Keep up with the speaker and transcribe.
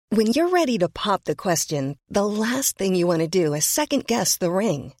When you're ready to pop the question, the last thing you want to do is second-guess the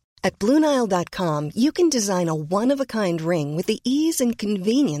ring. At BlueNile.com, you can design a one-of-a-kind ring with the ease and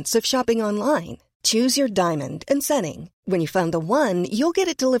convenience of shopping online. Choose your diamond and setting. When you find the one, you'll get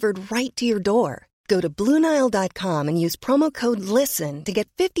it delivered right to your door. Go to BlueNile.com and use promo code LISTEN to get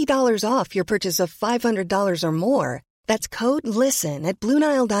 $50 off your purchase of $500 or more. That's code LISTEN at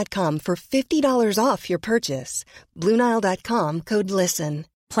BlueNile.com for $50 off your purchase. BlueNile.com, code LISTEN.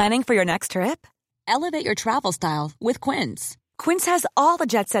 Planning for your next trip? Elevate your travel style with Quince. Quince has all the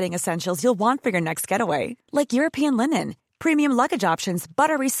jet-setting essentials you'll want for your next getaway, like European linen, premium luggage options,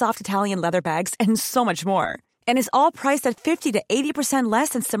 buttery soft Italian leather bags, and so much more. And is all priced at 50 to 80% less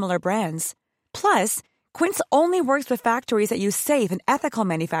than similar brands. Plus, Quince only works with factories that use safe and ethical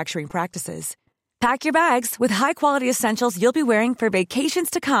manufacturing practices. Pack your bags with high-quality essentials you'll be wearing for vacations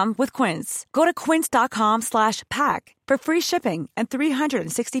to come with Quince. Go to quince.com/pack for free shipping and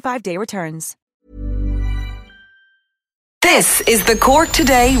 365-day returns. This is the Cork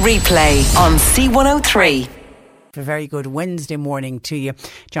Today replay on C103. A very good Wednesday morning to you.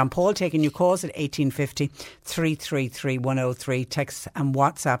 John Paul taking your calls at 1850 333 103. Texts and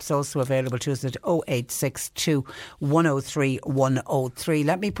WhatsApps also available to us at 0862 103 103.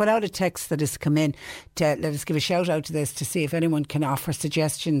 Let me put out a text that has come in to let us give a shout out to this to see if anyone can offer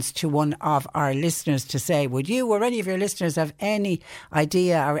suggestions to one of our listeners to say, would you or any of your listeners have any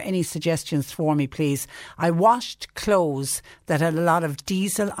idea or any suggestions for me, please? I washed clothes that had a lot of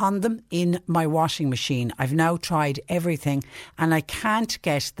diesel on them in my washing machine. I've now tried everything and I can't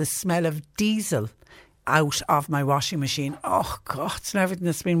get the smell of diesel out of my washing machine. Oh God, so everything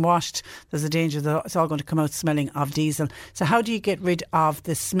that's been washed, there's a danger that it's all going to come out smelling of diesel. So how do you get rid of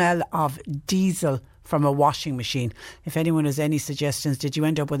the smell of diesel from a washing machine? If anyone has any suggestions, did you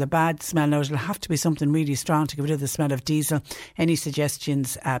end up with a bad smell? Now it'll have to be something really strong to get rid of the smell of diesel. Any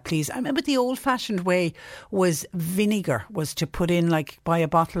suggestions, please? I remember the old fashioned way was vinegar, was to put in, like, buy a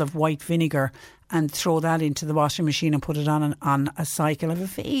bottle of white vinegar and throw that into the washing machine and put it on a cycle. I have a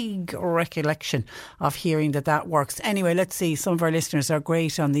vague recollection of hearing that works. Anyway, let's see. Some of our listeners are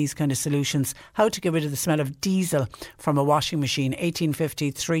great on these kind of solutions. How to get rid of the smell of diesel from a washing machine.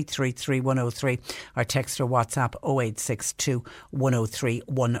 1850 333 103. Or text or WhatsApp 0862 103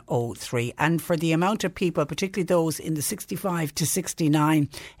 103. And for the amount of people, particularly those in the 65 to 69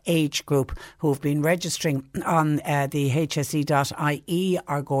 age group who have been registering on the hse.ie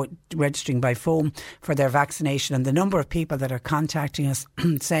or registering by phone for their vaccination, and the number of people that are contacting us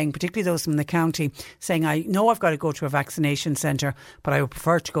saying, particularly those from the county, saying, I know I've got to go to a vaccination centre, but I would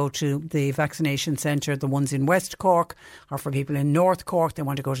prefer to go to the vaccination centre, the ones in West Cork, or for people in North Cork, they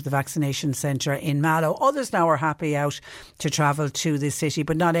want to go to the vaccination centre in Mallow. Others now are happy out to travel to the city,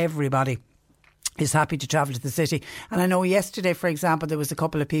 but not everybody is happy to travel to the city. And I know yesterday, for example, there was a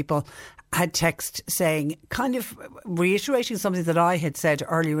couple of people had text saying, kind of reiterating something that I had said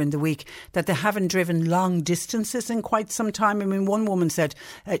earlier in the week, that they haven't driven long distances in quite some time. I mean, one woman said,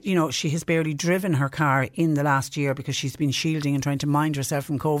 she has barely driven her car in the last year because she's been shielding and trying to mind herself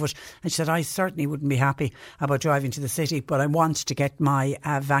from COVID. And she said, I certainly wouldn't be happy about driving to the city, but I want to get my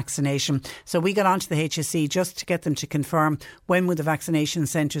vaccination. So we got onto the HSE just to get them to confirm when will the vaccination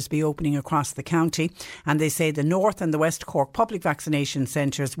centres be opening across the county. And they say the North and the West Cork public vaccination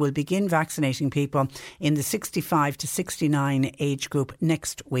centres will begin vaccinating people in the 65 to 69 age group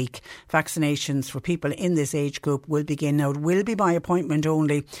next week. Vaccinations for people in this age group will begin now. It will be by appointment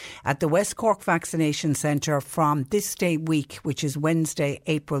only at the West Cork Vaccination Centre from this day week, which is Wednesday,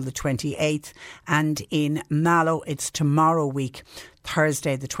 April the 28th, and in Mallow it's tomorrow week,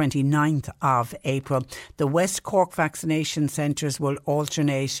 Thursday the 29th of April. The West Cork vaccination centres will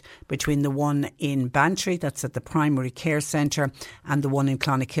alternate between the one in Bantry, that's at the Primary Care Centre, and the one in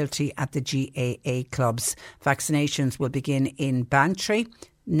Clonakilty at the GAA clubs. Vaccinations will begin in Bantry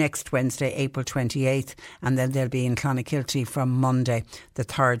next Wednesday, April 28th, and then they'll be in Clonakilty from Monday, the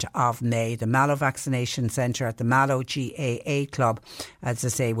 3rd of May. The Mallow Vaccination Centre at the Mallow GAA Club, as I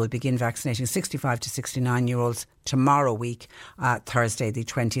say, will begin vaccinating 65 to 69 year olds tomorrow week, Thursday the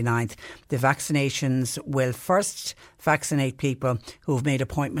 29th. The vaccinations will first vaccinate people who've made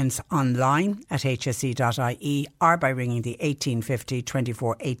appointments online at hse.ie or by ringing the 1850 24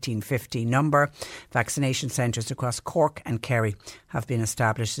 1850 number. Vaccination centres across Cork and Kerry have been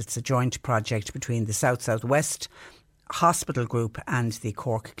established. It's a joint project between the South West Hospital Group and the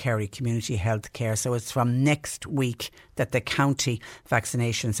Cork Kerry Community Health Care. So it's from next week that the county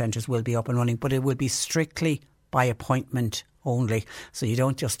vaccination centres will be up and running, but it will be strictly by appointment only. So you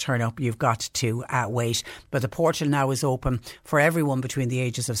don't just turn up, you've got to wait. But the portal now is open for everyone between the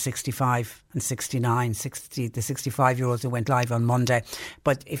ages of 65 and 69. The 65-year-olds who went live on Monday.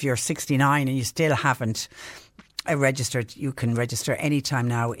 But if you're 69 and you still haven't registered, you can register anytime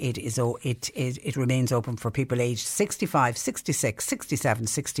now. It remains open for people aged 65, 66, 67,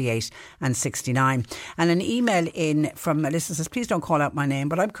 68 and 69. And an email in from a listener says, please don't call out my name,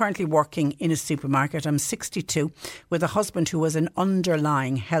 but I'm currently working in a supermarket. I'm 62 with a husband who has an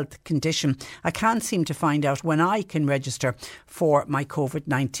underlying health condition. I can't seem to find out when I can register for my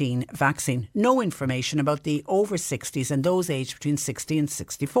COVID-19 vaccine. No information about the over 60s and those aged between 60 and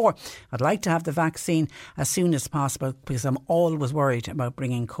 64. I'd like to have the vaccine as soon as possible because I'm always worried about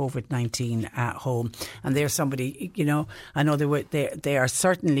bringing COVID-19 at home. And there's somebody, you know, I know they are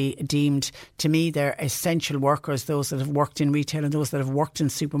certainly deemed, to me, they're essential workers, those that have worked in retail and those that have worked in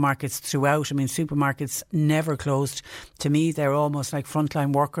supermarkets throughout. I mean, supermarkets never closed. To me, they're almost like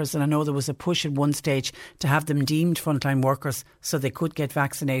frontline workers. And I know there was a push at one stage to have them deemed frontline workers so they could get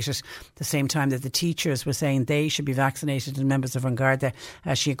vaccinated. At the same time that the teachers were saying they should be vaccinated and members of An Garda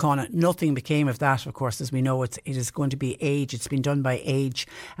Síochána. Nothing became of that, of course, as we know. It is going to be age. It's been done by age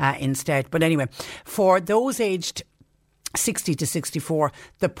instead. But anyway, for those aged 60 to 64,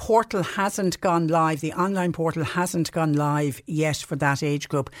 the portal hasn't gone live. The online portal hasn't gone live yet for that age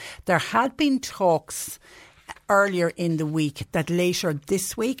group. There had been talks earlier in the week that later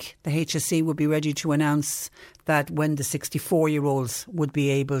this week the HSE would be ready to announce that when the 64-year-olds would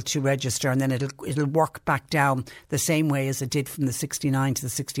be able to register, and then it'll work back down the same way as it did from the 69 to the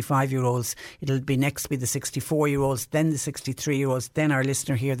 65-year-olds. It'll be next be the 64-year-olds, then the 63-year-olds, then our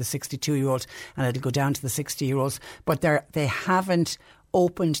listener here, the 62-year-olds, and it'll go down to the 60-year-olds. But they haven't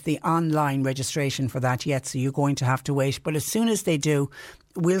opened the online registration for that yet, so you're going to have to wait. But as soon as they do,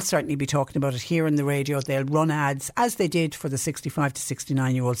 we'll certainly be talking about it here on the radio. They'll run ads as they did for the 65 to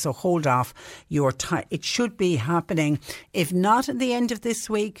 69-year-olds. So hold off your time. It should be happening, if not at the end of this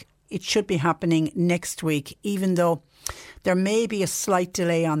week, it should be happening next week, even though there may be a slight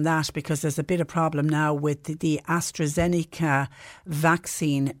delay on that because there's a bit of problem now with the AstraZeneca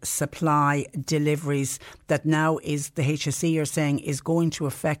vaccine supply deliveries that now is, the HSE are saying, is going to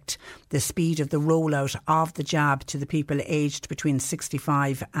affect the speed of the rollout of the jab to the people aged between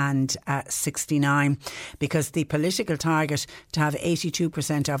 65 and 69, because the political target to have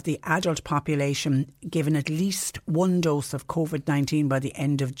 82% of the adult population given at least one dose of COVID-19 by the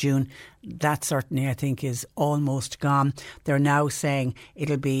end of June, that certainly I think is almost gone. They're now saying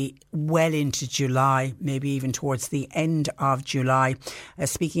it'll be well into July, maybe even towards the end of July.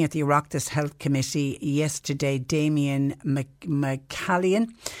 Speaking at the Oireachtas Health Committee yesterday, Damien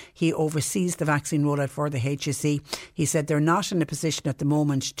McCallion, he oversees the vaccine rollout for the HSE. He said they're not in a position at the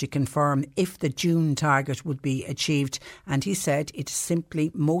moment to confirm if the June target would be achieved. And he said it's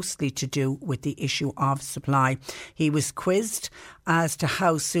simply mostly to do with the issue of supply. He was quizzed as to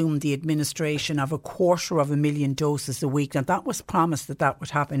how soon the administration of 250,000 doses a week. Now, that was promised that would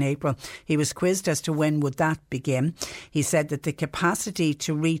happen in April. He was quizzed as to when would that begin. He said that the capacity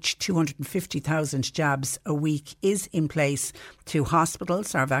to reach 250,000 jabs a week is in place to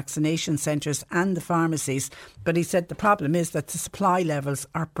hospitals, our vaccination centres and the pharmacies. But he said the problem is that the supply levels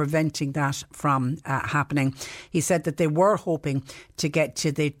are preventing that from happening. He said that they were hoping to get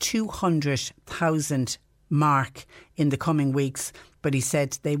to the 200,000 mark in the coming weeks, but he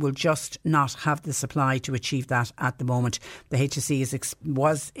said they will just not have the supply to achieve that at the moment. The HSE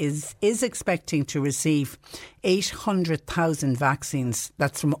is expecting to receive 800,000 vaccines.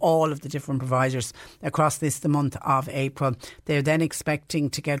 That's from all of the different providers across the month of April. They're then expecting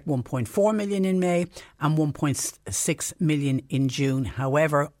to get 1.4 million in May and 1.6 million in June.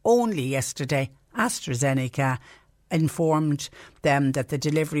 However, only yesterday, AstraZeneca informed them that the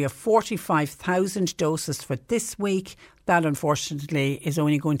delivery of 45,000 doses for this week, that unfortunately is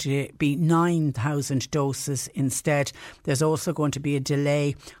only going to be 9,000 doses instead. There's also going to be a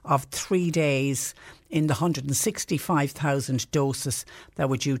delay of 3 days in the 165,000 doses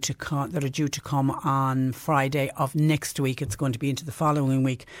that are due to come on Friday of next week. It's going to be into the following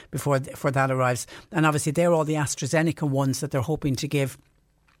week before that arrives. And obviously they're all the AstraZeneca ones that they're hoping to give.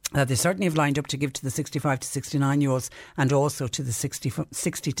 They certainly have lined up to give to the 65 to 69-year-olds and also to the 60 to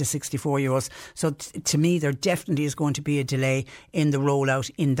 64-year-olds. So to me, there definitely is going to be a delay in the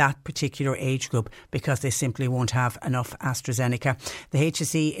rollout in that particular age group because they simply won't have enough AstraZeneca. The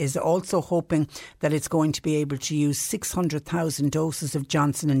HSE is also hoping that it's going to be able to use 600,000 doses of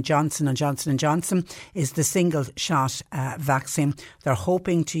Johnson & Johnson, and Johnson & Johnson is the single-shot vaccine. They're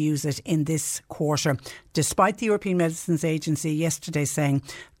hoping to use it in this quarter, despite the European Medicines Agency yesterday saying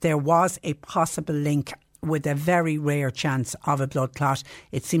there was a possible link with a very rare chance of a blood clot.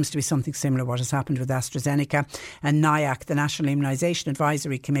 It seems to be something similar to what has happened with AstraZeneca. And NIAC, the National Immunisation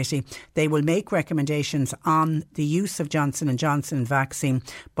Advisory Committee, they will make recommendations on the use of Johnson & Johnson vaccine,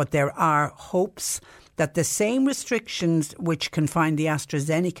 but there are hopes that the same restrictions which confine the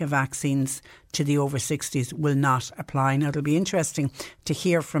AstraZeneca vaccines to the over 60s will not apply. Now, it'll be interesting to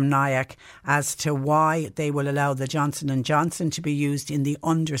hear from NIAC as to why they will allow the Johnson & Johnson to be used in the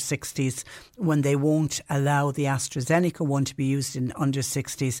under 60s when they won't allow the AstraZeneca one to be used in under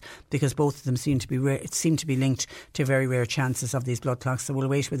 60s, because both of them seem to be linked to very rare chances of these blood clots. So we'll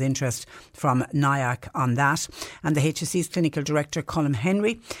wait with interest from NIAC on that. And the HSE's clinical director, Colm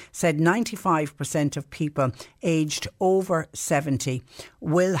Henry, said 95% of people aged over 70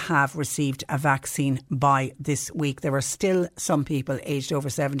 will have received a vaccine by this week. There are still some people aged over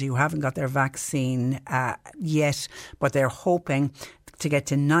 70 who haven't got their vaccine yet, but they're hoping to get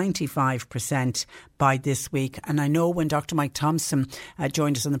to 95% by this week. And I know when Dr. Mike Thompson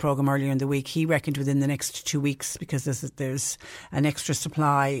joined us on the programme earlier in the week, he reckoned within the next 2 weeks, because there's an extra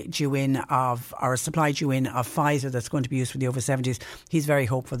supply due in of Pfizer that's going to be used for the over 70s. He's very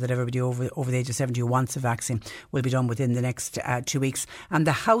hopeful that everybody over the age of 70 who wants a vaccine will be done within the next 2 weeks. And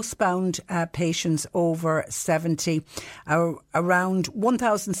the housebound patients over 70, around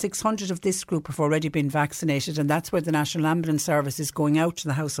 1,600 of this group have already been vaccinated, and that's where the National Ambulance Service is going out to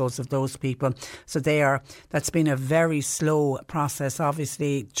the households of those people. So that's been a very slow process,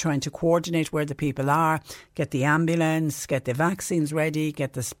 obviously, trying to coordinate where the people are, get the ambulance, get the vaccines ready,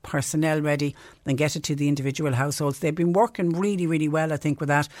 get the personnel ready, and get it to the individual households. They've been working really, really well, I think, with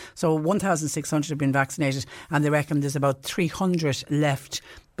that. So 1,600 have been vaccinated, and they reckon there's about 300 left.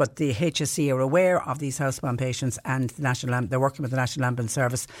 But the HSE are aware of these housebound patients, and they're working with the National Ambulance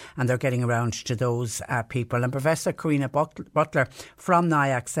Service, and they're getting around to those people. And Professor Karina Butler from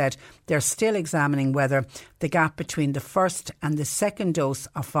NIAC said they're still examining whether the gap between the first and the second dose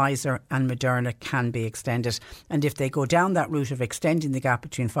of Pfizer and Moderna can be extended. And if they go down that route of extending the gap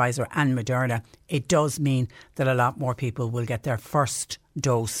between Pfizer and Moderna, it does mean that a lot more people will get their first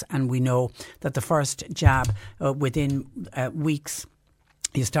dose. And we know that the first jab within weeks,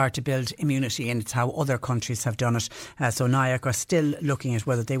 you start to build immunity, and it's how other countries have done it. So NIAC are still looking at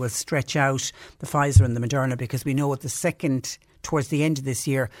whether they will stretch out the Pfizer and the Moderna, because we know at the second, towards the end of this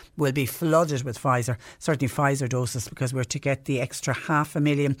year, will be flooded with Pfizer, certainly Pfizer doses, because we're to get the extra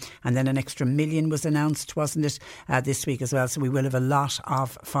 500,000, and then an extra 1 million was announced, wasn't it, this week as well. So we will have a lot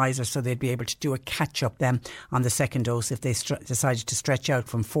of Pfizer, so they'd be able to do a catch-up then on the second dose if they decided to stretch out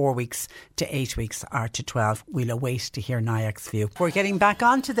from 4 weeks to 8 weeks or to 12. We'll await to hear NIAC's view. We're getting back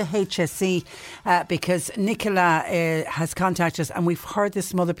onto the HSE because Nicola has contacted us, and we've heard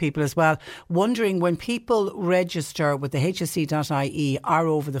this from other people as well, wondering when people register with the HSE.ie are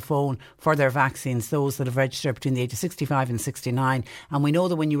over the phone for their vaccines, those that have registered between the age of 65 and 69. And we know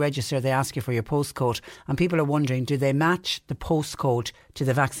that when you register, they ask you for your postcode. And people are wondering, do they match the postcode to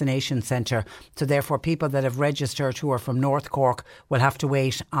the vaccination centre? So therefore, people that have registered who are from North Cork will have to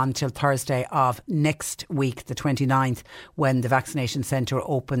wait until Thursday of next week, the 29th, when the vaccination centre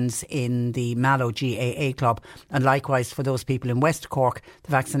opens in the Mallow GAA Club. And likewise, for those people in West Cork,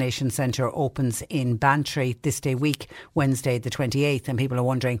 the vaccination centre opens in Bantry this day week, Wednesday the 28th, and people are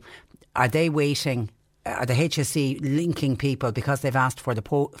wondering, are they waiting? Are the HSE linking people because they've asked for the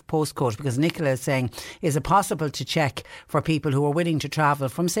postcode? Because Nicola is saying, is it possible to check for people who are willing to travel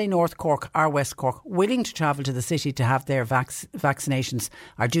from, say, North Cork or West Cork, willing to travel to the city to have their vaccinations,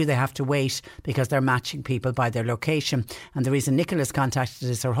 or do they have to wait because they're matching people by their location? And the reason Nicola's contacted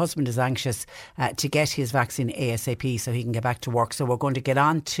is her husband is anxious to get his vaccine ASAP so he can get back to work. So we're going to get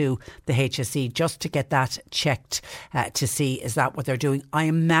on to the HSE just to get that checked to see, is that what they're doing? I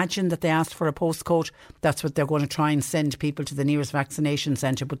imagine that they asked for a postcode. That's what they're going to try and send people to the nearest vaccination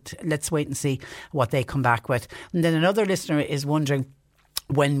centre, but let's wait and see what they come back with. And then another listener is wondering,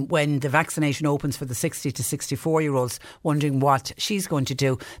 when the vaccination opens for the 60 to 64 year olds, wondering what she's going to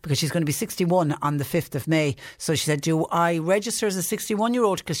do, because she's going to be 61 on the 5th of May. So she said, do I register as a 61 year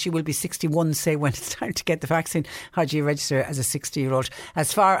old? Because she will be 61, say, when it's time to get the vaccine. How do you register as a 60 year old?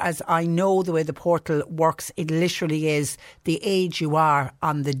 As far as I know, the way the portal works, it literally is the age you are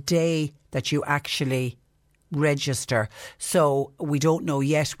on the day that you actually register. So we don't know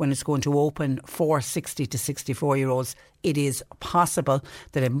yet when it's going to open for 60 to 64 year olds. It is possible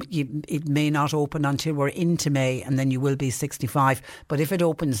that it may not open until we're into May, and then you will be 65. But if it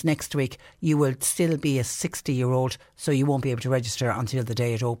opens next week, you will still be a 60-year-old, so you won't be able to register until the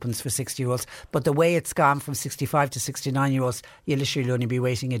day it opens for 60-year-olds. But the way it's gone from 65 to 69-year-olds, you'll literally only be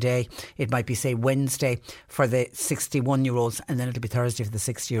waiting a day. It might be, say, Wednesday for the 61-year-olds, and then it'll be Thursday for the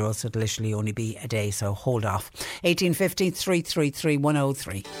 60-year-olds, so it'll literally only be a day, so hold off. 1850 333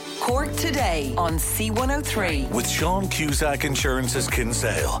 103. Cork Today on C103. With Sean Cusack Insurance's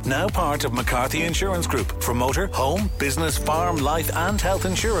Kinsale, now part of McCarthy Insurance Group. For motor, home, business, farm, life and health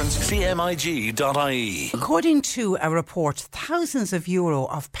insurance, cmig.ie. According to a report, thousands of euro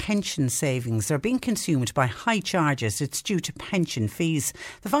of pension savings are being consumed by high charges. It's due to pension fees.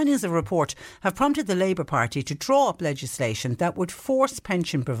 The findings of the report have prompted the Labour Party to draw up legislation that would force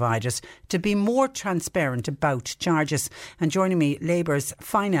pension providers to be more transparent about charges. And joining me, Labour's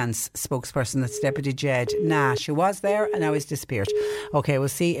finance spokesperson, that's Deputy Jed Nash, who was there and now has disappeared. OK, we'll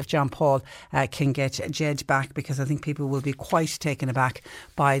see if John Paul can get Jed back, because I think people will be quite taken aback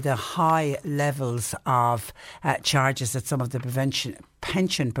by the high levels of charges that some of the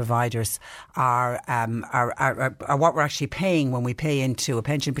pension providers are what we're actually paying when we pay into a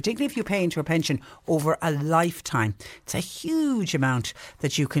pension, particularly if you pay into a pension over a lifetime. It's a huge amount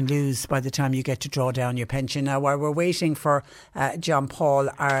that you can lose by the time you get to draw down your pension. Now, while we're waiting for John Paul,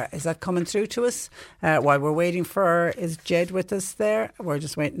 is that coming through to us? While we're waiting is Jed with us there? We're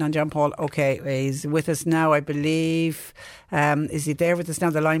just waiting on John Paul. OK, he's with us now, I believe. Is he there with us now?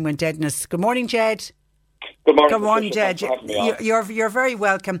 The line went deadness. Good morning, Jed. Good morning. Come on, Jed. You're very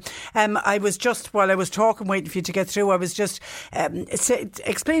welcome. I was just, while I was talking, waiting for you to get through, I was just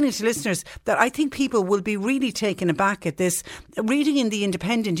explaining to listeners that I think people will be really taken aback at this. Reading in The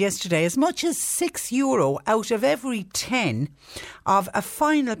Independent yesterday, as much as €6 out of every 10 of a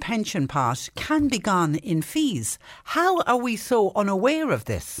final pension pot can be gone in fees. How are we so unaware of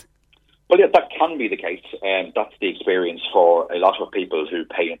this? Well, yeah, that can be the case. That's the experience for a lot of people who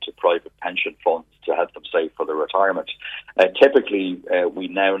pay into private pension funds to help them save for their retirement. Typically, we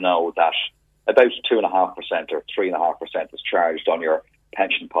now know that about 2.5% or 3.5% is charged on your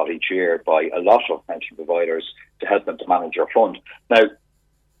pension pot each year by a lot of pension providers to help them to manage your fund. Now,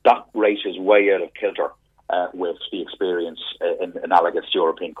 that rate is way out of kilter with the experience in analogous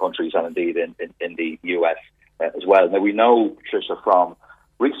European countries and indeed in the US as well. Now, we know, Patricia, from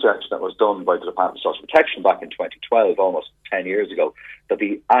research that was done by the Department of Social Protection back in 2012, almost 10 years ago, that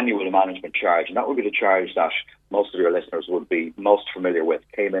the annual management charge, and that would be the charge that most of your listeners would be most familiar with,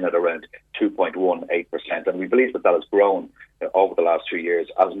 came in at around 2.18%. And we believe that has grown over the last 2 years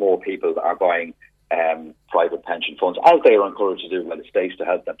as more people are buying private pension funds, as they are encouraged to do by the state to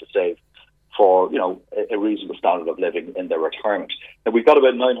help them to save for, a reasonable standard of living in their retirement. Now, we've got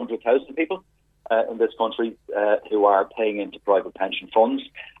about 900,000 people in this country who are paying into private pension funds,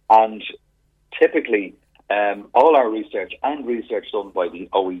 and typically all our research and research done by the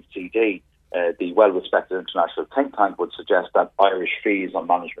OECD, the well-respected international think tank, would suggest that Irish fees on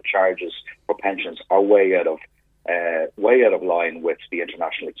management charges for pensions are way out of line with the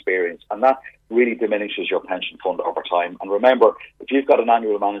international experience, and that really diminishes your pension fund over time. And remember, if you've got an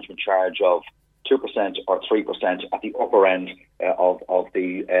annual management charge of 2% or 3% at the upper end of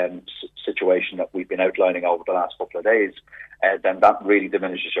the situation that we've been outlining over the last couple of days, then that really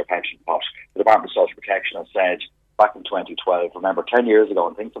diminishes your pension pot. The Department of Social Protection has said back in 2012, remember 10 years ago,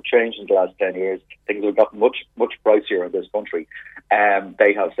 and things have changed in the last 10 years, things have gotten much pricier in this country.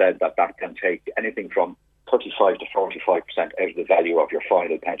 They have said that can take anything from 35 to 45% out of the value of your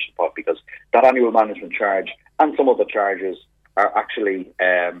final pension pot, because that annual management charge and some of the charges are actually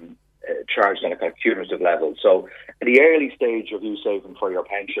charged on a kind of cumulative level. So in the early stage of you saving for your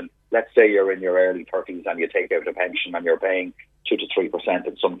pension, let's say you're in your early 30s and you take out a pension and you're paying 2 to 3%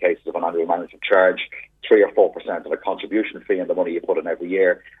 in some cases of an annual management charge, 3 or 4% of a contribution fee on the money you put in every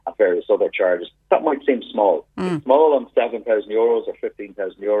year, and various other charges. That might seem small. It's small on €7,000 or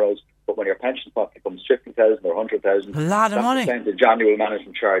 €15,000, but when your pension pot becomes 50,000 or 100,000, a lot of money. The annual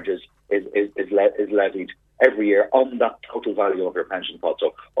management charges is levied every year on that total value of your pension pot.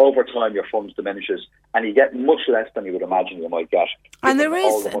 So over time your funds diminishes and you get much less than you would imagine you might get. And there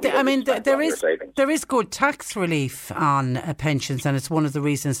is good tax relief on pensions, and it's one of the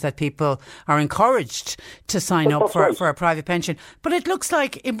reasons that people are encouraged to sign up for a private pension. But it looks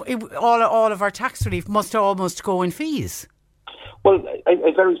like all of our tax relief must almost go in fees. Well,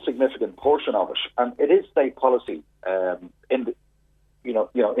 a very significant portion of it, and it is state policy in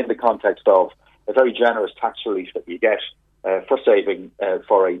the context of a very generous tax relief that you get for saving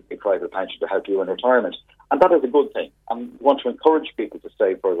for a private pension to help you in retirement. And that is a good thing. And we want to encourage people to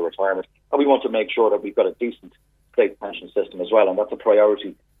save for their retirement, and we want to make sure that we've got a decent state pension system as well, and that's a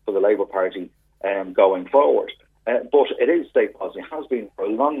priority for the Labour Party going forward. But it is state policy. It has been for a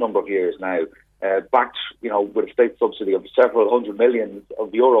long number of years now, backed, with a state subsidy of several hundred millions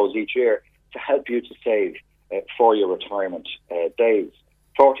of euros each year to help you to save for your retirement days.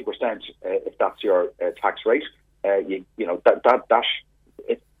 40% if that's your tax rate.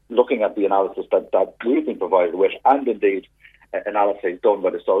 Looking at the analysis that we've been provided with, and indeed analysis done by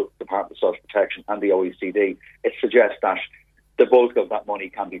the Department of Social Protection and the OECD, it suggests that the bulk of that money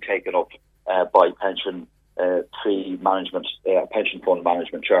can be taken up by pension fee management, pension fund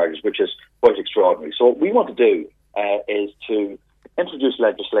management charges, which is quite extraordinary. So what we want to do is to introduce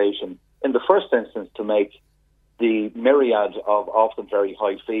legislation in the first instance to make the myriad of often very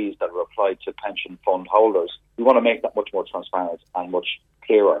high fees that are applied to pension fund holders, we want to make that much more transparent and much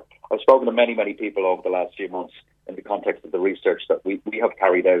clearer. I've spoken to many, many people over the last few months in the context of the research that we have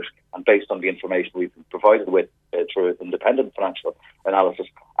carried out, and based on the information we've been provided with through independent financial analysis,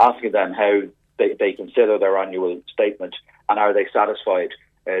 asking them how they consider their annual statement and are they satisfied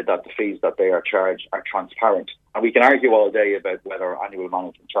that the fees that they are charged are transparent. And we can argue all day about whether annual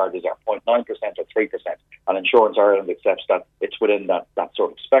management charges are 0.9% or 3%, and Insurance Ireland accepts that it's within that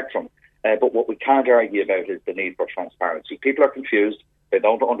sort of spectrum. But what we can't argue about is the need for transparency. People are confused. They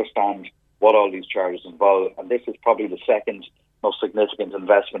don't understand what all these charges involve, and this is probably the second most significant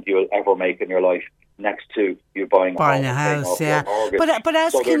investment you will ever make in your life, next to you buying a house. Yeah, but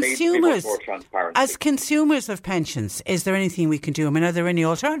as consumers of pensions, is there anything we can do? I mean, are there any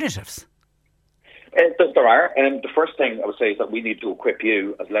alternatives? There are, and the first thing I would say is that we need to equip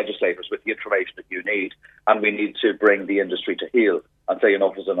you as legislators with the information that you need, and we need to bring the industry to heel and say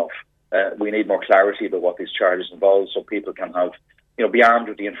enough is enough. We need more clarity about what these charges involve, so people can have, be armed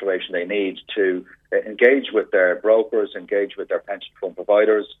with the information they need to engage with their brokers, engage with their pension fund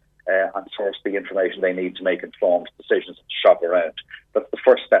providers, and source the information they need to make informed decisions and shop around. That's the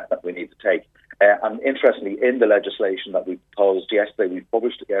first step that we need to take. And interestingly, in the legislation that we proposed yesterday, we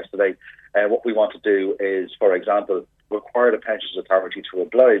published it yesterday, what we want to do is, for example, require the Pensions Authority to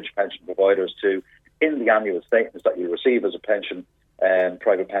oblige pension providers to, in the annual statements that you receive as a pension,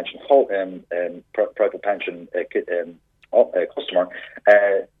 private pension customer,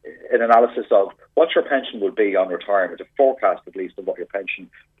 an analysis of what your pension will be on retirement, a forecast at least of what your pension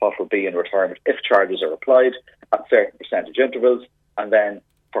pot will be in retirement if charges are applied at certain percentage intervals, and then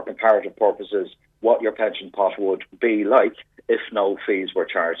for comparative purposes what your pension pot would be like if no fees were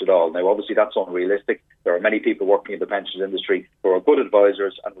charged at all. Now obviously that's unrealistic. There are many people working in the pensions industry who are good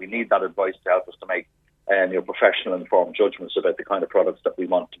advisors, and we need that advice to help us to make professional informed judgments about the kind of products that we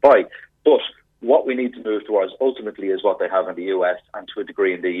want to buy. But what we need to move towards ultimately is what they have in the US and to a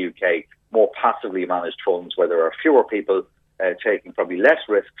degree in the UK, more passively managed funds where there are fewer people taking probably less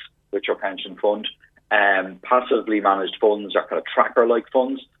risks with your pension fund. Passively managed funds are kind of tracker-like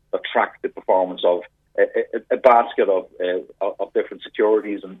funds that track the performance of a basket of different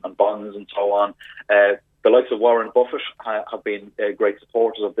securities and bonds and so on. The likes of Warren Buffett have been great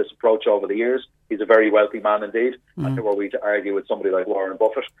supporters of this approach over the years. He's a very wealthy man indeed. And who are we to argue with somebody like Warren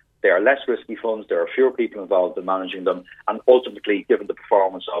Buffett? They are less risky funds. There are fewer people involved in managing them. And ultimately, given the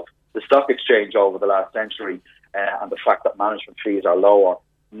performance of the stock exchange over the last century and the fact that management fees are lower,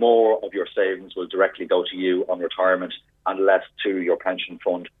 more of your savings will directly go to you on retirement and less to your pension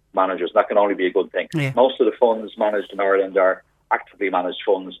fund managers. That can only be a good thing. Yeah. Most of the funds managed in Ireland are actively managed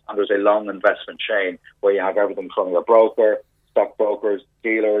funds, and there's a long investment chain where you have everything from your broker, stockbrokers,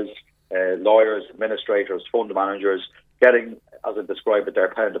 dealers, lawyers, administrators, fund managers, getting, as I described it,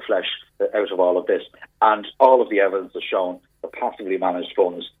 their pound of flesh out of all of this. And all of the evidence has shown that passively managed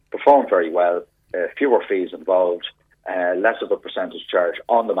funds perform very well, fewer fees involved, less of a percentage charge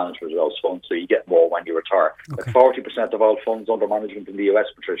on the management of those funds, so you get more when you retire. Okay. 40% of all funds under management in the US,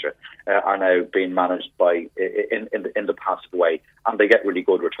 Patricia, are now being managed by in the passive way, and they get really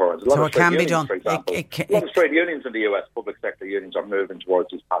good returns. So it can be done. For example, a lot of trade unions in the US, public sector unions, are moving towards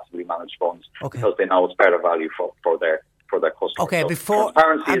these passively managed funds because they know it's better value for their customers. Okay, so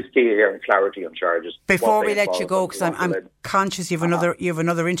transparency is key here, and clarity on charges. Before we let you go, because I'm conscious you've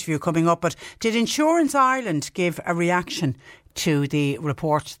another interview coming up, but did Insurance Ireland give a reaction to the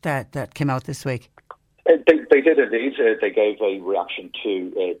report that came out this week? They did indeed. They gave a reaction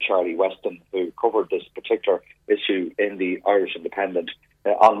to Charlie Weston, who covered this particular issue in the Irish Independent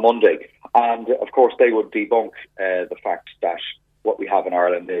on Monday. And of course they would debunk the fact that what we have in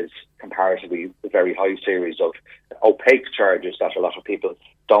Ireland is comparatively a very high series of opaque charges that a lot of people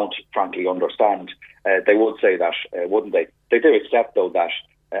don't frankly understand. They would say that, wouldn't they? They do accept, though, that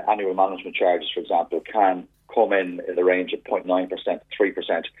annual management charges, for example, can come in the range of 0.9% to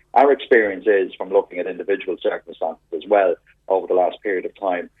 3%. Our experience is, from looking at individual circumstances as well over the last period of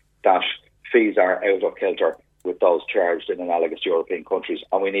time, that fees are out of kilter with those charged in analogous European countries,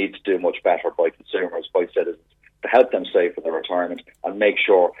 and we need to do much better by consumers, by citizens, to help them save for their retirement and make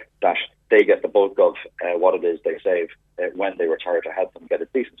sure that they get the bulk of what it is they save when they retire, to help them get a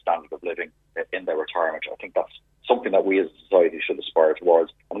decent standard of living in their retirement. I think that's something that we as a society should aspire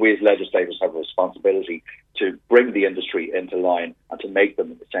towards, and we as legislators have a responsibility to bring the industry into line and to make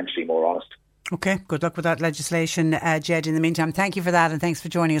them essentially more honest. OK, good luck with that legislation, Jed. In the meantime, thank you for that, and thanks for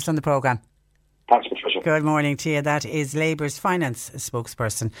joining us on the programme. Thanks, Patricia. Good morning to you. That is Labour's finance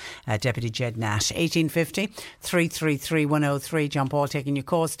spokesperson, Deputy Jed Nash. 1850 333 103. John Paul taking your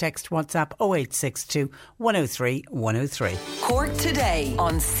calls. Text WhatsApp 0862 103 103. Cork Today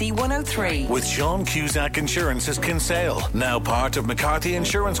on C103. With Sean Cusack Insurance's Kinsale, now part of McCarthy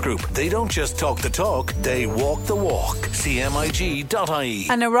Insurance Group. They don't just talk the talk, they walk the walk. CMIG.ie.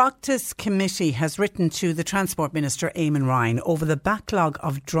 An Oireachtas committee has written to the Transport Minister Eamon Ryan over the backlog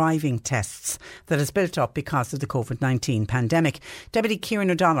of driving tests that has built up because of the COVID-19 pandemic. Deputy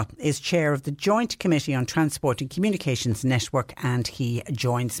Kieran O'Donnell is chair of the Joint Committee on Transport and Communications Network, and he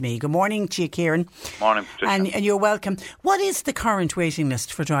joins me. Good morning to you, Kieran. Morning, Patricia. And you're welcome. What is the current waiting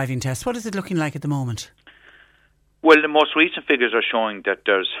list for driving tests? What is it looking like at the moment? Well, the most recent figures are showing that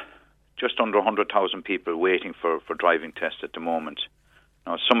there's just under 100,000 people waiting for driving tests at the moment.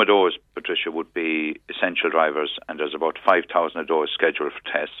 Now, some of those, Patricia, would be essential drivers, and there's about 5,000 of those scheduled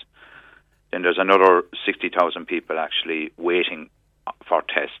for tests. Then there's another 60,000 people actually waiting for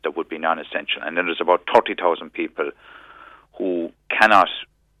tests that would be non-essential. And then there's about 30,000 people who cannot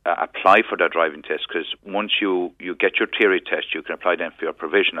apply for their driving test, because once you get your theory test, you can apply then for your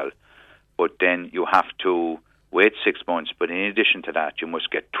provisional. But then you have to wait 6 months. But in addition to that, you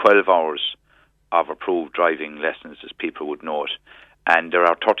must get 12 hours of approved driving lessons, as people would note. And there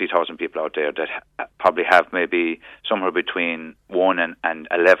are 30,000 people out there that probably have maybe somewhere between 1 and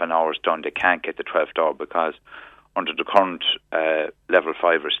 11 hours done. They can't get the 12th hour because under the current level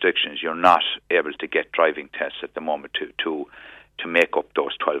 5 restrictions, you're not able to get driving tests at the moment to make up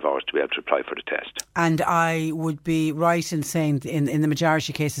those 12 hours to be able to apply for the test. And I would be right in saying in the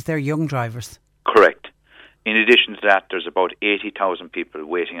majority of cases they're young drivers? Correct. In addition to that, there's about 80,000 people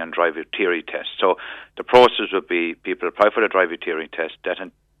waiting on driver theory tests. So the process would be people apply for the driver theory test. That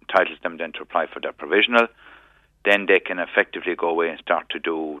entitles them then to apply for their provisional. Then they can effectively go away and start to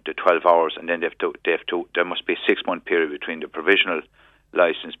do the 12 hours. And then there must be a 6-month period between the provisional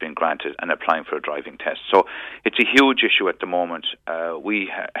licence being granted and applying for a driving test. So it's a huge issue at the moment. We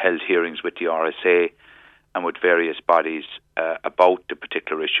held hearings with the RSA and with various bodies about the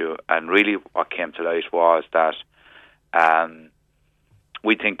particular issue, and really what came to light was that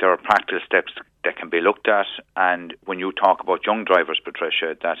we think there are practical steps that can be looked at, and when you talk about young drivers,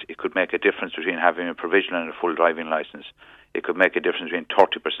 Patricia, that it could make a difference between having a provisional and a full driving licence. It could make a difference between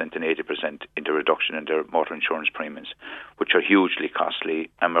 30% and 80% in the reduction in their motor insurance premiums, which are hugely costly,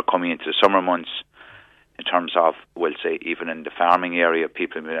 and we're coming into the summer months. In terms of, we'll say, even in the farming area,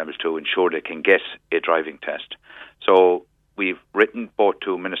 people being able to ensure they can get a driving test. So we've written both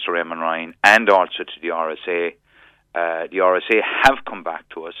to Minister Eamon Ryan and also to the RSA. The RSA have come back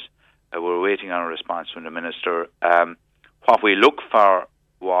to us. We're waiting on a response from the Minister. What we look for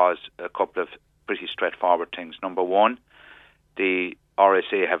was a couple of pretty straightforward things. Number one, the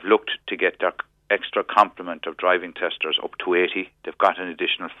RSA have looked to get their extra complement of driving testers up to 80. They've got an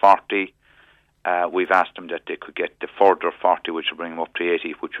additional 40. We've asked them that they could get the further 40, which will bring them up to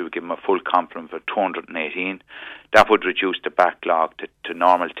 80, which would give them a full complement of 218. That would reduce the backlog to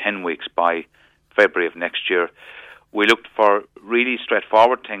normal 10 weeks by February of next year. We looked for really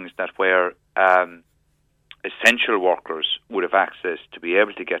straightforward things that where essential workers would have access to be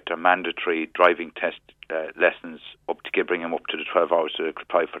able to get their mandatory driving test lessons up to bring them up to the 12 hours to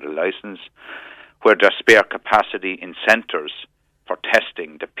apply for the licence, where there's spare capacity in centres for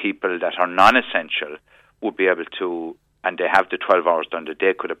testing, the people that are non-essential would be able to, and they have the 12 hours done, that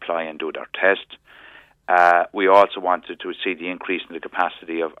they could apply and do their test. We also wanted to see the increase in the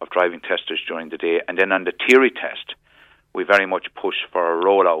capacity of driving testers during the day. And then on the theory test, we very much push for a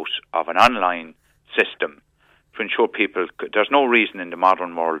rollout of an online system to ensure people, there's no reason in the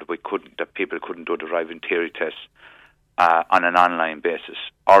modern world that people couldn't do the driving theory tests on an online basis.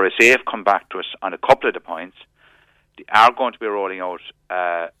 RSA have come back to us on a couple of the points. They are going to be rolling out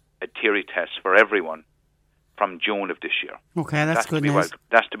a theory test for everyone from June of this year. Okay, that's good news.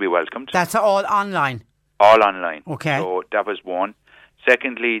 That's to be welcomed. That's all online? All online. Okay. So that was one.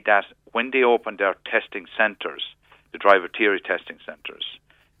 Secondly, that when they open their testing centres, the driver theory testing centres,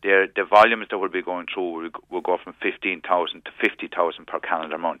 the volumes that will be going through will go from 15,000 to 50,000 per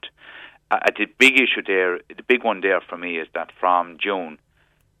calendar month. The big issue there, the big one there for me is that from June,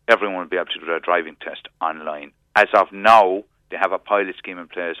 everyone will be able to do their driving test online. As of now, they have a pilot scheme in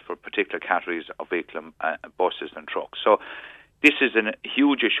place for particular categories of vehicle, buses and trucks. So this is a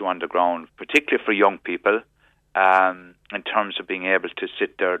huge issue on the ground, particularly for young people, in terms of being able to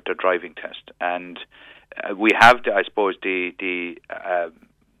sit their driving test. And we have, the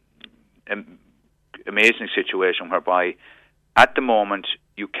amazing situation whereby at the moment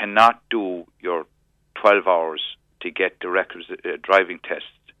you cannot do your 12 hours to get the requisite driving test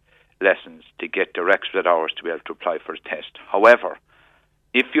lessons, to get the requisite hours to be able to apply for a test. However,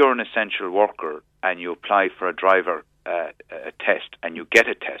 if you're an essential worker and you apply for a driver a test and you get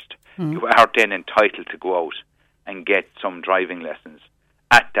a test, you are then entitled to go out and get some driving lessons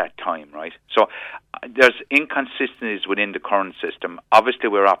at that time, right? So there's inconsistencies within the current system. Obviously,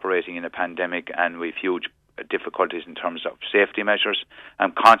 we're operating in a pandemic and we've huge difficulties in terms of safety measures.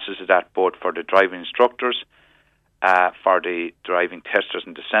 I'm conscious of that both for the driving instructors, for the driving testers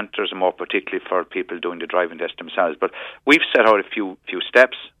in the centres, and more particularly for people doing the driving test themselves. But we've set out a few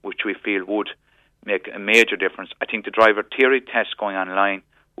steps which we feel would make a major difference. I think the driver theory test going online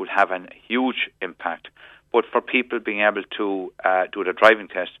would have a huge impact. But for people being able to do the driving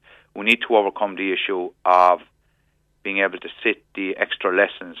test, we need to overcome the issue of being able to sit the extra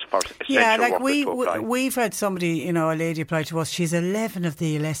lessons for essential workers. We've had somebody, a lady apply to us. She's 11 of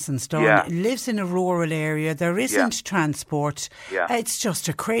the lessons done. Yeah. Lives in a rural area. There isn't transport. Yeah. It's just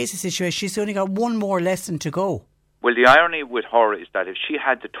a crazy situation. She's only got one more lesson to go. Well, the irony with her is that if she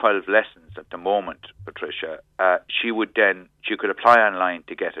had the 12 lessons at the moment, Patricia, she could apply online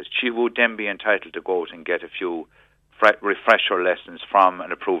to get it. She would then be entitled to go out and get a few refresher lessons from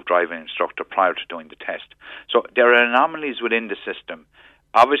an approved driving instructor prior to doing the test. So there are anomalies within the system.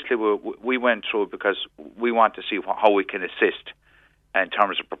 Obviously, we went through it because we want to see how we can assist in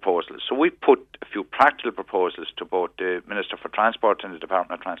terms of proposals. So we put a few practical proposals to both the Minister for Transport and the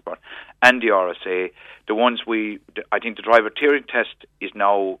Department of Transport and the RSA. The ones I think the driver theory test is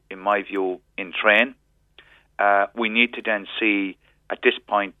now, in my view, in train. We need to then see at this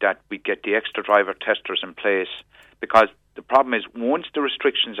point that we get the extra driver testers in place, because the problem is once the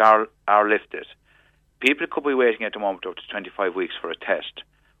restrictions are lifted, people could be waiting at the moment up to 25 weeks for a test.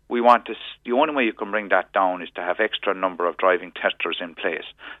 The only way you can bring that down is to have extra number of driving testers in place.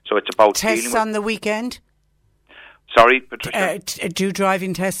 So it's about tests on the weekend. Sorry, Patricia. Do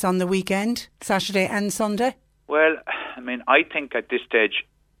driving tests on the weekend, Saturday and Sunday? Well, I think at this stage,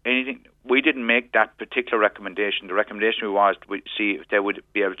 we didn't make that particular recommendation. The recommendation was to see if they would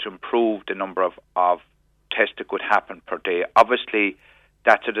be able to improve the number of tests that could happen per day. Obviously,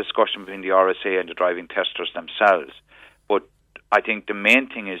 that's a discussion between the RSA and the driving testers themselves. But I think the main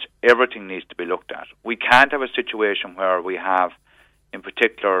thing is everything needs to be looked at. We can't have a situation where we have, in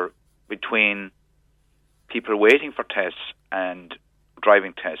particular, between people waiting for tests and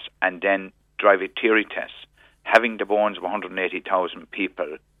driving tests and then driving theory tests, having the bones of 180,000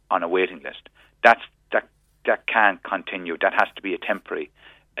 people on a waiting list. That can't continue. That has to be a temporary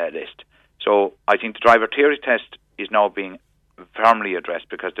list. So I think the driver theory test is now being firmly addressed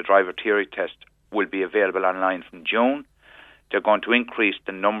because the driver theory test will be available online from June. They're going to increase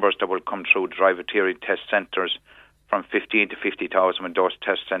the numbers that will come through the driver theory test centres from 15 to 50,000 when those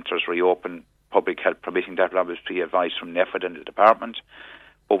test centres reopen, public health permitting. That will obviously be advice from NEFID and the department.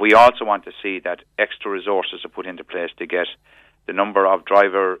 But we also want to see that extra resources are put into place to get the number of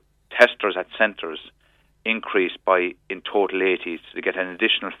driver testers at centres increased by in total 80, so to get an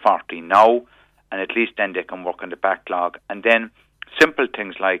additional 40 now, and at least then they can work on the backlog. And then simple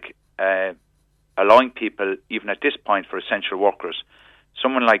things like allowing people, even at this point for essential workers,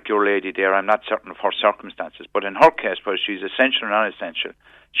 someone like your lady there, I'm not certain of her circumstances, but in her case where she's essential or non-essential,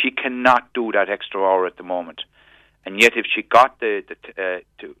 she cannot do that extra hour at the moment. And yet if she got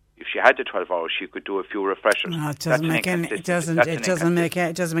if she had the 12 hours, she could do a few refreshers. No, it doesn't make any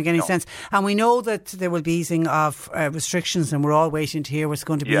sense. And we know that there will be easing of restrictions, and we're all waiting to hear what's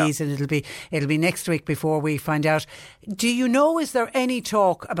going to be eased. And it'll be next week before we find out. Do you know, is there any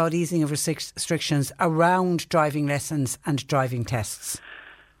talk about easing of restrictions around driving lessons and driving tests?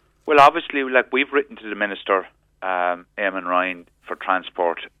 Well, obviously, like we've written to the Minister, Eamon Ryan, for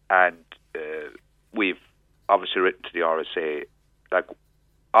Transport, and we've obviously written to the RSA.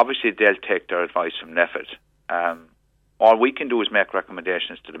 Obviously, they'll take their advice from NEFID. All we can do is make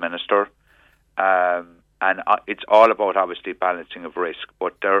recommendations to the Minister, and it's all about, obviously, balancing of risk.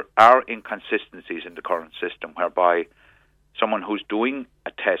 But there are inconsistencies in the current system whereby someone who's doing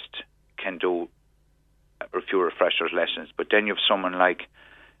a test can do a few refreshers lessons, but then you have someone like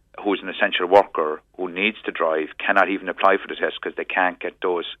who's an essential worker who needs to drive cannot even apply for the test because they can't get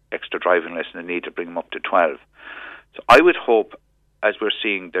those extra driving lessons they need to bring them up to 12. So I would hope, as we're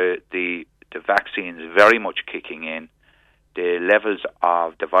seeing the vaccines very much kicking in, the levels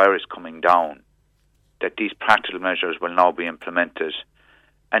of the virus coming down, that these practical measures will now be implemented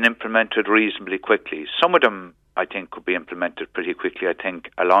and implemented reasonably quickly. Some of them, I think, could be implemented pretty quickly. I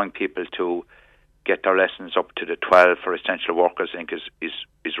think allowing people to get their lessons up to the 12 for essential workers, I think,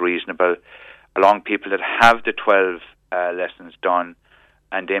 is reasonable. Allowing people that have the 12 lessons done,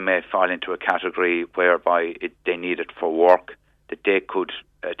 and they may fall into a category whereby they need it for work, that they could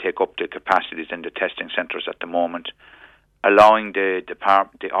take up the capacities in the testing centres at the moment. Allowing the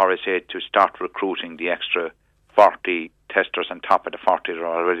RSA to start recruiting the extra 40 testers on top of the 40 they're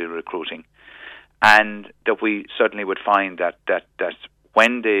already recruiting. And that we certainly would find that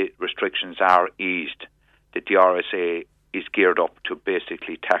when the restrictions are eased, that the RSA is geared up to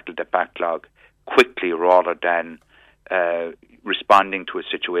basically tackle the backlog quickly rather than responding to a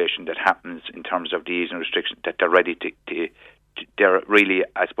situation that happens in terms of the easing restrictions, that they're ready to they're really,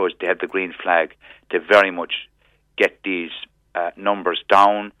 I suppose, they have the green flag to very much get these numbers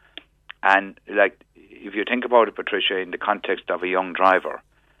down. And like, if you think about it, Patricia, in the context of a young driver,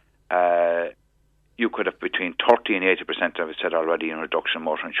 you could have between 30 and 80%, I've said already, in reduction in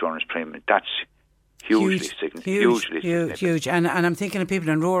motor insurance premium. That's hugely significant. Huge. And I'm thinking of people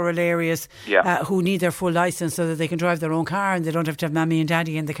in rural areas who need their full licence so that they can drive their own car and they don't have to have mammy and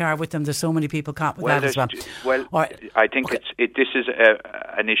daddy in the car with them. There's so many people caught with that as well. Well, I think this is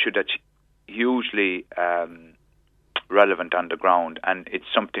an issue that's hugely relevant on the ground, and it's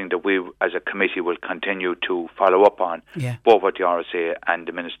something that we as a committee will continue to follow up on, both with the RSA and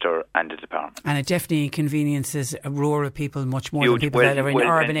the Minister and the Department. And it definitely inconveniences rural people much more than people that are in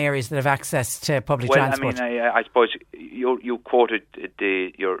urban areas that have access to public transport. I mean, I suppose you quoted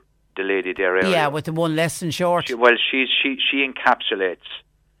the lady there earlier. Yeah, with the one lesson short. She encapsulates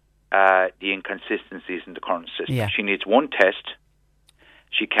the inconsistencies in the current system. Yeah. She needs one test.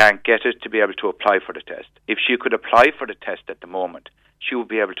 She can't get it to be able to apply for the test. If she could apply for the test at the moment, she would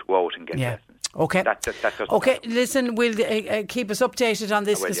be able to go out and get lessons. Okay. That okay, listen, we'll keep us updated on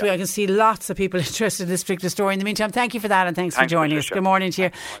this because I can see lots of people interested in this particular story. In the meantime, thank you for that and thanks for joining us. Good morning to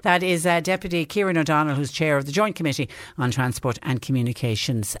you. That is Deputy Kieran O'Donnell, who's Chair of the Joint Committee on Transport and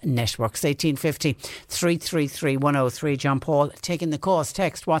Communications Networks. 1850 333 103. John Paul taking the calls.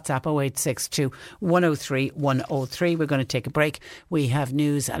 Text WhatsApp 0862 103 103. We're going to take a break. We have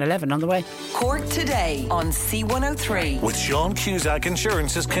news at 11 on the way. Cork Today on C103. With Sean Cusack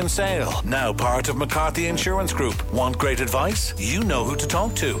Insurance's Kinsale, now part of McCarthy Insurance Group. Want great advice? You know who to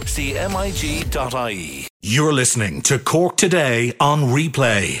talk to. See MIG.ie. You're listening to Cork Today on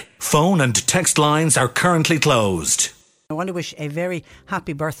replay. Phone and text lines are currently closed. I want to wish a very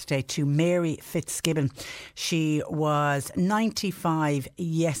happy birthday to Mary Fitzgibbon. She was 95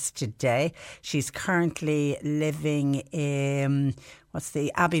 yesterday. She's currently living in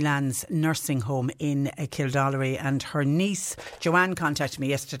the Abbeylands nursing home in Kildallery, and her niece Joanne contacted me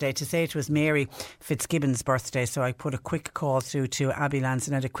yesterday to say it was Mary Fitzgibbon's birthday, so I put a quick call through to Abbeylands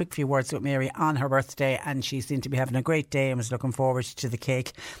and had a quick few words with Mary on her birthday, and she seemed to be having a great day and was looking forward to the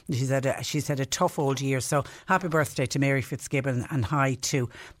cake. She's had a tough old year, so happy birthday to Mary Fitzgibbon and hi to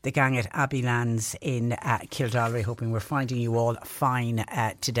the gang at Abbeylands in Kildallery, hoping we're finding you all fine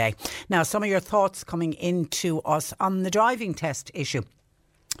today. Now, some of your thoughts coming into us on the driving test issue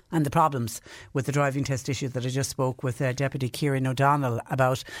and the problems with the driving test issue that I just spoke with Deputy Kieran O'Donnell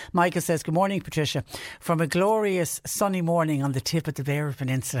about. Michael says, good morning, Patricia. From a glorious sunny morning on the tip of the Beara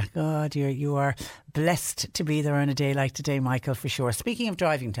Peninsula. God, you are blessed to be there on a day like today, Michael, for sure. Speaking of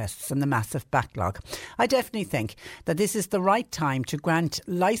driving tests and the massive backlog, I definitely think that this is the right time to grant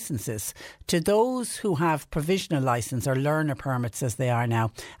licences to those who have provisional licence or learner permits as they are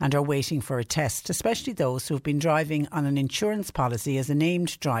now and are waiting for a test, especially those who have been driving on an insurance policy as a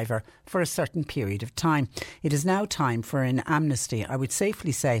named driver for a certain period of time. It is now time for an amnesty. I would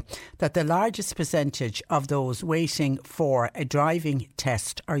safely say that the largest percentage of those waiting for a driving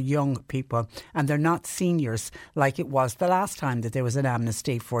test are young people, and they're not seniors like it was the last time that there was an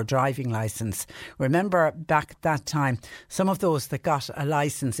amnesty for a driving licence. Remember back at that time, some of those that got a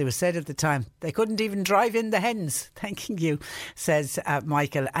licence, it was said at the time, they couldn't even drive in the hens. Thanking you, says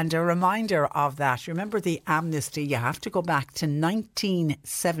Michael. And a reminder of that, remember the amnesty, you have to go back to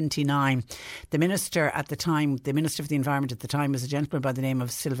 1970 1979, the Minister at the time, the Minister for the Environment at the time, was a gentleman by the name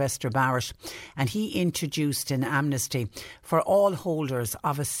of Sylvester Barrett, and he introduced an amnesty for all holders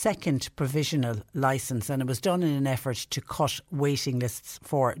of a second provisional licence, and it was done in an effort to cut waiting lists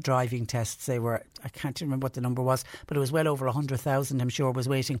for driving tests. They were, I can't remember what the number was, but it was well over 100,000, I'm sure, was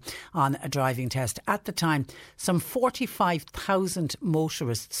waiting on a driving test. At the time, some 45,000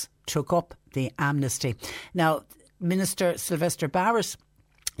 motorists took up the amnesty. Now, Minister Sylvester Barrett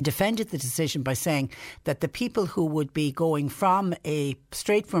defended the decision by saying that the people who would be going from a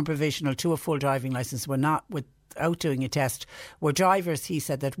straight from provisional to a full driving licence were not without doing a test were drivers, he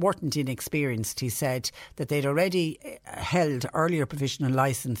said, that weren't inexperienced. He said that they'd already held earlier provisional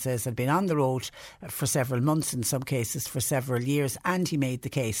licences, had been on the road for several months, in some cases for several years, and he made the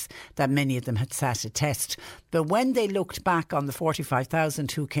case that many of them had sat a test. But when they looked back on the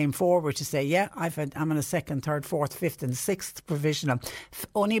 45,000 who came forward to say, yeah, I'm on a second, third, fourth, fifth and sixth provisional,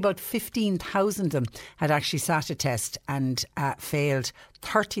 only about 15,000 of them had actually sat a test and failed.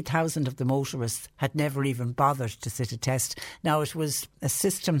 30,000 of the motorists had never even bothered to sit a test. Now, it was a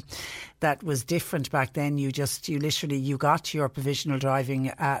system that was different back then. You got your provisional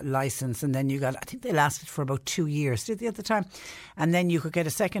driving licence, and then you got, I think they lasted for about 2 years, did they, at the time? And then you could get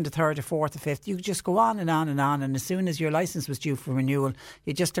a second, a third, a fourth, a fifth. You could just go on and on and on, and as soon as your licence was due for renewal,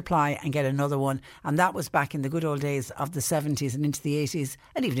 you just apply and get another one. And that was back in the good old days of the 70s and into the 80s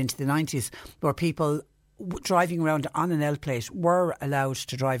and even into the 90s, where people driving around on an L plate were allowed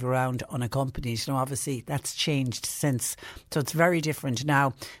to drive around unaccompanied. Now, obviously, that's changed since. So it's very different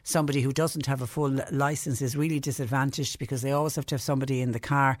now. Somebody who doesn't have a full licence is really disadvantaged because they always have to have somebody in the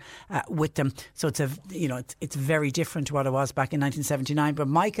car with them. So it's very different to what it was back in 1979. But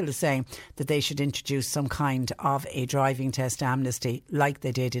Michael is saying that they should introduce some kind of a driving test amnesty like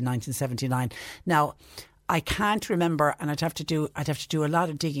they did in 1979. Now, I can't remember, and I'd have to do a lot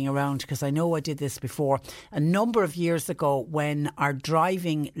of digging around because I know I did this before. A number of years ago, when our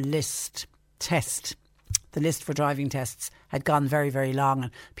driving list test, the list for driving tests, had gone very, very long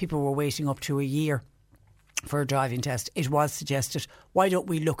and people were waiting up to a year for a driving test, it was suggested, why don't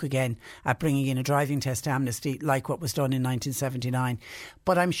we look again at bringing in a driving test amnesty like what was done in 1979?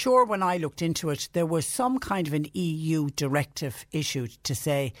 But I'm sure when I looked into it, there was some kind of an EU directive issued to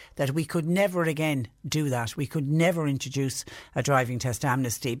say that we could never again do that. We could never introduce a driving test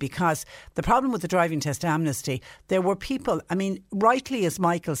amnesty, because the problem with the driving test amnesty, there were people, I mean, rightly, as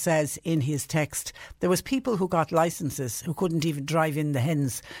Michael says in his text, there was people who got licences who couldn't even drive in the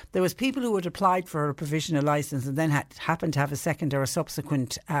hens. There was people who had applied for a provisional licence and then happened to have a second or a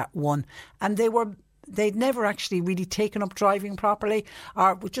subsequent one, and they'd never actually really taken up driving properly,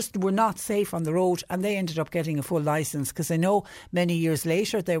 or just were not safe on the road, and they ended up getting a full licence. Because I know many years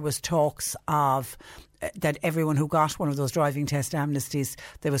later there was talks of that everyone who got one of those driving test amnesties,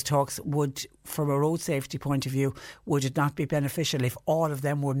 there was talks would, from a road safety point of view, would it not be beneficial if all of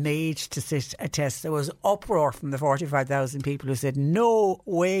them were made to sit a test? There was uproar from the 45,000 people who said, no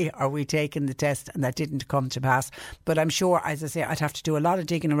way are we taking the test, and that didn't come to pass. But I'm sure, as I say, I'd have to do a lot of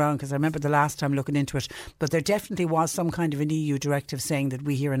digging around, because I remember the last time looking into it, but there definitely was some kind of an EU directive saying that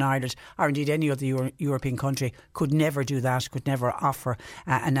we here in Ireland, or indeed any other European country, could never do that, could never offer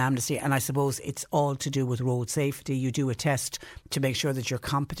an amnesty. And I suppose it's all to do with road safety. You do a test to make sure that you're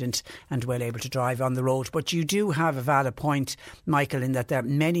competent and well able to drive on the road. But you do have a valid point, Michael, in that there are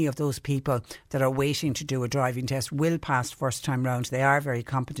many of those people that are waiting to do a driving test will pass first time round. They are very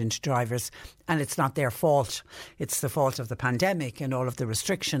competent drivers, and it's not their fault. It's the fault of the pandemic and all of the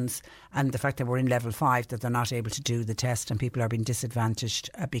restrictions and the fact that we're in level 5 that they're not able to do the test, and people are being disadvantaged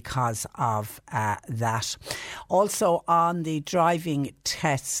because of that. Also on the driving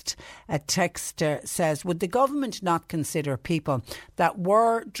test, a texter says, would the government not consider people that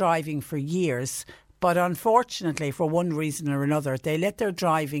were driving for years, but unfortunately, for one reason or another, they let their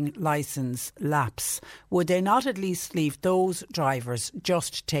driving licence lapse? Would they not at least leave those drivers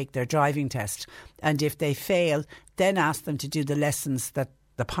just take their driving test? And if they fail, then ask them to do the lessons that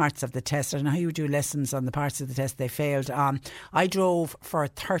the parts of the test. I don't know how you do lessons on the parts of the test they failed on. I drove for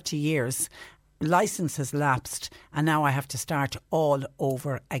 30 years. Licence has lapsed and now I have to start all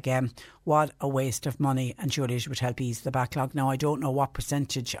over again. What a waste of money, and surely it would help ease the backlog. Now, I don't know what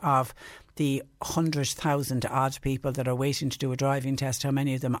percentage of the 100,000 odd people that are waiting to do a driving test, how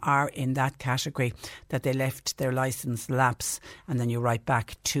many of them are in that category that they left their licence lapse, and then you're right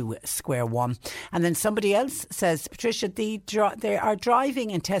back to square one. And then somebody else says, Patricia, they are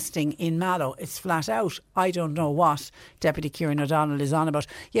driving and testing in Mallow. It's flat out. I don't know what Deputy Kieran O'Donnell is on about.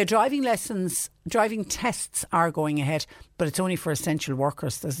 Yeah, driving lessons, driving tests are going ahead, but it's only for essential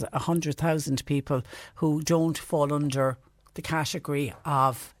workers. There's 100,000 people who don't fall under the category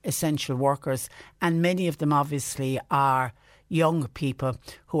of essential workers, and many of them obviously are young people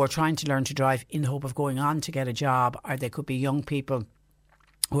who are trying to learn to drive in the hope of going on to get a job, or they could be young people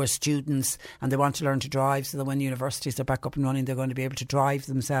who are students and they want to learn to drive so that when universities are back up and running, they're going to be able to drive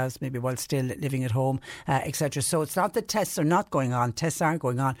themselves, maybe while still living at home, etc. So it's not that tests are not going on, tests are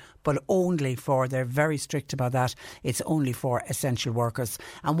going on, but only for, they're very strict about that, it's only for essential workers.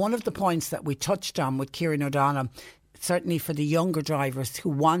 And one of the points that we touched on with Kieran O'Donnell, certainly for the younger drivers who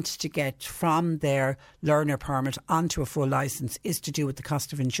want to get from their learner permit onto a full licence, is to do with the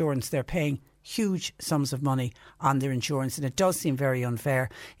cost of insurance. They're paying huge sums of money on their insurance, and it does seem very unfair.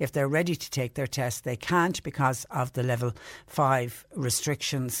 If they're ready to take their test, they can't because of the level 5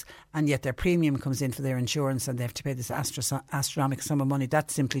 restrictions, and yet their premium comes in for their insurance and they have to pay this astronomical sum of money. That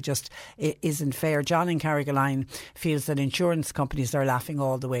simply just isn't fair. John in Carrigaline feels that insurance companies are laughing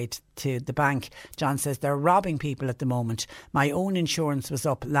all the way to the bank. John says they're robbing people at the moment. My own insurance was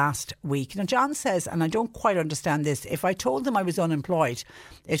up last week. Now John says, and I don't quite understand this, if I told them I was unemployed,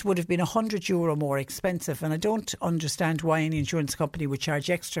 it would have been €100 more expensive, and I don't understand why any insurance company would charge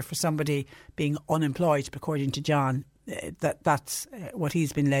extra for somebody being unemployed. According to John, that's what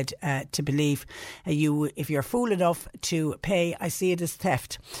he's been led to believe. If you're fool enough to pay, I see it as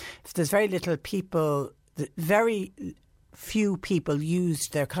theft. If there's very few people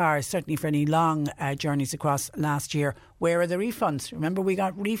used their cars, certainly for any long journeys across last year. Where are the refunds? Remember, we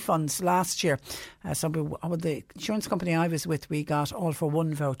got refunds last year. The insurance company I was with, we got all for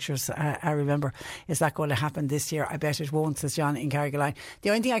one vouchers. I remember. Is that going to happen this year? I bet it won't, says John in Carrigaline. The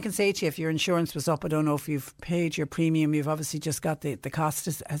only thing I can say to you, if your insurance was up, I don't know if you've paid your premium, you've obviously just got the cost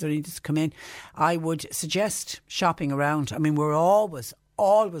has only just come in. I would suggest shopping around. I mean, we're always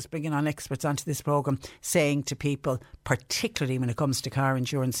bringing on experts onto this programme, saying to people, particularly when it comes to car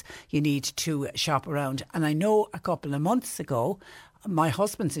insurance, you need to shop around. And I know a couple of months ago, my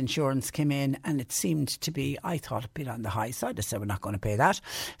husband's insurance came in and it seemed to be, I thought it'd been on the high side. I said, we're not going to pay that.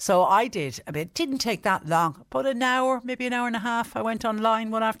 So I did a bit. Didn't take that long, about an hour, maybe an hour and a half. I went online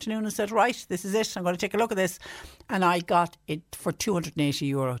one afternoon and said, right, this is it. I'm going to take a look at this. And I got it for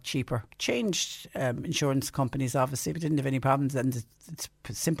 €280 cheaper. Changed insurance companies, obviously, but didn't have any problems. And it's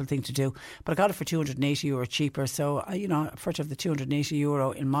a simple thing to do. But I got it for €280 cheaper. So, I prefer to have the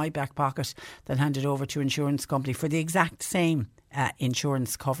 €280 in my back pocket than hand it over to an insurance company for the exact same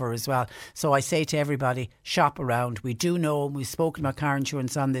insurance cover as well. So I say to everybody, shop around. We do know, and we've spoken about car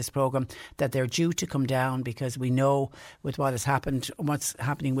insurance on this programme, that they're due to come down, because we know with what has happened, what's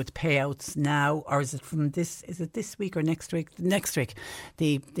happening with payouts now, or is it this week or next week? Next week,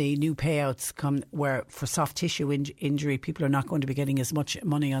 the new payouts come where for soft tissue injury, people are not going to be getting as much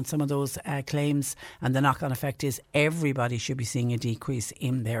money on some of those claims, and the knock-on effect is everybody should be seeing a decrease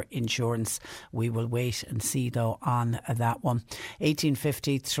in their insurance. We will wait and see though on that one.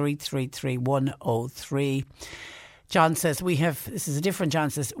 1850 333 103. John says this is a different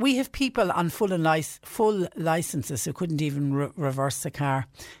John says, we have people on full licences who couldn't even reverse a car.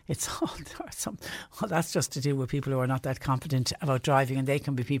 That's just to do with people who are not that confident about driving, and they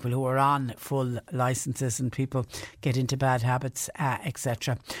can be people who are on full licences and people get into bad habits,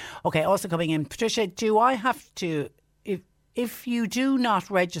 etc. Okay, also coming in, Patricia, do I have to, if you do not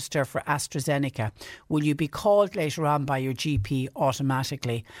register for AstraZeneca, will you be called later on by your GP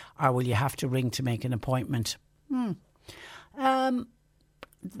automatically, or will you have to ring to make an appointment? And I'm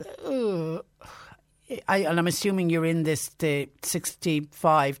assuming you're in the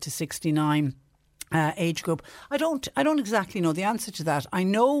 65 to 69 age group. I don't exactly know the answer to that. I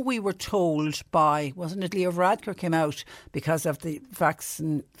know we were told by, wasn't it Leo Varadkar came out because of the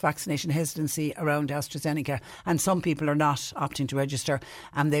vaccination hesitancy around AstraZeneca, and some people are not opting to register,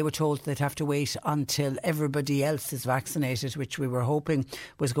 and they were told they'd have to wait until everybody else is vaccinated, which we were hoping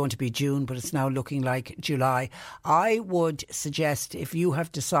was going to be June, but it's now looking like July. I would suggest, if you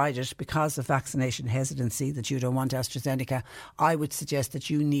have decided because of vaccination hesitancy that you don't want AstraZeneca, I would suggest that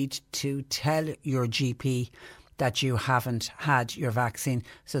you need to tell your GP that you haven't had your vaccine,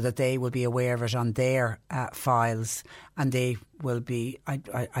 so that they will be aware of it on their files, and they will be,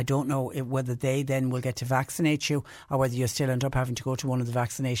 I don't know whether they then will get to vaccinate you, or whether you still end up having to go to one of the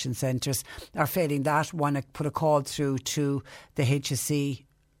vaccination centres, or failing that, want to put a call through to the HSE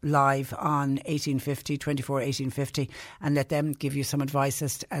live on 1850, 24 1850, and let them give you some advice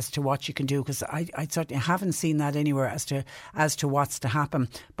as to what you can do, because I certainly haven't seen that anywhere as to what's to happen.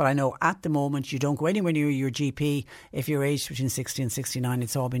 But I know at the moment you don't go anywhere near your GP if you're aged between 60 and 69.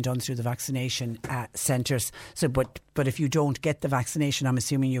 It's all been done through the vaccination centres. So, but if you don't get the vaccination, I'm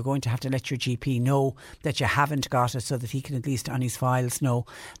assuming you're going to have to let your GP know that you haven't got it, so that he can at least on his files know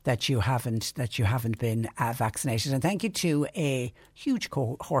that you haven't been vaccinated. And thank you to a huge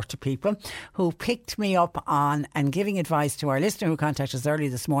cohort of people who picked me up on and giving advice to our listener who contacted us early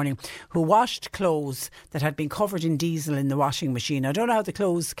this morning, who washed clothes that had been covered in diesel in the washing machine. I don't know how the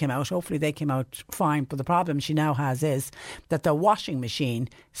clothes came out. Hopefully they came out fine. But the problem she now has is that the washing machine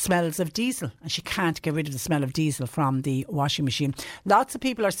smells of diesel, and she can't get rid of the smell of diesel from the washing machine. Lots of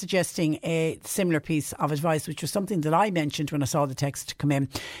people are suggesting a similar piece of advice, which was something that I mentioned when I saw the text come in.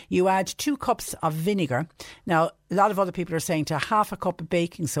 You add 2 cups of vinegar. Now, a lot of other people are saying to half a cup of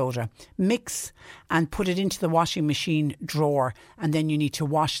baking soda, mix and put it into the washing machine drawer, and then you need to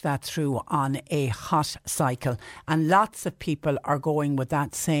wash that through on a hot cycle. And lots of people are going with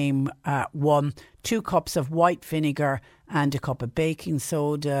that same one. 2 cups of white vinegar and a cup of baking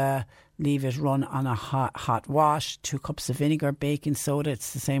soda. Leave it run on a hot wash. 2 cups of vinegar, baking soda.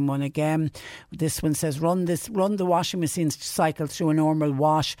 It's the same one again. This one says run the washing machine cycle through a normal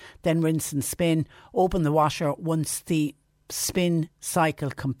wash, then rinse and spin. Open the washer once the spin cycle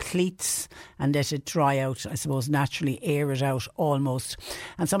completes and let it dry out. I suppose naturally air it out almost.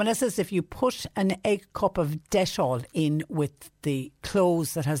 And someone else says if you put an egg cup of Dettol in with the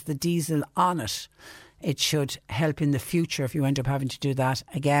clothes that has the diesel on it, it should help in the future if you end up having to do that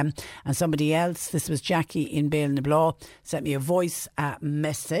again. And somebody else, this was Jackie in Bale-na-Blaw, sent me a voice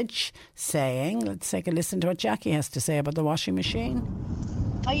message saying, let's take a listen to what Jackie has to say about the washing machine.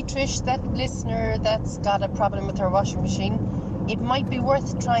 Hi Trish, that listener that's got a problem with her washing machine, it might be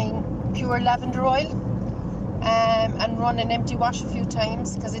worth trying pure lavender oil and run an empty wash a few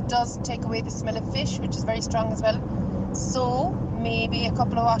times, because it does take away the smell of fish, which is very strong as well. So maybe a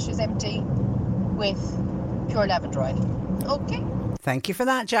couple of washes empty with pure lavender oil. Okay. Thank you for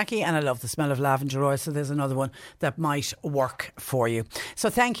that, Jackie. And I love the smell of lavender oil, so there's another one that might work for you.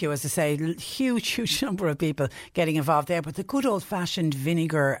 So thank you. As I say, huge number of people getting involved there. But the good old-fashioned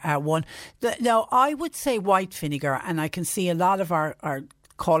vinegar one. Now, I would say white vinegar, and I can see a lot of our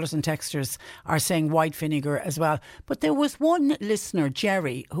callers and texters are saying white vinegar as well. But there was one listener,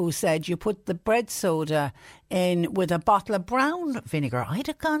 Jerry, who said you put the bread soda in with a bottle of brown vinegar. I'd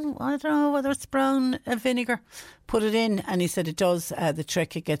have gone, I don't know whether it's brown vinegar. Put it in, and he said it does the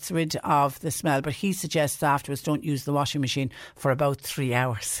trick. It gets rid of the smell. But he suggests afterwards don't use the washing machine for about 3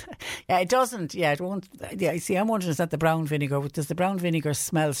 hours. Yeah, it doesn't. Yeah, it won't. Yeah, see, I'm wondering, is that the brown vinegar? Does the brown vinegar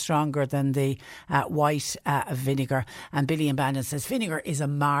smell stronger than the white vinegar? And Billy in Bandon says vinegar is a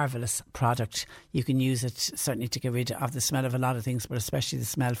marvellous product. You can use it certainly to get rid of the smell of a lot of things, but especially the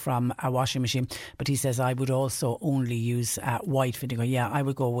smell from a washing machine. But he says I would also only use white vinegar. Yeah, I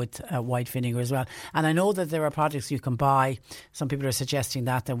would go with white vinegar as well. And I know that there are products you can buy. Some people are suggesting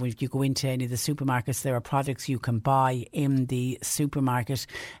that when you go into any of the supermarkets, there are products you can buy in the supermarket.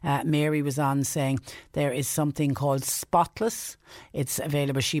 Mary was on saying there is something called Spotless. It's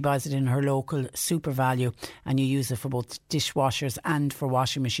available. She buys it in her local Super Value, and you use it for both dishwashers and for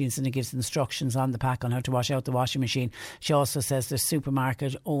washing machines, and it gives instructions on the pack on how to wash out the washing machine. She also says there's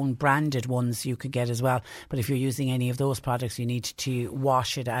supermarket own branded ones you could get as well, but if you're using any of those products you need to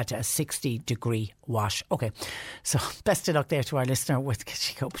wash it at a 60-degree wash. Okay, so best of luck there to our listener.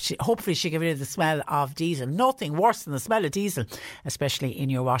 Hopefully she get rid of the smell of diesel. Nothing worse than the smell of diesel, especially in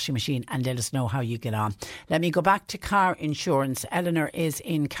your washing machine, and let us know how you get on. Let me go back to car insurance. Eleanor is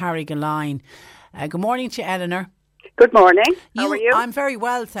in Carrigaline. Good morning to Eleanor. Good morning. How are you? I'm very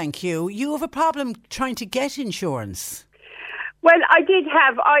well, thank you. You have a problem trying to get insurance. Well, I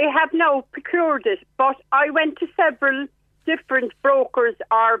have now procured it, but I went to several different brokers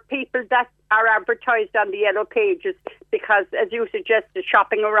or people that are advertised on the Yellow Pages because, as you suggested,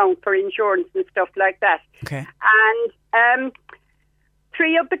 shopping around for insurance and stuff like that. Okay. And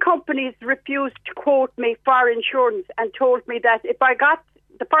 3 of the companies refused to quote me for insurance and told me that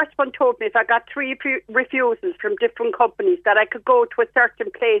the first one told me if I got 3 refusals from different companies that I could go to a certain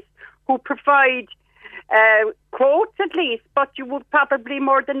place who provide quotes at least, but you would probably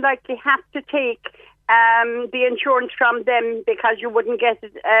more than likely have to take the insurance from them because you wouldn't get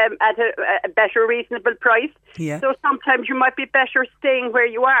it at a better reasonable price. Yeah. So sometimes you might be better staying where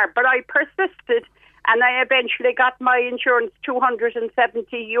you are. But I persisted, and I eventually got my insurance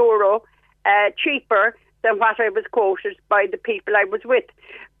 €270 cheaper than what I was quoted by the people I was with.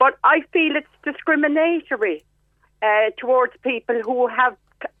 But I feel it's discriminatory towards people who have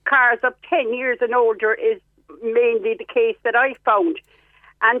cars of 10 years and older is mainly the case that I found.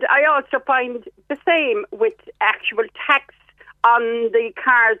 And I also find the same with actual tax on the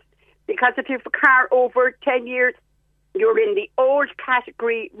cars, because if you have a car over 10 years, you're in the old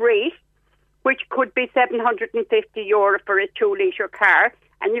category rate, which could be €750 for a 2-litre car,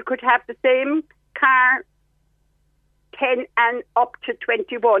 and you could have the same car 10 and up to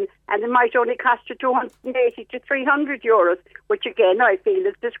 21, and it might only cost you €280 to €300, which again I feel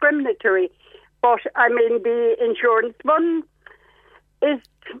is discriminatory. But I mean, the insurance one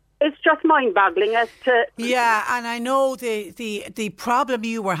it's just mind-boggling as to... Yeah, and I know the problem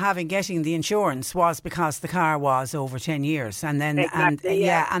you were having getting the insurance was because the car was over 10 years. And then, exactly,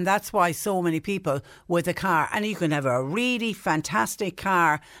 and that's why so many people with a car, and you can have a really fantastic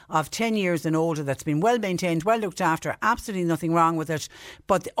car of 10 years and older that's been well maintained, well looked after, absolutely nothing wrong with it.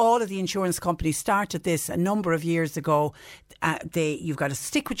 But all of the insurance companies started this a number of years ago. You've got to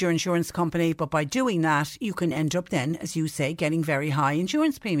stick with your insurance company, but by doing that, you can end up then, as you say, getting very high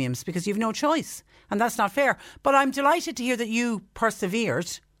insurance premiums, because you've no choice, and that's not fair. But I'm delighted to hear that you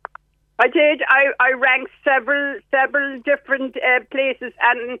persevered. I did. I ranked several different places,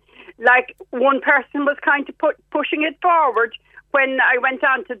 and like one person was kind of pushing it forward when I went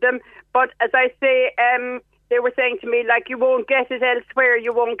on to them. But as I say, they were saying to me, like, you won't get it elsewhere,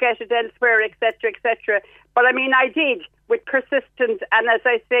 etc., etc. But I mean, I did, with persistence, and as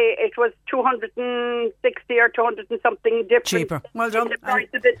I say, it was 260 or 200 and something different. Cheaper. Well done. The price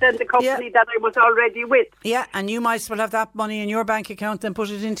of it than the company that I was already with. Yeah, and you might as well have that money in your bank account than put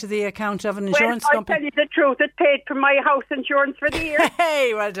it into the account of an insurance company. I'll tell you the truth, it paid for my house insurance for the year.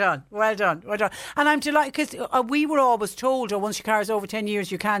 Hey, well done. And I'm delighted, because we were always told, once your car is over 10 years,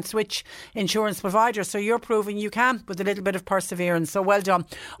 you can't switch insurance providers. So you're proving you can with a little bit of perseverance. So well done.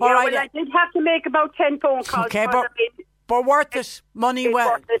 All right. Well, I did have to make about 10 phone calls. Okay, but worth it. Money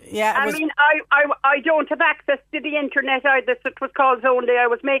well. Yeah. I mean, I don't have access to the internet either, so it was calls only I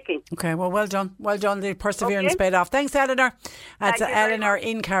was making. Okay, well done. Well done. The perseverance paid off. Thanks, Eleanor. That's Eleanor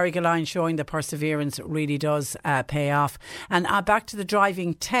in Carrigaline, showing the perseverance really does pay off. And back to the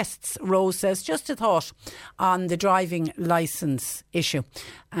driving tests, Rose says, just a thought on the driving licence issue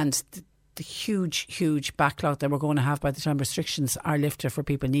and the huge backlog that we're going to have by the time restrictions are lifted for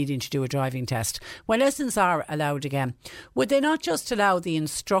people needing to do a driving test. When lessons are allowed again, would they not just allow the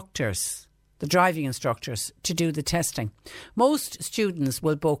instructors, the driving instructors, to do the testing? Most students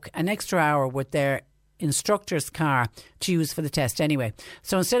will book an extra hour with their instructor's car to use for the test anyway.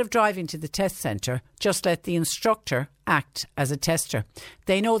 So instead of driving to the test centre, just let the instructor act as a tester.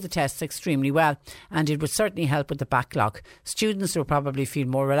 They know the tests extremely well, and it would certainly help with the backlog. Students will probably feel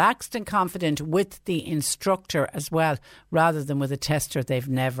more relaxed and confident with the instructor as well, rather than with a tester they've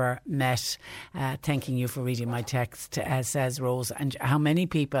never met. Thanking you for reading my text, says Rose. And how many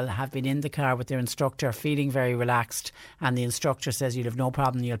people have been in the car with their instructor feeling very relaxed, and the instructor says you'll have no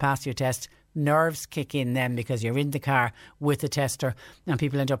problem, you'll pass your test. Nerves kick in then, because you're in the car with the tester, and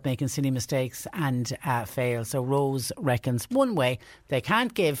people end up making silly mistakes and fail. So Rose reckons one way they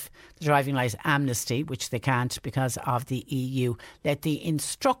can't give the driving licence amnesty, which they can't because of the EU, let the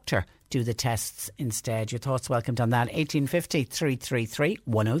instructor do the tests instead. Your thoughts welcomed on that. 1850 333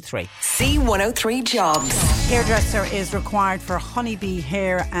 103. C103 Jobs. Hairdresser is required for Honeybee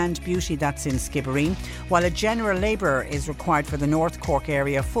Hair and Beauty, that's in Skibbereen, while a general labourer is required for the North Cork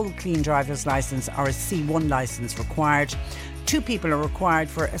area. Full clean driver's licence or a C1 licence required. 2 people are required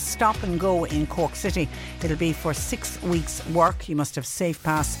for a stop and go in Cork City. It'll be for 6 weeks work. You must have safe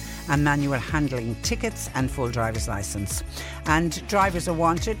pass and manual handling tickets and full driver's licence. And drivers are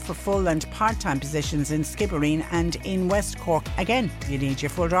wanted for full and part-time positions in Skibbereen and in West Cork. Again, you need your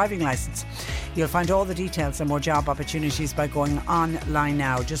full driving licence. You'll find all the details and more job opportunities by going online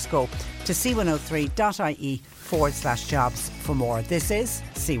now. Just go to c103.ie/jobs for more. This is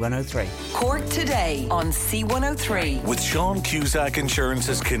C103. Cork Today on C103. With Sean Cusack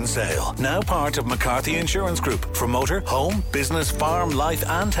Insurance's Kinsale, now part of McCarthy Insurance Group. For motor, home, business, farm, life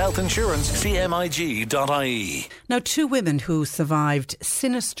and health insurance, cmig.ie. Now, 2 women who survived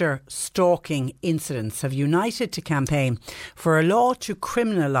sinister stalking incidents have united to campaign for a law to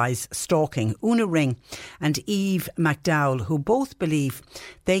criminalise stalking. Una Ring and Eve McDowell, who both believe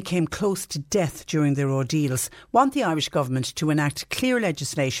they came close to death during their ordeals, want the Irish government to enact clear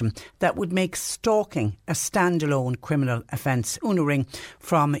legislation that would make stalking a standalone criminal offence. Una Ring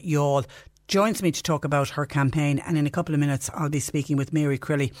from Youghal joins me to talk about her campaign, and in a couple of minutes I'll be speaking with Mary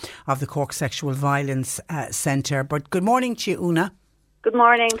Crilly of the Cork Sexual Violence Centre. But good morning to you, Una. Good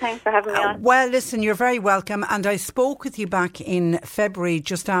morning. Thanks for having me on. Well, listen, you're very welcome. And I spoke with you back in February,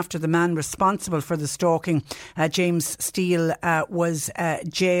 just after the man responsible for the stalking, James Steele, was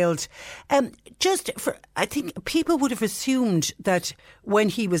jailed. I think people would have assumed that when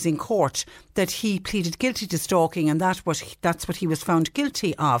he was in court that he pleaded guilty to stalking, and that's what he was found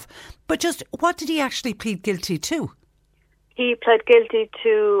guilty of. But just what did he actually plead guilty to? He pled guilty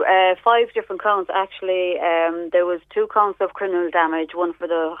to 5 different counts, actually. There was 2 counts of criminal damage, one for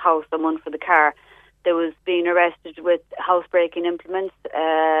the house and one for the car. There was being arrested with housebreaking implements,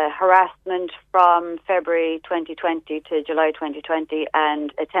 harassment from February 2020 to July 2020,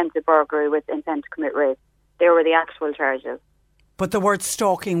 and attempted burglary with intent to commit rape. They were the actual charges. But the word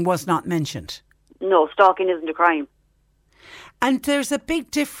stalking was not mentioned? No, stalking isn't a crime. And there's a big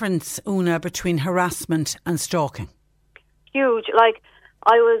difference, Una, between harassment and stalking. Huge. Like,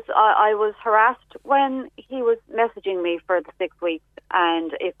 I was harassed when he was messaging me for the 6 weeks,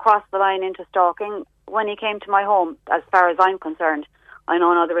 and it crossed the line into stalking when he came to my home, as far as I'm concerned. I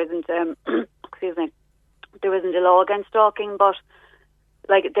know now there isn't excuse me, there isn't a law against stalking, but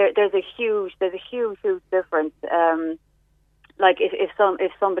like there's a huge difference. Like if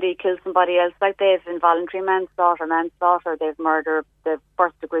somebody kills somebody else, like they've involuntary manslaughter, they've murder, they've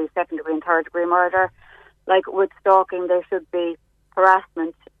 1st degree, 2nd degree and 3rd degree murder. Like with stalking, there should be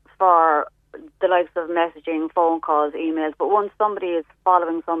harassment for the likes of messaging, phone calls, emails. But once somebody is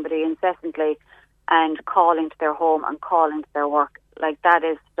following somebody incessantly and calling to their home and calling to their work, like that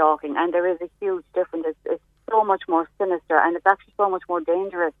is stalking. And there is a huge difference. It's so much more sinister, and it's actually so much more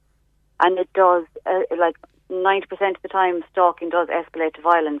dangerous. And it does, like 90% of the time, stalking does escalate to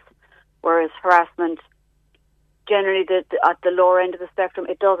violence, whereas harassment, generally at the lower end of the spectrum,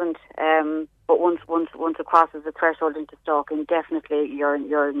 it doesn't. But once it crosses the threshold into stalking, definitely you're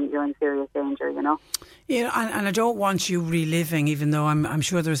in serious danger, you know. Yeah, and I don't want you reliving, even though I'm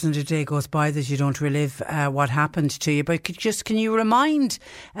sure there isn't a day goes by that you don't relive what happened to you. But can you remind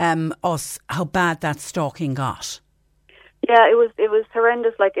us how bad that stalking got? Yeah, it was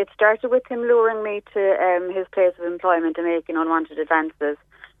horrendous. Like, it started with him luring me to his place of employment and making unwanted advances.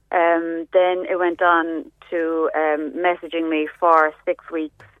 Then it went on to messaging me for 6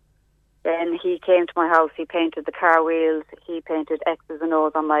 weeks. Then he came to my house, he painted the car wheels, he painted X's and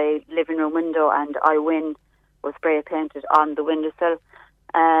O's on my living room window, and I Win was spray painted on the windowsill.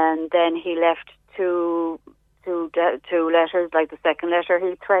 And then he left two letters. Like the second letter,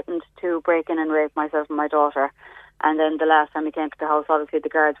 he threatened to break in and rape myself and my daughter. And then the last time he came to the house, obviously the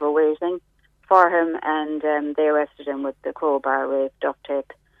guards were waiting for him, and they arrested him with the crowbar, rape, duct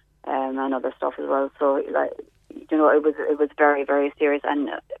tape, and other stuff as well. So, like, you know, it was very, very serious, and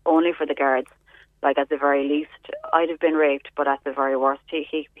only for the guards. Like, at the very least, I'd have been raped, but at the very worst,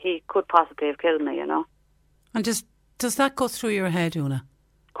 he could possibly have killed me, you know. And does that go through your head, Una?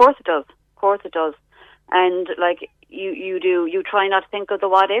 Of course it does. Of course it does. And like you try not to think of the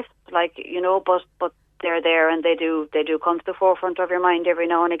what ifs, like, you know, but they're there, and they do come to the forefront of your mind every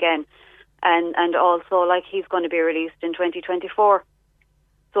now and again. And also, like, he's going to be released in 2024.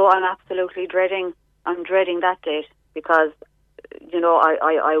 So I'm absolutely dreading that date, because, you know,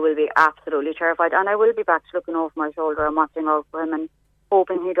 I will be absolutely terrified, and I will be back looking over my shoulder and watching out for him and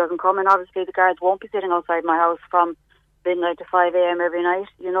hoping he doesn't come. And obviously the guards won't be sitting outside my house from midnight to 5 a.m. every night,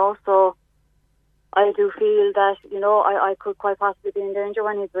 you know, so I do feel that, you know, I could quite possibly be in danger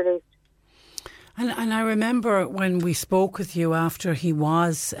when he's released. And I remember when we spoke with you after he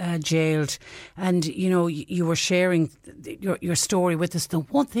was jailed, and, you know, you were sharing your story with us. The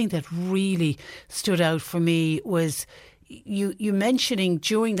one thing that really stood out for me was you mentioning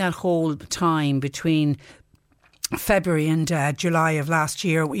during that whole time between February and July of last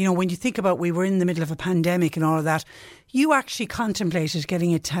year, you know, when you think about, we were in the middle of a pandemic and all of that, you actually contemplated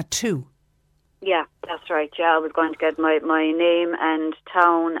getting a tattoo. Yeah, that's right. Yeah, I was going to get my name and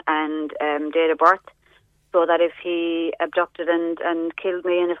town and date of birth, so that if he abducted and killed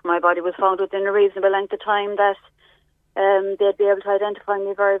me, and if my body was found within a reasonable length of time, that they'd be able to identify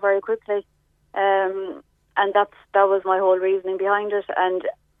me very, very quickly. And that was my whole reasoning behind it. And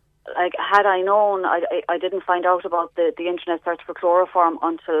like, had I known, I didn't find out about the internet search for chloroform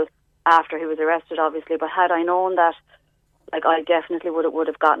until after he was arrested, obviously. But had I known that, like, I definitely would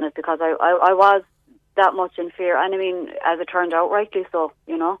have gotten it, because I was that much in fear. And I mean, as it turned out, rightly so,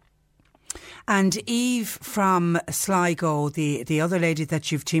 you know. And Eve from Sligo, the other lady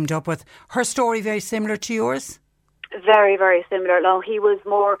that you've teamed up with, her story very similar to yours? Very, very similar. Now, he was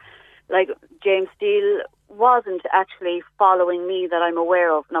more like, James Steele wasn't actually following me that I'm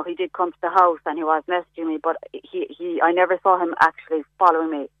aware of. Now, he did come to the house and he was messaging me, but I never saw him actually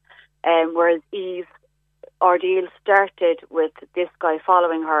following me. Whereas Eve ordeal started with this guy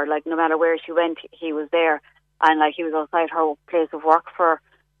following her. Like, no matter where she went, he was there. And, like, he was outside her place of work for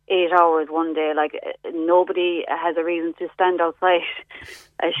 8 hours one day. Like, nobody has a reason to stand outside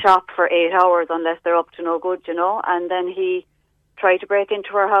a shop for 8 hours unless they're up to no good, you know. And then he tried to break into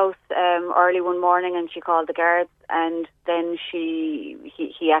her house early one morning, and she called the guards. And then he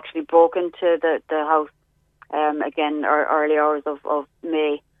actually broke into the house again, early hours of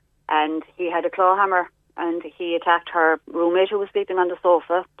May. And he had a claw hammer, and he attacked her roommate who was sleeping on the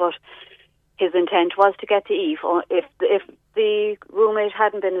sofa. But his intent was to get to Eve. If the roommate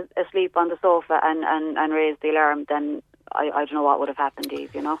hadn't been asleep on the sofa and raised the alarm, then I don't know what would have happened,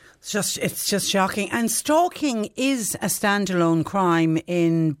 Eve, you know. It's just shocking. And stalking is a standalone crime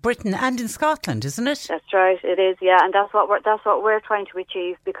in Britain and in Scotland, isn't it? That's right, it is, yeah. And that's what we're trying to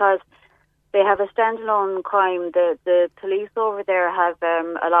achieve, because they have a standalone crime. The police over there have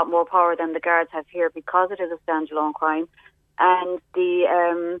a lot more power than the guards have here, because it is a standalone crime. And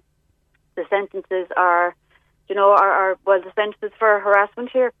the sentences are, you know, the sentences for harassment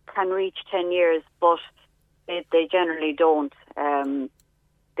here can reach 10 years, but they generally don't.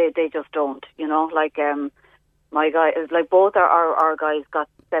 They just don't, you know. Like, my guy, like, both our guys got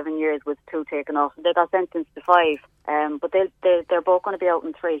 7 years with 2 taken off. They got sentenced to 5, but they're both going to be out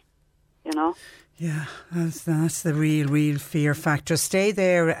in 3, you know. Yeah, that's the real fear factor. Stay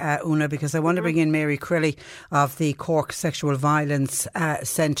there, Una, because I want to bring in Mary Crilly of the Cork Sexual Violence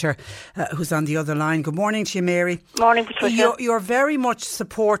Centre, who's on the other line. Good morning to you, Mary. Morning, Patricia. You're very much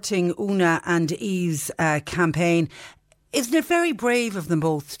supporting Una and Eve's campaign. Isn't it very brave of them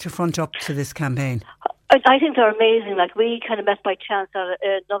both to front up to this campaign? I think they're amazing. Like, we kind of met by chance at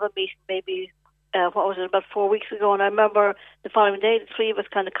another meeting, maybe about 4 weeks ago, and I remember the following day the 3 of us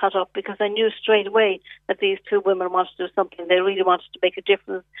kind of caught up, because I knew straight away that these 2 women wanted to do something. They really wanted to make a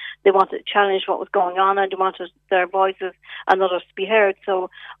difference. They wanted to challenge what was going on, and they wanted their voices and others to be heard. So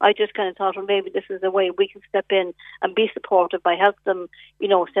I just kind of thought, well, maybe this is a way we can step in and be supportive by helping them, you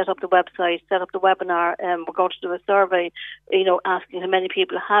know, set up the website, set up the webinar. We're going to do a survey, you know, asking how many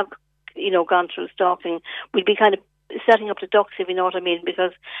people have, you know, gone through stalking. We'd be kind of setting up the ducks, if you know what I mean,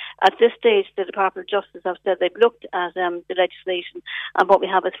 because at this stage the Department of Justice have said they've looked at the legislation, and what we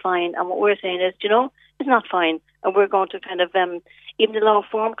have is fine, and what we're saying is, you know, it's not fine, and we're going to kind of even the Law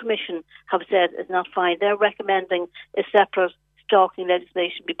Reform Commission have said it's not fine. They're recommending a separate stalking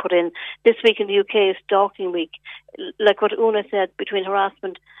legislation be put in. This week in the UK is Stalking Week. Like what Una said, between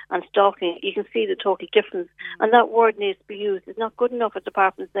harassment and stalking, you can see the total difference. And that word needs to be used. It's not good enough at the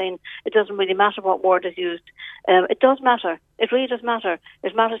department saying it doesn't really matter what word is used. It does matter. It really does matter.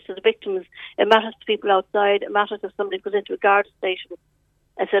 It matters to the victims. It matters to people outside. It matters if somebody goes into a guard station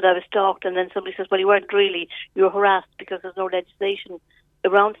and said, I was stalked, and then somebody says, well, you weren't really. You were harassed, because there's no legislation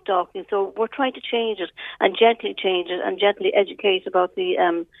around stalking. So we're trying to change it and gently change it and gently educate about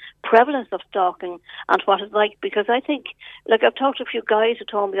the prevalence of stalking and what it's like, because I think, like, I've talked to a few guys who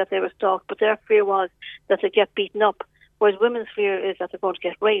told me that they were stalked, but their fear was that they get beaten up, whereas women's fear is that they're going to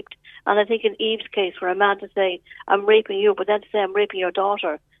get raped. And I think in Eve's case, for a man to say, I'm raping you, but then to say, I'm raping your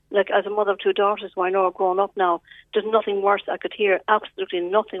daughter, like, as a mother of 2 daughters who I know are grown up now, there's nothing worse I could hear, absolutely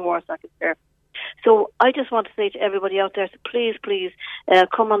nothing worse I could hear. So I just want to say to everybody out there, so please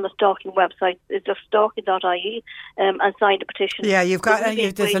come on the stalking website. It's just stalking.ie and sign the petition. Yeah, you've got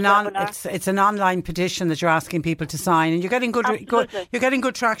it's an online petition that you're asking people to sign, and you're getting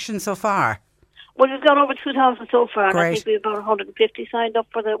good traction so far. Well, we've got over 2,000 so far, and Great. I think we have about 150 signed up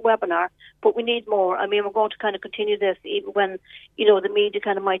for the webinar, but we need more. I mean, we're going to kind of continue this even when, you know, the media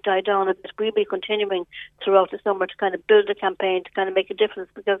kind of might die down a bit. We'll be continuing throughout the summer to kind of build a campaign to kind of make a difference,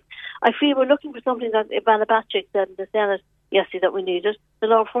 because I feel we're looking for something that Ivana Bacik said in the Senate yesterday that we needed. The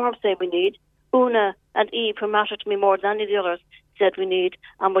Law Reform say we need. Una and Eve, who matter to me more than any of the others, said we need,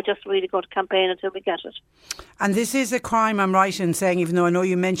 and we're just really going to campaign until we get it. And this is a crime, I'm right in saying, even though I know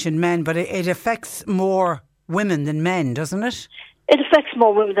you mentioned men, but it affects more women than men, doesn't it? It affects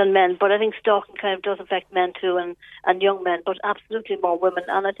more women than men, but I think stalking kind of does affect men too, and young men, but absolutely more women.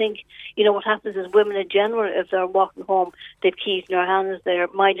 And I think, you know, what happens is women in general, if they're walking home, they've keys in their hands, they're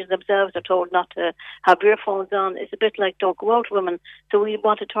minding themselves, they're told not to have earphones on. It's a bit like don't go out, women. So we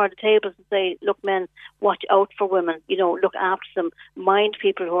want to turn the tables and say, look, men, watch out for women, you know, look after them, mind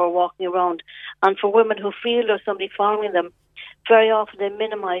people who are walking around. And for women who feel there's somebody following them, very often they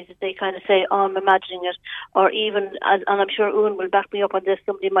minimise it. They kind of say, oh, I'm imagining it. Or even, and I'm sure Owen will back me up on this,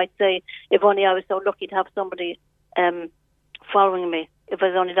 somebody might say, if only I was so lucky to have somebody following me. if I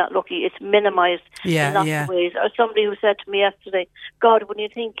was only that lucky. It's minimised in lots of ways. Or somebody who said to me yesterday, God, when you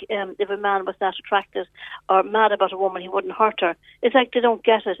think if a man was that attracted or mad about a woman, he wouldn't hurt her. It's like they don't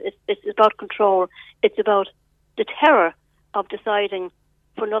get it. It's about control. It's about the terror of deciding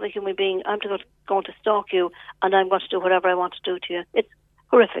for another human being, I'm going to stalk you and I'm going to do whatever I want to do to you. It's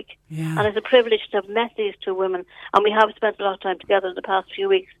horrific. Yeah. And it's a privilege to have met these two women. And we have spent a lot of time together in the past few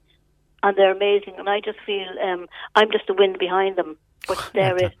weeks. And they're amazing. And I just feel I'm just the wind behind them. But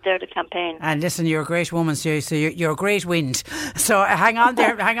they're the campaign. And listen, you're a great woman, so you're a great wind. So hang on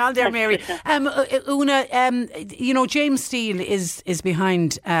there, Mary. Una, James Steele is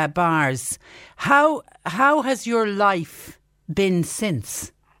behind bars. How has your life been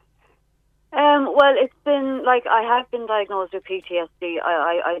since? Well, it's been like I have been diagnosed with PTSD.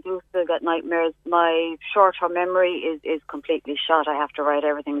 I do still get nightmares. My short-term memory is completely shot. I have to write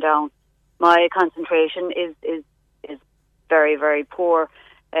everything down. My concentration is very, very poor.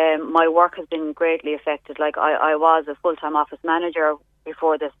 My work has been greatly affected. Like I was a full-time office manager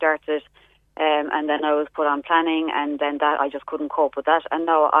before this started, and then I was put on planning, and then that I just couldn't cope with that. And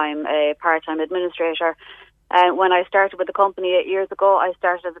now I'm a part-time administrator. And when I started with the company 8 years ago, I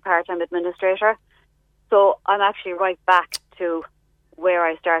started as a part-time administrator. So I'm actually right back to where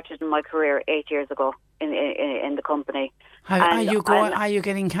I started in my career 8 years ago in the company. Are you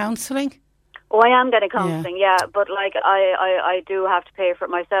getting counselling? Oh, I am getting counselling, yeah. But like I do have to pay for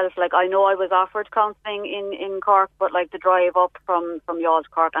it myself. Like I know I was offered counselling in Cork, but like the drive up from Youghal to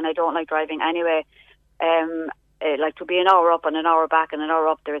Cork, and I don't like driving anyway. Like to be an hour up and an hour back and an hour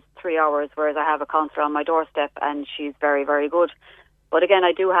up, there's 3 hours, whereas I have a counsellor on my doorstep and she's very, very good. But again,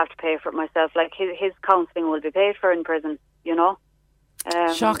 I do have to pay for it myself. Like his counselling will be paid for in prison, you know.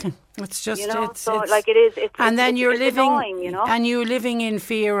 Shocking. It's just, it's like it is. And then you're living, annoying, you know? And you're living in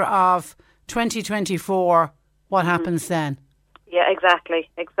fear of 2024. What happens then? Yeah, exactly.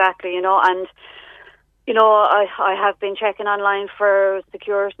 You know, and you know, I have been checking online for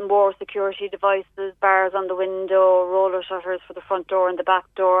more security devices, bars on the window, roller shutters for the front door and the back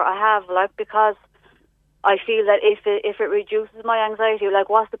door. I have, because I feel that if it reduces my anxiety, like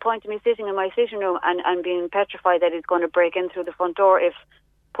what's the point of me sitting in my sitting room and being petrified that he's going to break in through the front door if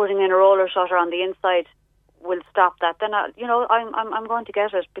putting in a roller shutter on the inside will stop that? Then I'm going to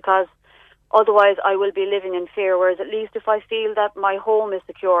get it, because otherwise I will be living in fear. Whereas at least if I feel that my home is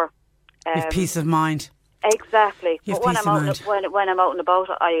secure, with peace of mind. Exactly. But when I'm out and about,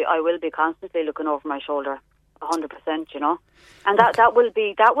 I will be constantly looking over my shoulder, 100%. You know, and that will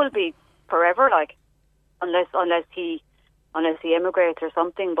be forever. Like unless he emigrates or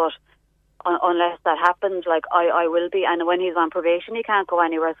something. But unless that happens, like I will be. And when he's on probation, he can't go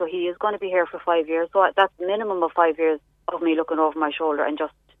anywhere. So he is going to be here for 5 years. So that's minimum of 5 years of me looking over my shoulder and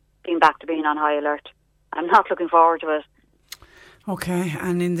just being back to being on high alert. I'm not looking forward to it. Okay,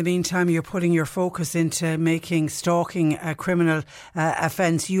 and in the meantime, you're putting your focus into making stalking a criminal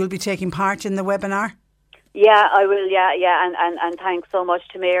offence. You'll be taking part in the webinar? Yeah, I will, yeah. And thanks so much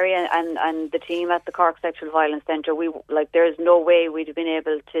to Mary and the team at the Cork Sexual Violence Centre. There's no way we'd have been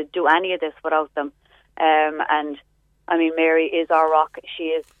able to do any of this without them. And, I mean, Mary is our rock. She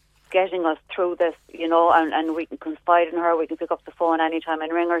is getting us through this, you know, and we can confide in her. We can pick up the phone anytime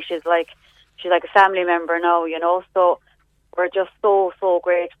and ring her. She's like a family member now, you know, so we're just so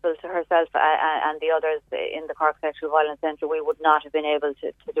grateful to herself and the others in the Cork Sexual Violence Centre. We would not have been able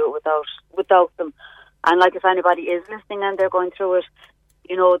to do it without them. And like, if anybody is listening and they're going through it,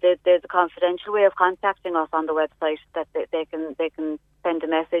 you know, there's a confidential way of contacting us on the website that they can send a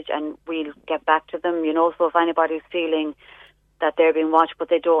message and we'll get back to them. You know, so if anybody's feeling that they're being watched but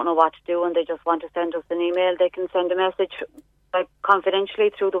they don't know what to do and they just want to send us an email, they can send a message confidentially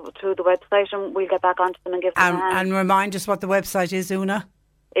through the website, and we'll get back onto them and give them a hand. And remind us what the website is, Una.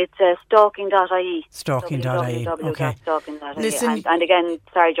 It's stalking.ie. Stalking.ie. Okay. Stalking.ie. Listen, and again,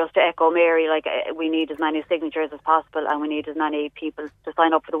 sorry, just to echo Mary, we need as many signatures as possible, and we need as many people to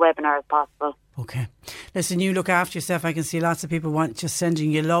sign up for the webinar as possible. Okay. Listen, you look after yourself. I can see lots of people just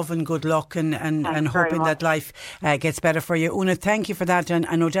sending you love and good luck and hoping that life gets better for you. Una, thank you for that, and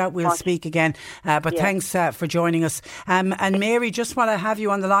no doubt we'll speak again. But thanks for joining us. And Mary, just while I have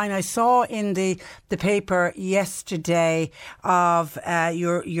you on the line, I saw in the paper yesterday of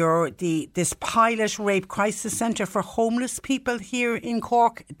this pilot rape crisis centre for homeless people here in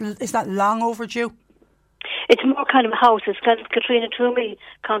Cork. Is that long overdue? It's more kind of a house. It's kind of Katrina Toomey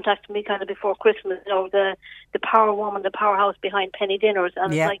contacted me kind of before Christmas, the power woman, the powerhouse behind Penny Dinners.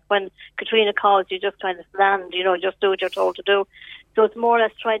 And it's like when Katrina calls, you just kind of land, just do what you're told to do. So it's more or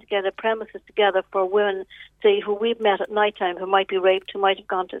less trying to get a premises together for women, say, who we've met at night time, who might be raped, who might have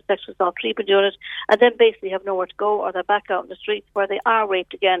gone to a sexual assault treatment unit, and then basically have nowhere to go, or they're back out in the streets where they are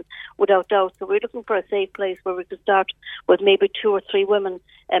raped again, without doubt. So we're looking for a safe place where we could start with maybe 2 or 3 women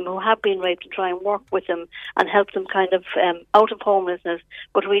who have been raped, and try and work with them and help them kind of out of homelessness,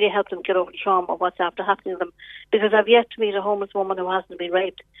 but really help them get over the trauma of what's after happening to them. Because I've yet to meet a homeless woman who hasn't been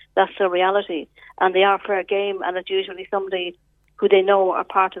raped. That's the reality. And they are fair game, and it's usually somebody who they know are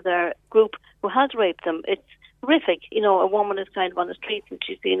part of their group who has raped them. It's horrific. A woman is kind of on the streets and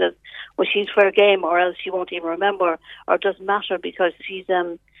she's seen as, well, she's fair game, or else she won't even remember, or it doesn't matter because she's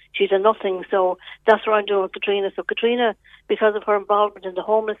a nothing. So that's what I'm doing with Katrina. So Katrina, because of her involvement in the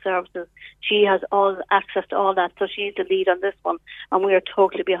homeless services, she has all access to all that. So she's the lead on this one, and we are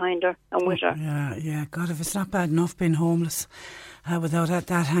totally behind her and with her. Yeah. God, if it's not bad enough being homeless, without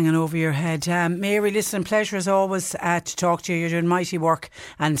that hanging over your head. Mary, listen, pleasure as always to talk to you. You're doing mighty work,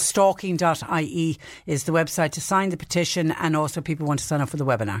 and stalking.ie is the website to sign the petition, and also people want to sign up for the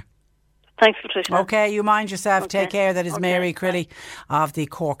webinar. Thanks, Patricia. Okay, you mind yourself. Okay. Take care. That is Mary Crilly of the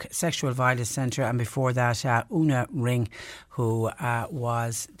Cork Sexual Violence Centre, and before that, Una Ring, who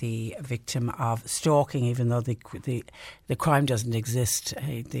was the victim of stalking, even though the crime doesn't exist.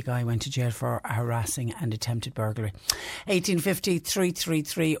 The guy went to jail for harassing and attempted burglary. 1850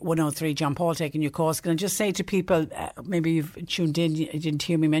 333 103. John Paul taking your calls. Can I just say to people, maybe you've tuned in, you didn't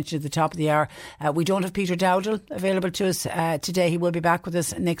hear me mention at the top of the hour, we don't have Peter Dowdall available to us today. He will be back with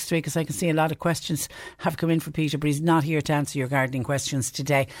us next week, as I can see a lot of questions have come in for Peter, but he's not here to answer your gardening questions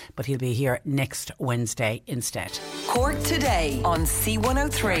today, but he'll be here next Wednesday instead. Cork Today on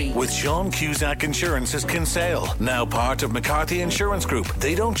C103 with Sean Cusack Insurance's Kinsale, now part of McCarthy Insurance Group.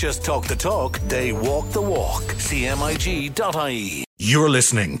 They don't just talk the talk, they walk the walk. CMIG.ie. You're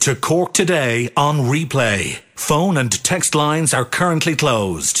listening to Cork Today on replay. Phone and text lines are currently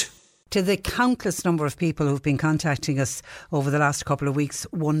closed. To the countless number of people who've been contacting us over the last couple of weeks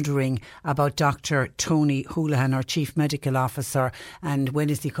wondering about Dr. Tony Holohan, our Chief Medical Officer, and when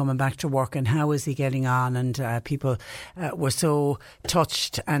is he coming back to work and how is he getting on, and people were so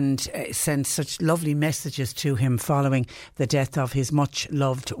touched and sent such lovely messages to him following the death of his much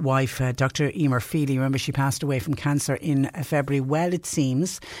loved wife, Dr. Emer Feely. Remember, she passed away from cancer in February. Well, it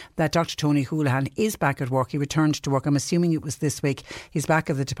seems that Dr. Tony Holohan is back at work. He returned to work, I'm assuming it was this week. He's back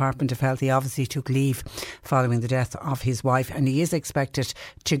at the Department of Health. He obviously took leave following the death of his wife, and he is expected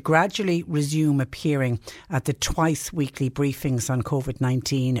to gradually resume appearing at the twice weekly briefings on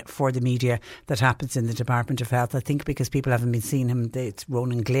COVID-19 for the media that happens in the Department of Health. I think because people haven't been seeing him, it's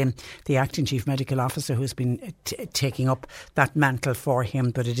Ronan Glynn, the acting Chief Medical Officer, who's been taking up that mantle for him.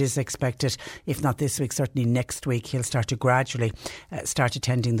 But it is expected, if not this week, certainly next week, he'll start to gradually start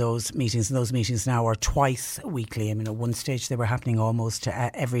attending those meetings. And those meetings now are twice weekly. I mean, at one stage they were happening almost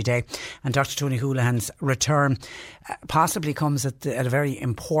every day. And Dr. Tony Holohan's return possibly comes at a very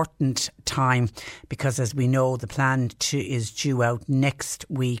important time, because as we know, the plan is due out next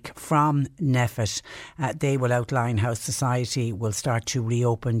week from NPHET. They will outline how society will start to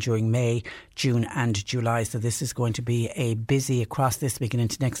reopen during May, June and July. So this is going to be a busy, across this week and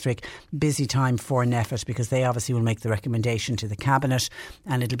into next week, busy time for NPHET, because they obviously will make the recommendation to the Cabinet,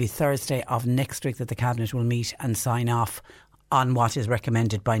 and it'll be Thursday of next week that the Cabinet will meet and sign off on what is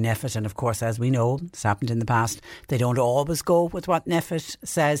recommended by NPHET. And of course, as we know, it's happened in the past, they don't always go with what NPHET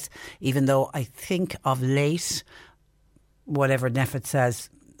says, even though I think of late, whatever NPHET says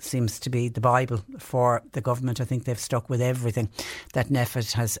seems to be the Bible for the government. I think they've stuck with everything that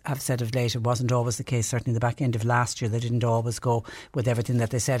NPHET have said of late. It wasn't always the case. Certainly the back end of last year, they didn't always go with everything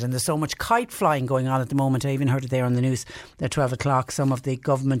that they said. And there's so much kite flying going on at the moment. I even heard it there on the news at 12 o'clock. Some of the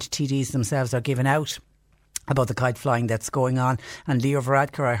government TDs themselves are giving out about the kite flying that's going on. And Leo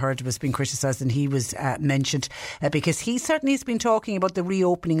Varadkar, I heard, was being criticised, and he was mentioned because he certainly has been talking about the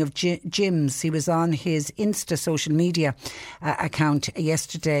reopening of gyms. He was on his Insta social media account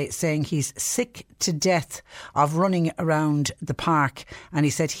yesterday saying he's sick to death of running around the park, and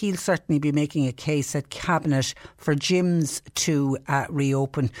he said he'll certainly be making a case at Cabinet for gyms to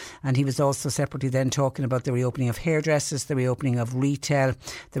reopen. And he was also separately then talking about the reopening of hairdressers, the reopening of retail,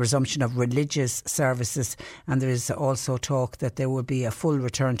 the resumption of religious services. And there is also talk that there will be a full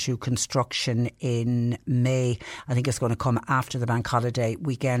return to construction in May. I think it's going to come after the bank holiday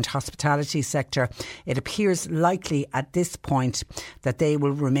weekend. Hospitality sector, it appears likely at this point that they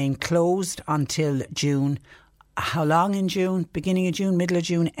will remain closed until June. How long in June? Beginning of June, middle of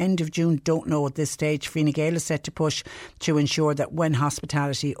June, end of June? Don't know at this stage. Fine Gael is set to push to ensure that when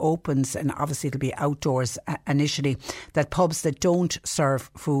hospitality opens, and obviously it'll be outdoors initially, that pubs that don't serve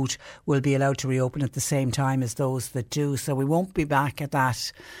food will be allowed to reopen at the same time as those that do. So we won't be back at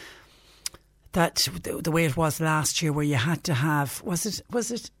that the way it was last year, where you had to have, was it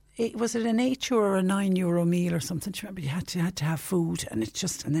an €8 or a €9 meal or something? Do you remember? You had to have food, and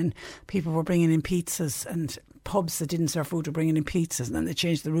then people were bringing in pizzas, and pubs that didn't serve food were bringing in pizzas, and then they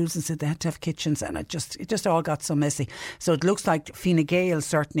changed the rules and said they had to have kitchens, and it just all got so messy. So it looks like Fine Gael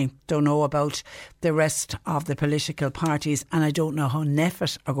certainly don't know about the rest of the political parties, and I don't know how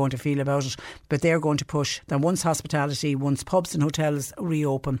NPHET are going to feel about it, but they're going to push that once pubs and hotels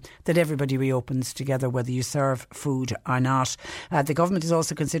reopen, that everybody reopens together, whether you serve food or not. The government is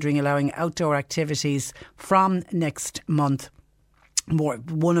also considering allowing outdoor activities from next month.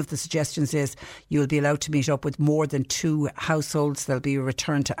 One of the suggestions is you'll be allowed to meet up with more than 2 households. There'll be a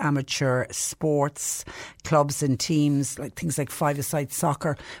return to amateur sports. Clubs and teams, like things like five-a-side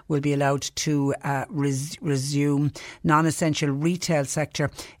soccer, will be allowed to resume. Non-essential retail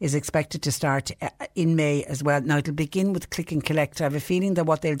sector is expected to start in May as well. Now, it'll begin with click and collect. I have a feeling that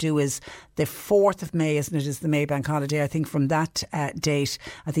what they'll do is the 4th of May, isn't it, is the May bank holiday. I think from that date,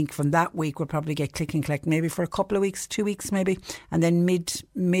 I think from that week, we'll probably get click and collect maybe for a couple of weeks, 2 weeks maybe. And then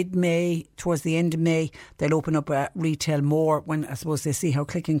mid-May, towards the end of May, they'll open up retail more when, I suppose, they see how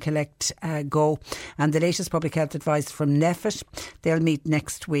click and collect go. And the latest public health advice from NPHET, they'll meet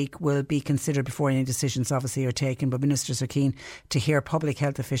next week, will be considered before any decisions obviously are taken. But ministers are keen to hear public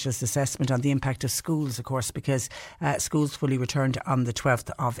health officials' assessment on the impact of schools, of course, because schools fully returned on the 12th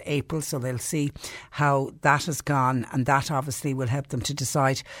of April. So they'll see how that has gone, and that obviously will help them to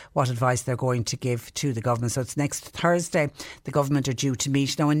decide what advice they're going to give to the government. So it's next Thursday the government are due to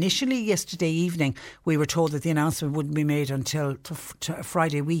meet. Now, initially yesterday evening, we were told that the announcement wouldn't be made until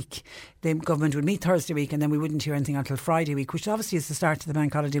Friday week. The government would meet Thursday week, and then we wouldn't hear anything until Friday week, which obviously is the start of the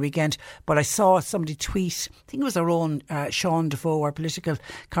bank holiday weekend. But I saw somebody tweet, I think it was our own Sean Defoe, our political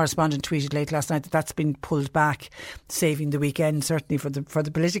correspondent, tweeted late last night that that's been pulled back, saving the weekend certainly for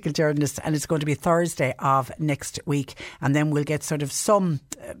the political journalists, and it's going to be Thursday of next week, and then we'll get sort of some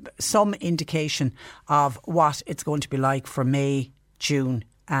indication of what it's going to be like for May, June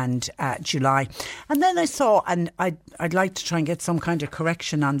and July. And then I saw, and I'd like to try and get some kind of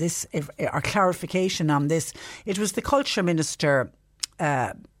correction on this, or clarification on this. It was the Culture Minister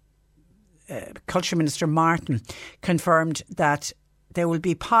Martin confirmed that there will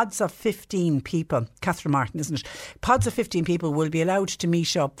be pods of 15 people, Catherine Martin, isn't it? Pods of 15 people will be allowed to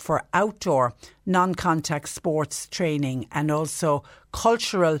meet up for outdoor non-contact sports training, and also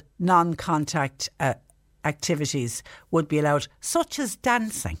cultural non-contact activities would be allowed, such as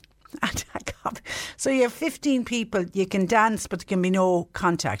dancing. So you have 15 people, you can dance, but there can be no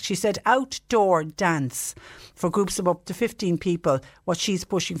contact. She said outdoor dance for groups of up to 15 people, what she's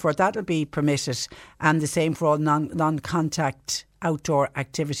pushing for, that'll be permitted, and the same for all non-contact outdoor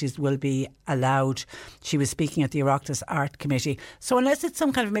activities will be allowed. She was speaking at the Oireachtas Art Committee. So unless it's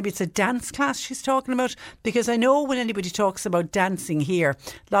some kind of, maybe it's a dance class she's talking about, because I know when anybody talks about dancing here,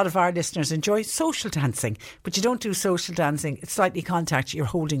 a lot of our listeners enjoy social dancing, but you don't do social dancing. It's slightly contact. You're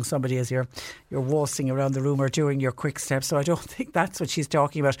holding somebody as you're waltzing around the room or doing your quick steps. So I don't think that's what she's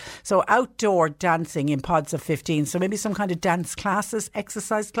talking about. So outdoor dancing in pods of 15. So maybe some kind of dance classes,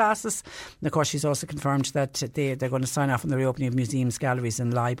 exercise classes. And of course, she's also confirmed that they're going to sign off on the reopening of museums, galleries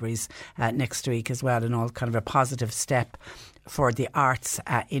and libraries next week as well, and all kind of a positive step for the arts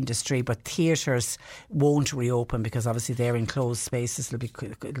industry. But theatres won't reopen because obviously they're in closed spaces.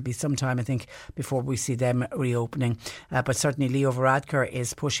 It'll be some time, I think, before we see them reopening. But certainly Leo Varadkar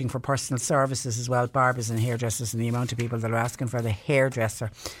is pushing for personal services as well, barbers and hairdressers, and the amount of people that are asking for the hairdresser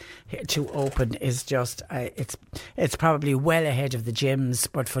to open is just it's probably well ahead of the gyms.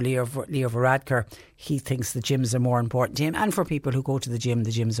 But for Leo Varadkar, he thinks the gyms are more important to him, and for people who go to the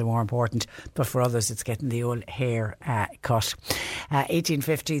gyms are more important. But for others, it's getting the old hair cut.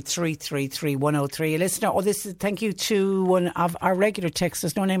 1850 333 103. A listener, thank you to one of our regular texts.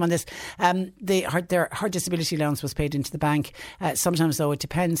 There's no name on this. Her disability allowance was paid into the bank. Sometimes, though, it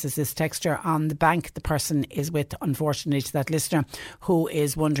depends, as this texter, on the bank the person is with. Unfortunately, to that listener who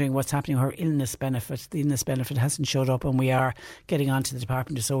is wondering what's happening with her illness benefit. The illness benefit hasn't showed up, and we are getting on to the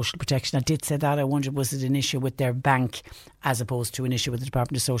Department of Social Protection. I did say that. I wondered, was it an issue with their bank as opposed to an issue with the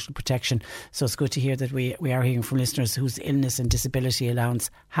Department of Social Protection? So it's good to hear that we are hearing from listeners whose illness illness and disability allowance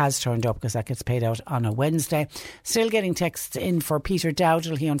has turned up, because that gets paid out on a Wednesday. Still getting texts in for Peter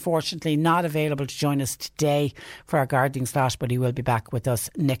Dowdall. He unfortunately not available to join us today for our gardening slot, but he will be back with us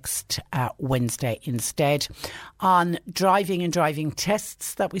next Wednesday instead. On driving and driving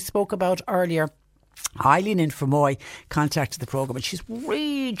tests that we spoke about earlier, Eileen in Fermoy contacted the programme, and she's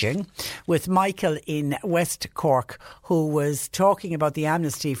raging with Michael in West Cork, who was talking about the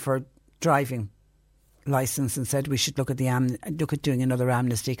amnesty for driving licence and said we should look at doing another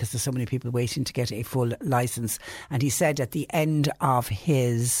amnesty because there's so many people waiting to get a full licence. And he said at the end of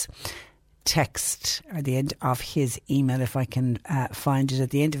his text, or the end of his email, if I can find it,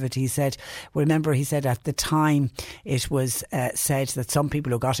 at the end of it he said, remember, he said at the time it was said that some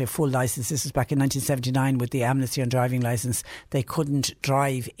people who got a full licence, this was back in 1979 with the amnesty on driving licence, they couldn't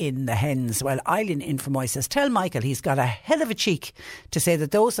drive in the hens. Well, Eileen in Fermoy says, tell Michael he's got a hell of a cheek to say that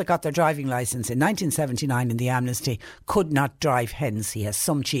those that got their driving licence in 1979 in the amnesty could not drive hens. He has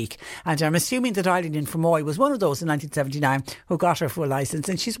some cheek. And I'm assuming that Eileen in Fermoy was one of those in 1979 who got her full licence,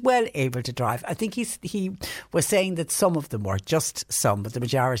 and she's well able to drive. I think he was saying that some of them were, just some, but the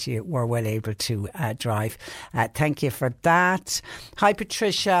majority were well able to drive. Thank you for that. Hi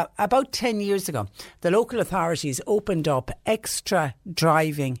Patricia. About 10 years ago, the local authorities opened up extra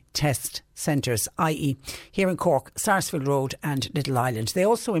driving test centres, i.e. here in Cork, Sarsfield Road and Little Island. They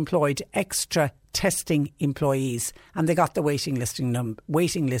also employed extra testing employees, and they got the waiting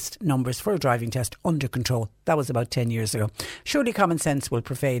list numbers for a driving test under control. That was about 10 years ago. Surely common sense will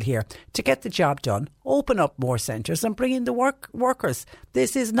prevail here. To get the job done, open up more centres and bring in the workers.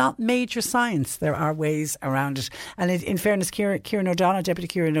 This is not major science. There are ways around it. And in fairness, Kieran O'Donnell, Deputy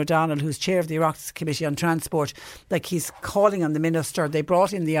Kieran O'Donnell, who's chair of the Oireachtas Committee on Transport, like, he's calling on the Minister. They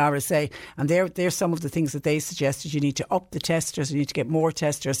brought in the RSA, and there's some of the things that they suggested. You need to up the testers, you need to get more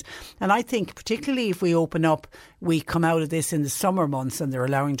testers. And I think particularly if we open up, we come out of this in the summer months and they're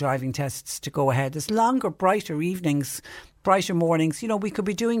allowing driving tests to go ahead. There's longer, brighter evenings, brighter mornings. You know, we could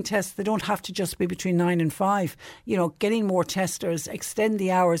be doing tests. They don't have to just be between 9 and 5. You know, getting more testers, extend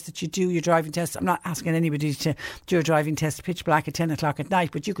the hours that you do your driving tests. I'm not asking anybody to do a driving test pitch black at 10 o'clock at night,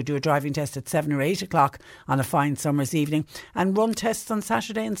 but you could do a driving test at 7 or 8 o'clock on a fine summer's evening, and run tests on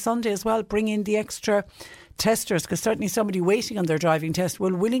Saturday and Sunday as well. Bring in the extra testers, because certainly somebody waiting on their driving test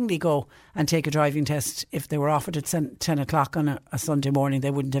will willingly go and take a driving test. If they were offered at 10 o'clock on a Sunday morning,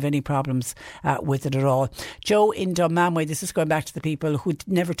 they wouldn't have any problems with it at all. Joe in Dunmanway, this is going back to the people who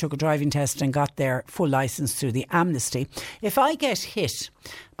never took a driving test and got their full licence through the amnesty. If I get hit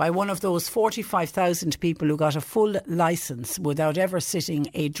by one of those 45,000 people who got a full licence without ever sitting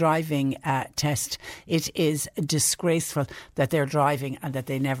a driving test, it is disgraceful that they're driving and that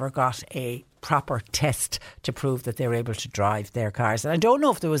they never got a proper test to prove that they're able to drive their cars. And I don't know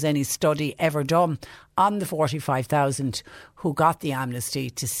if there was any study ever done on the 45,000 who got the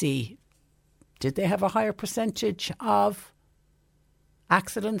amnesty to see, did they have a higher percentage of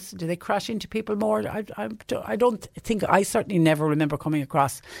accidents? Do they crash into people more? I don't think, I certainly never remember coming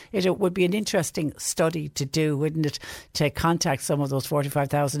across it. It would be an interesting study to do, wouldn't it, to contact some of those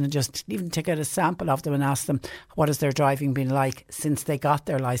 45,000 and just even take out a sample of them and ask them what has their driving been like since they got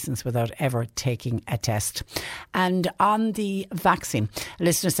their licence without ever taking a test. And on the vaccine, a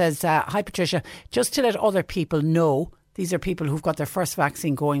listener says, hi Patricia, just to let other people know, these are people who've got their first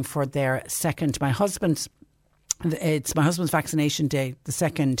vaccine going for their second. It's my husband's vaccination day, the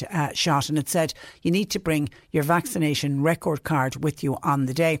second shot, and it said you need to bring your vaccination record card with you on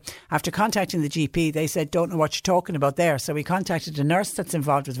the day. After contacting the GP, they said, don't know what you're talking about there. So we contacted a nurse that's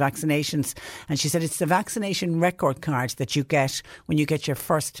involved with vaccinations, and she said it's the vaccination record card that you get when you get your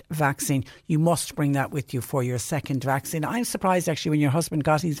first vaccine. You must bring that with you for your second vaccine. I'm surprised actually when your husband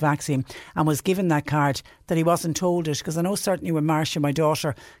got his vaccine and was given that card that he wasn't told it, because I know certainly when Marcia, my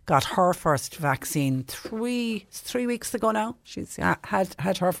daughter, got her first vaccine 3 weeks ago now, she's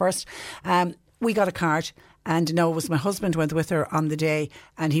had her first, we got a card, and no, it was my husband went with her on the day,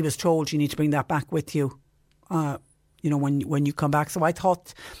 and he was told you need to bring that back with you when you come back. So I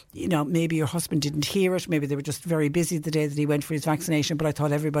thought, maybe your husband didn't hear it, maybe they were just very busy the day that he went for his vaccination, but I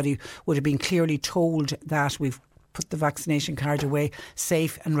thought everybody would have been clearly told that we've put the vaccination card away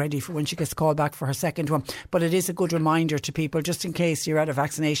safe and ready for when she gets called back for her second one. But it is a good reminder to people, just in case you're at a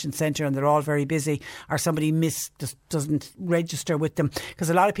vaccination centre and they're all very busy, or somebody doesn't register with them, because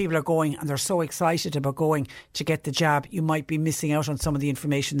a lot of people are going and they're so excited about going to get the jab, you might be missing out on some of the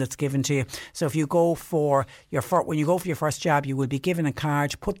information that's given to you. So if you go for when you go for your first jab, you will be given a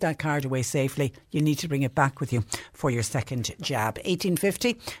card. Put that card away safely. You need to bring it back with you for your second jab.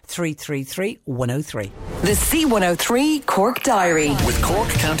 1850 333 103. The C1 C103 Cork Diary. With Cork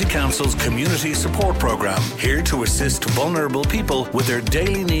County Council's Community Support Programme, here to assist vulnerable people with their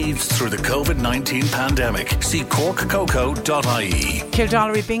daily needs through the COVID-19 pandemic. See corkcoco.ie.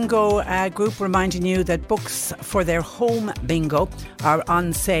 Kildallery Bingo Group reminding you that books for their home bingo are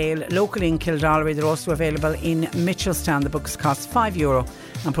on sale locally in Kildallery. They're also available in Mitchelstown. The books cost €5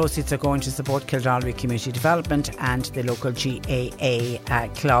 and proceeds are going to support Kildallery Community Development and the local GAA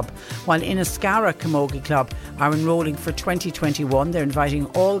club. While Inniscarra Camogie Club are enrolling for 2021. They're inviting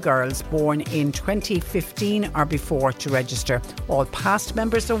all girls born in 2015 or before to register. All past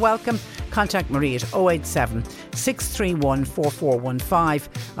members are welcome. Contact Marie at 087 631 4415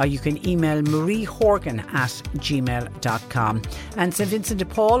 or you can email mariehorgan@gmail.com. And St Vincent de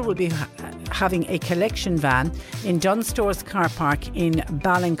Paul will be having a collection van in Dunstores car park in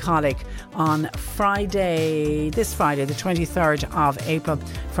Ballincollig on this Friday the 23rd of April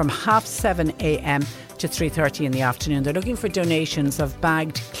from 7:30am to 3:30 in the afternoon. They're looking for donations of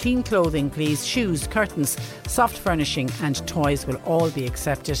bagged clean clothing, please. Shoes, curtains, soft furnishing and toys will all be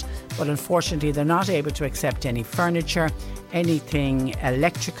accepted, but unfortunately they're not able to accept any furniture, anything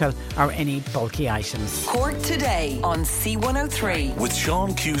electrical or any bulky items. Cork Today on C103. With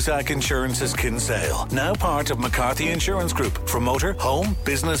Sean Cusack Insurance's Kinsale, now part of McCarthy Insurance Group. For motor, home,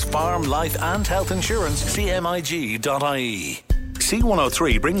 business, farm, life and health insurance, cmig.ie.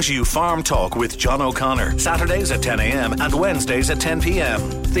 C103 brings you Farm Talk with John O'Connor, Saturdays at 10am and Wednesdays at 10pm.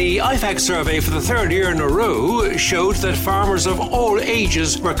 The IFAC survey for the third year in a row showed that farmers of all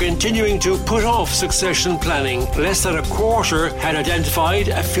ages were continuing to put off succession planning. Less than a quarter had identified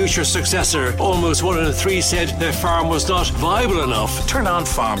a future successor. Almost 1 in 3 said their farm was not viable enough. Turn on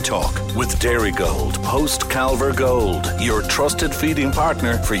Farm Talk with Dairy Gold. Post Calver Gold, your trusted feeding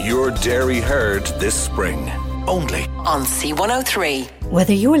partner for your dairy herd this spring. Only on C103.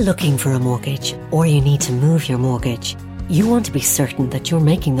 Whether you're looking for a mortgage or you need to move your mortgage, you want to be certain that you're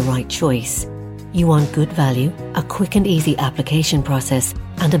making the right choice. You want good value, a quick and easy application process,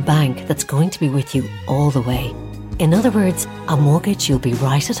 and a bank that's going to be with you all the way. In other words, a mortgage you'll be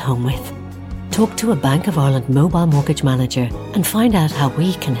right at home with. Talk to a Bank of Ireland mobile mortgage manager and find out how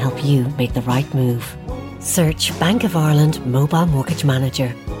we can help you make the right move. Search Bank of Ireland mobile mortgage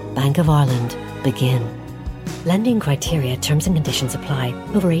manager. Bank of Ireland. Begin. Lending criteria, terms and conditions apply.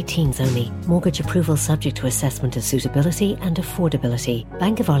 Over 18s only. Mortgage approval subject to assessment of suitability and affordability.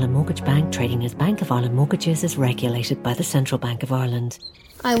 Bank of Ireland Mortgage Bank, trading as Bank of Ireland Mortgages, is regulated by the Central Bank of Ireland.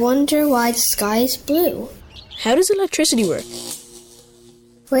 I wonder why the sky is blue. How does electricity work?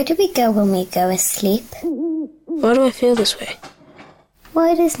 Where do we go when we go asleep? Why do I feel this way?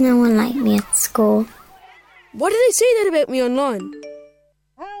 Why does no one like me at school? Why did they say that about me online?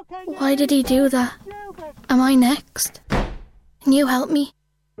 Why did he do that? Am I next? Can you help me?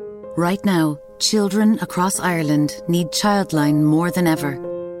 Right now, children across Ireland need Childline more than ever.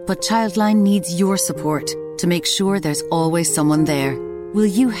 But Childline needs your support to make sure there's always someone there. Will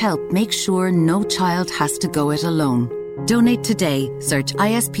you help make sure no child has to go it alone? Donate today. Search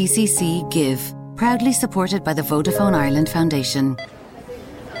ISPCC Give. Proudly supported by the Vodafone Ireland Foundation.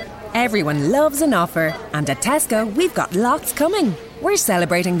 Everyone loves an offer, and at Tesco we've got lots coming. We're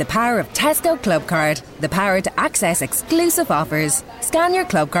celebrating the power of Tesco Club Card, the power to access exclusive offers. Scan your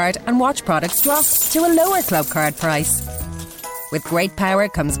Club Card and watch products drop to a lower Club Card price. With great power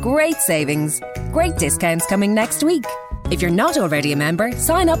comes great savings. Great discounts coming next week. If you're not already a member,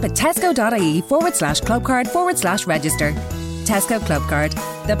 sign up at tesco.ie/clubcard/register. Tesco Club Card,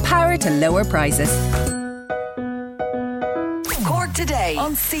 the power to lower prices. Cork Today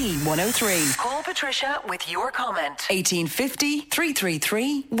on C103. Call Patricia with your comment. 1850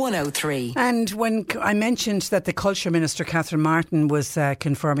 333 103. And when I mentioned that the Culture Minister Catherine Martin was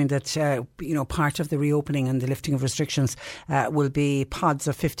confirming that part of the reopening and the lifting of restrictions will be pods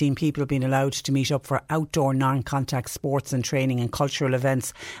of 15 people being allowed to meet up for outdoor non-contact sports and training and cultural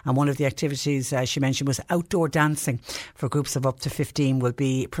events, and one of the activities she mentioned was outdoor dancing for groups of up to 15 will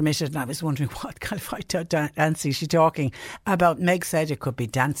be permitted. And I was wondering what kind of outdoor dancing is she talking about. Meg said it could be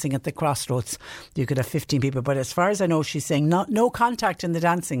dancing at the crossroads. You could have 15 people, but as far as I know, she's saying no contact in the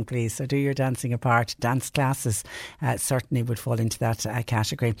dancing, please. So do your dancing apart. Dance classes certainly would fall into that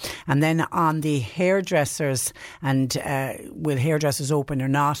category. And then on the hairdressers, and will hairdressers open or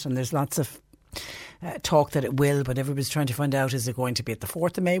not? And there's lots of talk that it will, but everybody's trying to find out, is it going to be at the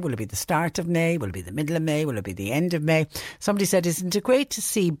 4th of May? Will it be the start of May? Will it be the middle of May? Will it be the end of May? Somebody said, isn't it great to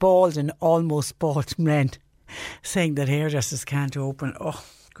see bald and almost bald men saying that hairdressers can't open? Oh,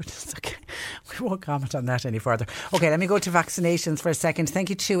 goodness, okay. won't comment on that any further. OK, let me go to vaccinations for a second. Thank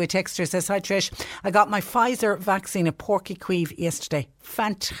you to a texter. Says, hi Trish, I got my Pfizer vaccine at Porky Queeve yesterday.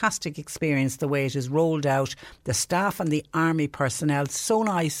 Fantastic experience the way it is rolled out. The staff and the army personnel, so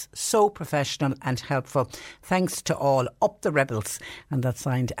nice, so professional and helpful. Thanks to all. Up the rebels. And that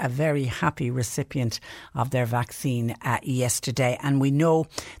signed a very happy recipient of their vaccine yesterday. And we know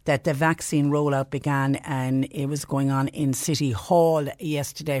that the vaccine rollout began and it was going on in City Hall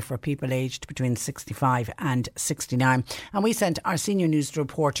yesterday for people aged between 65 and 69. And we sent our senior news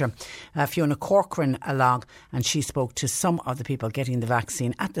reporter Fiona Corcoran along, and she spoke to some of the people getting the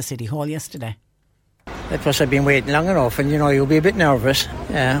vaccine at the City Hall yesterday. That was, I've been waiting long enough, and you'll be a bit nervous.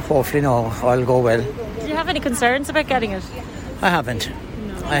 Hopefully all go well. Do you have any concerns about getting it? I haven't.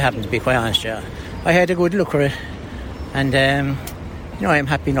 No. I haven't, to be quite honest. Yeah, I had a good look at it, and I'm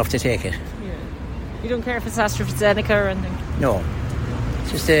happy enough to take it. Yeah. You don't care if it's AstraZeneca or anything? No,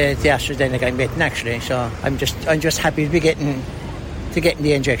 it's just the AstraZeneca I'm getting actually. So I'm just happy to be getting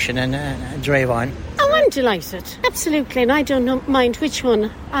the injection and drive on. Oh, I'm delighted, absolutely, and I don't mind which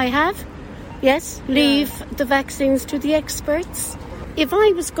one I have. Yes, leave the vaccines to the experts. If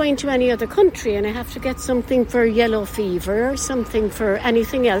I was going to any other country and I have to get something for yellow fever or something for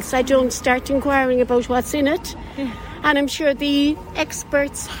anything else, I don't start inquiring about what's in it. Yeah. And I'm sure the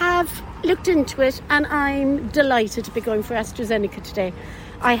experts have looked into it, and I'm delighted to be going for AstraZeneca today.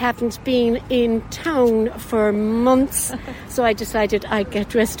 I haven't been in town for months, so I decided I'd get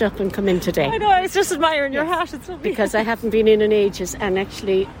dressed up and come in today. I know, I was just admiring your hat. It's lovely. Because I haven't been in ages, and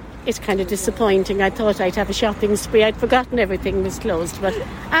actually it's kind of disappointing. I thought I'd have a shopping spree. I'd forgotten everything was closed, but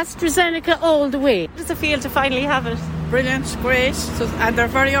AstraZeneca all the way. How does it feel to finally have it? Brilliant, great, and they're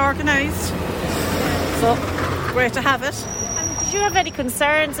very organised, so great to have it. And did you have any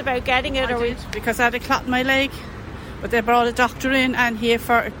concerns about getting it? I did, because I had a clot in my leg, but they brought a doctor in and he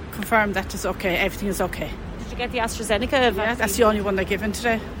confirmed that it's okay, everything is okay. Did you get the AstraZeneca vaccine? Yeah, that's the only one they're given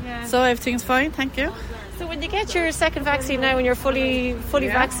today. Yeah. So everything's fine, thank you. So when you get your second vaccine now and you're fully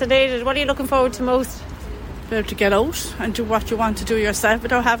vaccinated, what are you looking forward to most? Be able to get out and do what you want to do yourself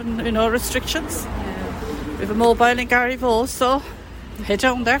without having restrictions. Yeah. We have a mobile in Garryvaux, so head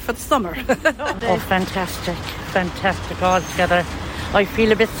down there for the summer. Oh, fantastic all together. I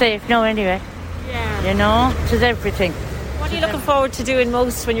feel a bit safe now anyway. Yeah. It is everything. What are you looking forward to doing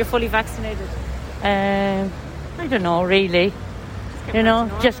most when you're fully vaccinated? I don't know really.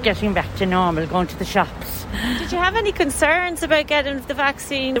 Just getting back to normal, going to the shops. Did you have any concerns about getting the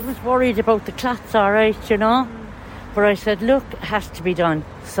vaccine? I was worried about the clots, all right, But I said, look, it has to be done.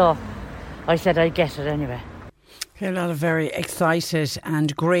 So I said I'd get it anyway. A lot of very excited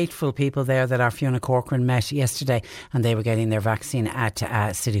and grateful people there that our Fiona Corcoran met yesterday, and they were getting their vaccine at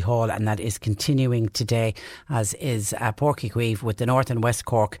City Hall, and that is continuing today, as is Porky Queeve, with the North and West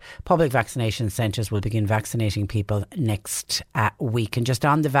Cork public vaccination centres will begin vaccinating people next week. And just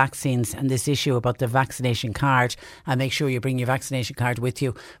on the vaccines and this issue about the vaccination card, make sure you bring your vaccination card with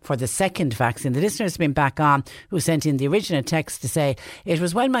you for the second vaccine. The listener has been back on who sent in the original text to say, it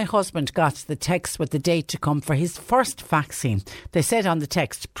was when my husband got the text with the date to come for his first vaccine. They said on the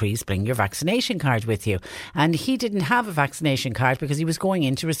text, please bring your vaccination card with you. And he didn't have a vaccination card because he was going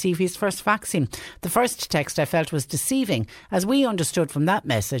in to receive his first vaccine. The first text I felt was deceiving, as we understood from that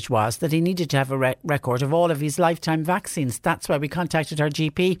message was that he needed to have a record of all of his lifetime vaccines. That's why we contacted our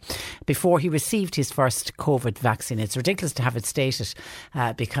GP before he received his first COVID vaccine. It's ridiculous to have it stated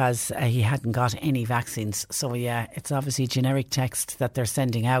because he hadn't got any vaccines. So yeah, it's obviously generic text that they're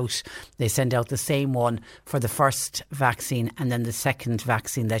sending out. They send out the same one for the first vaccine, and then the second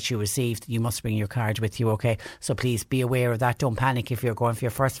vaccine that you received, you must bring your card with you, okay? So please be aware of that. Don't panic if you're going for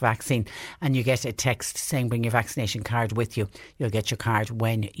your first vaccine and you get a text saying bring your vaccination card with you. You'll get your card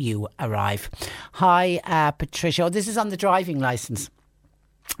when you arrive. Hi, Patricia. This is on the driving licence.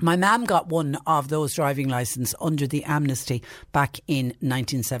 My mum got one of those driving licence under the amnesty back in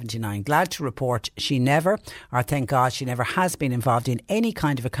 1979. Glad to report she never, or thank God she never has been involved in any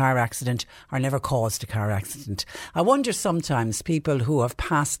kind of a car accident or never caused a car accident. I wonder sometimes people who have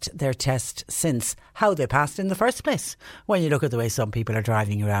passed their test since, how they passed in the first place. When you look at the way some people are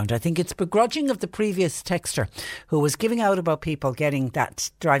driving around, I think it's begrudging of the previous texter who was giving out about people getting that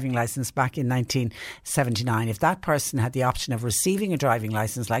driving licence back in 1979. If that person had the option of receiving a driving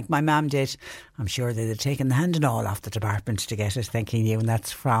licence like my mum did, I'm sure they'd have taken the hand and all off the department to get it, thanking you. And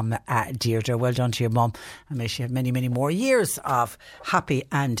that's from Deirdre. Well done to your mum, and may she have many, many more years of happy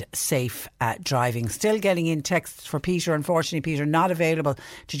and safe driving. Still getting in texts for Peter. Unfortunately, Peter not available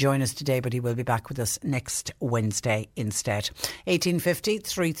to join us today, but he will be back with us next Wednesday instead. 1850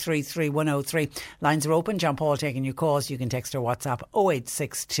 333 103. Lines are open. John Paul taking your calls. You can text or WhatsApp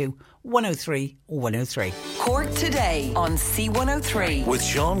 0862 103 103. Cork Today on C103 with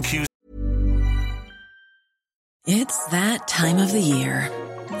Sean Q. It's that time of the year.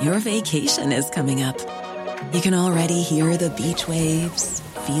 Your vacation is coming up. You can already hear the beach waves,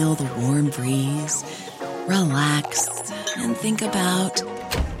 feel the warm breeze, relax, and think about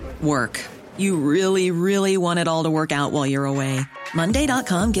work. You really, really want it all to work out while you're away.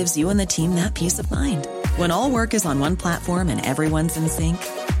 Monday.com gives you and the team that peace of mind. When all work is on one platform and everyone's in sync,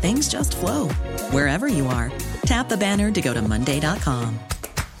 things just flow. Wherever you are, tap the banner to go to Monday.com.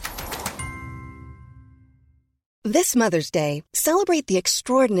 This Mother's Day, celebrate the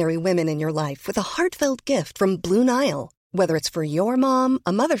extraordinary women in your life with a heartfelt gift from Blue Nile. Whether it's for your mom,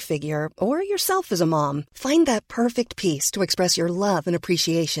 a mother figure, or yourself as a mom, find that perfect piece to express your love and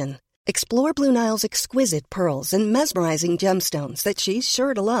appreciation. Explore Blue Nile's exquisite pearls and mesmerizing gemstones that she's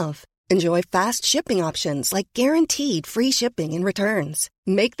sure to love. Enjoy fast shipping options like guaranteed free shipping and returns.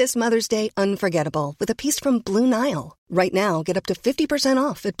 Make this Mother's Day unforgettable with a piece from Blue Nile. Right now, get up to 50%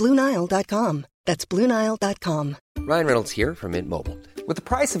 off at BlueNile.com. That's BlueNile.com. Ryan Reynolds here from Mint Mobile. With the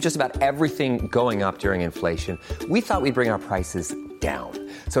price of just about everything going up during inflation, we thought we'd bring our prices down.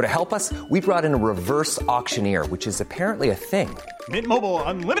 So to help us, we brought in a reverse auctioneer, which is apparently a thing. Mint Mobile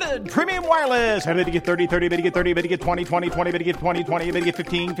Unlimited Premium Wireless. How to get 30, 30, bit to get 30, bit to get 20, 20, 20, bit to get 20, 20, bit to get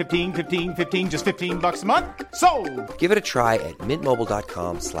 15, 15, 15, 15, just $15 a month? Sold! Give it a try at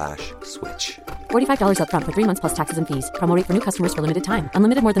mintmobile.com/switch. $45 up front for 3 months plus taxes and fees. Promo rate for new customers for limited time.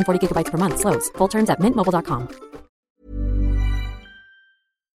 Unlimited more than 40 gigabytes per month. Slows full terms at mintmobile.com.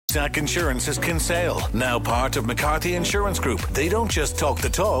 Zach Insurance is Kinsale, now part of McCarthy Insurance Group. They don't just talk the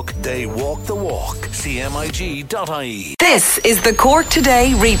talk, they walk the walk. CMIG.ie. This is the Cork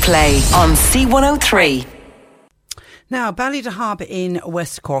Today replay on C103. Now, Ballydehob in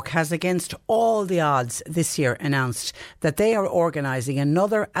West Cork has, against all the odds this year, announced that they are organising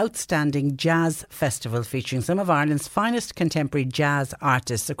another outstanding jazz festival featuring some of Ireland's finest contemporary jazz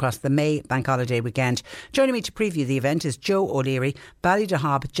artists across the May Bank Holiday weekend. Joining me to preview the event is Joe O'Leary,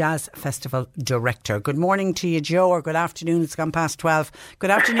 Ballydehob Jazz Festival Director. Good morning to you, Joe, or good afternoon. It's gone past 12.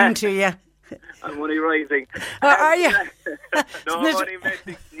 Good afternoon to you. I'm only rising. Are you? No, I'm only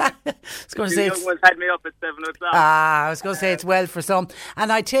missing. I was going to say young ones had me up at 7 o'clock. I was going to say it's well for some.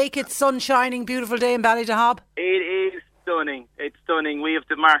 And I take it sun shining, beautiful day in Ballydehob? It is stunning. It's stunning. We have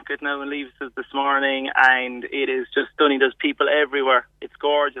the market now in Leavises this morning, and it is just stunning. There's people everywhere. It's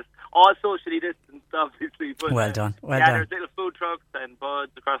gorgeous. All socially distanced, obviously. But, well done. Well done. There's little food trucks and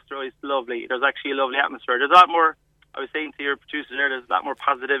buds across the road. It's lovely. There's actually a lovely atmosphere. There's a lot more. I was saying to your producer there, there's a lot more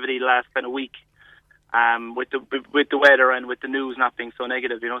positivity the last kind of week, with the weather and with the news not being so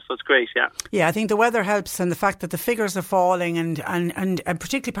negative, so it's great, yeah. Yeah, I think the weather helps, and the fact that the figures are falling, and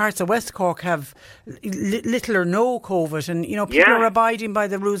particularly parts of West Cork have little or no COVID, and people are abiding by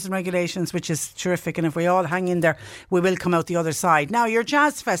the rules and regulations, which is terrific, and if we all hang in there, we will come out the other side. Now, your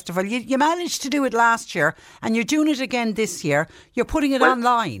jazz festival, you managed to do it last year, and you're doing it again this year. You're putting it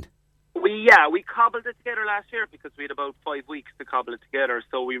online. We cobbled it together last year because we had about 5 weeks to cobble it together.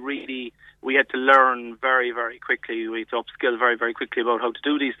 So we had to learn very, very quickly. We had to upskill very, very quickly about how to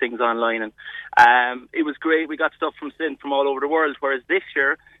do these things online. And it was great. We got stuff from all over the world. Whereas this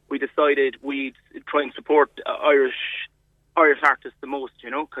year, we decided we'd try and support Irish artists the most,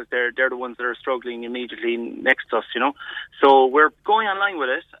 because they're the ones that are struggling immediately next to us, So we're going online with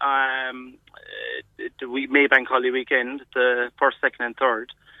it. The May Bank Holiday weekend, the 1st, 2nd and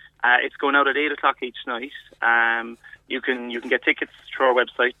 3rd. It's going out at 8 o'clock each night. You can get tickets through our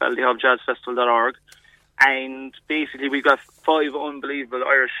website, ballydehabjazzfestival.org. And basically we've got 5 unbelievable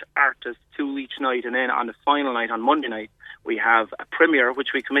Irish artists, 2 each night. And then on the final night, on Monday night, we have a premiere,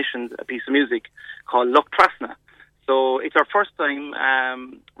 which we commissioned a piece of music called Loch Trasna. So it's our first time.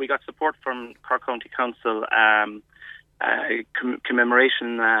 We got support from Cork County Council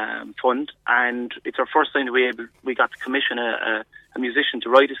commemoration fund, and it's our first time that we got to commission a musician to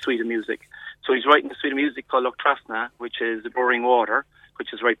write a suite of music. So he's writing a suite of music called Loch Trasna, which is Roaring Water,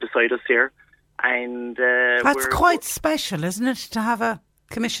 which is right beside us here. And that's quite special, isn't it, to have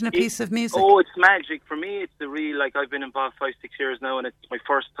commission a piece of music? Oh, it's magic. For me, it's the real, I've been involved 5-6 years now, and it's my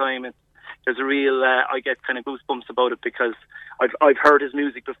first time. there's a real I get kind of goosebumps about it because I've heard his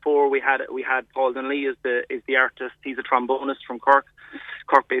music before. We had Paul Dunley is the artist. He's a trombonist from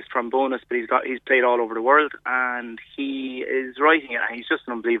Cork-based trombonist, but he's played all over the world, and he is writing it, and he's just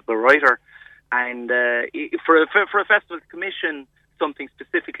an unbelievable writer. And for a festival to commission something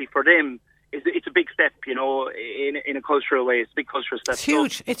specifically for them, it's a big step, in a cultural way. It's a big cultural step. It's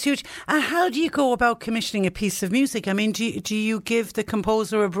huge. It's huge. And how do you go about commissioning a piece of music? I mean, do you give the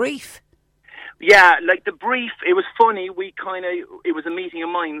composer a brief? Yeah, like the brief, it was funny. It was a meeting of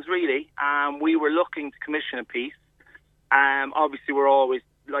minds, really. We were looking to commission a piece. Obviously, we're always,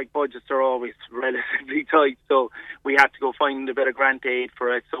 budgets are always relatively tight, so we had to go find a bit of grant aid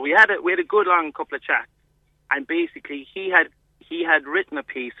for it. So we had a good long couple of chats, and basically he had written a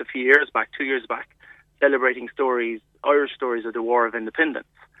piece a few years back, 2 years back, celebrating Irish stories of the War of Independence.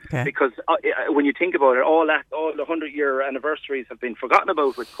 Okay. Because when you think about it, all the 100-year anniversaries have been forgotten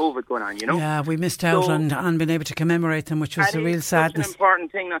about with COVID going on, Yeah, we missed out on being able to commemorate them, which was a real sadness. It's an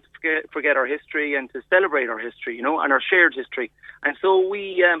important thing not to forget our history and to celebrate our history, and our shared history. And so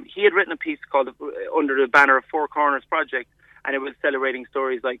he had written a piece called under the banner of Four Corners Project, and it was celebrating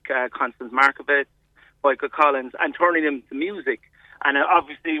stories like Constance Markovitz, Michael Collins, and turning them to music. And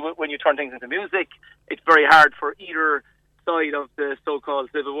obviously, when you turn things into music, it's very hard for either side of the so-called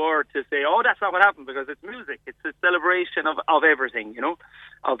Civil War to say, oh, that's not what happened, because it's music. It's a celebration of everything,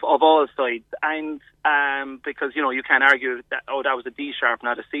 of all sides. And because, you can't argue that, that was a D sharp,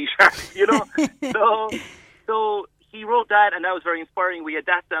 not a C sharp, So he wrote that, and that was very inspiring. We had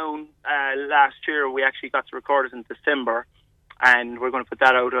that down last year. We actually got to record it in December, and we're going to put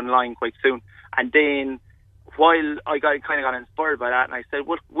that out online quite soon. And then while I kind of got inspired by that, and I said,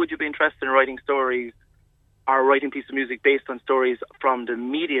 would you be interested in writing stories or writing a piece of music based on stories from the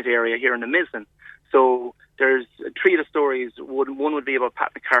immediate area here in the Midlands? So there's three of the stories. One would be about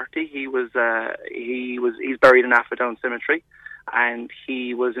Pat McCarthy. He's buried in Athlone Cemetery, and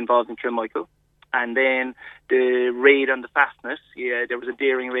he was involved in Kilmichael. And then the raid on the Fastnet. Yeah, there was a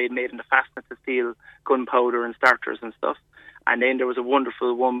daring raid made in the Fastnet to steal gunpowder and starters and stuff. And then there was a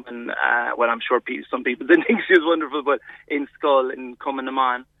wonderful woman, I'm sure some people didn't think she was wonderful, but in Skull, in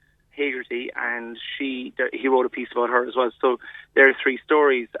Cumann Hagerty, and he wrote a piece about her as well. So there are three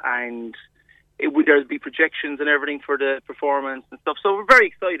stories, and there'll be projections and everything for the performance and stuff. So we're very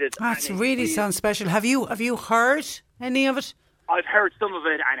excited. That really sounds special. Have you heard any of it? I've heard some of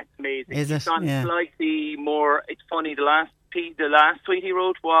it, and it's amazing. Is it? It's gone slightly more. It's funny. The last tweet he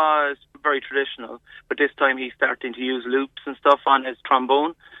wrote was very traditional, but this time he's starting to use loops and stuff on his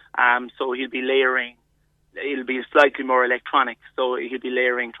trombone. So he'll be layering. It'll be slightly more electronic. So he'll be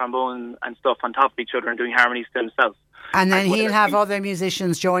layering trombone and stuff on top of each other and doing harmonies to himself. And then he'll have other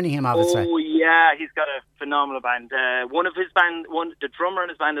musicians joining him, obviously. Oh yeah, he's got a phenomenal band. One of his band, the drummer in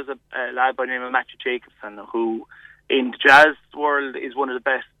his band is a lad by the name of Matthew Jacobson, who in the jazz world is one of the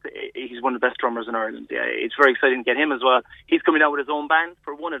best. He's one of the best drummers in Ireland. Yeah, it's very exciting to get him as well. He's coming out with his own band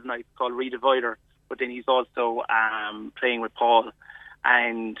for one of the nights called Redivider, but then he's also playing with Paul.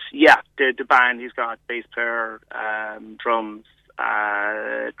 And yeah, the band, he's got bass player, drums,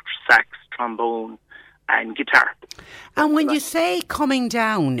 sax, trombone, and guitar. And when you say coming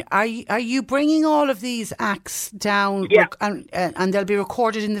down, are you bringing all of these acts down? Yeah. And they'll be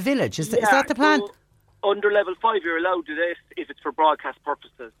recorded in the village? Is that the plan? So under level 5, you're allowed to do this if it's for broadcast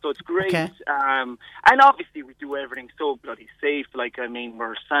purposes. So it's great. Okay. And obviously we do everything so bloody safe.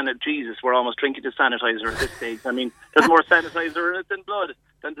 We're almost drinking the sanitizer at this stage. I mean, there's more sanitizer in it than blood,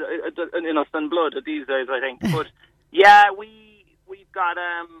 than blood these days, I think. But yeah, we've got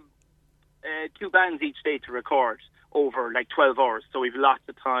 2 bands each day to record over 12 hours. So we've lots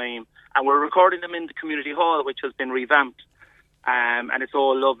of time, and we're recording them in the community hall, which has been revamped. And it's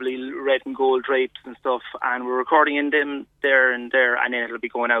all lovely red and gold drapes and stuff, and we're recording in them there, and then it'll be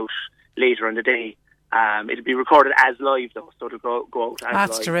going out later in the day. It'll be recorded as live though, so it'll go out as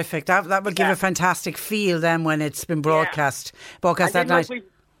That's live. terrific. That would give a fantastic feel then when it's been broadcast that night.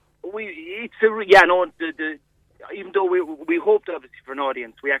 Even though we hoped obviously for an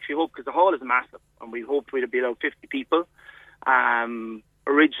audience, we actually hoped, because the hall is massive, and we hoped we'd be about 50 people.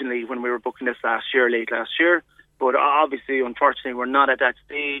 Originally, when we were booking this late last year. But obviously, unfortunately, we're not at that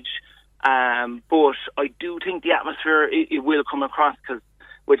stage. But I do think the atmosphere, it will come across, because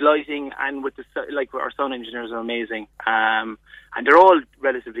with lighting and with our sound engineers are amazing. And they're all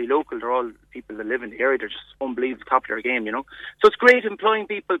relatively local. They're all people that live in the area. They're just unbelievably top of their game, So it's great employing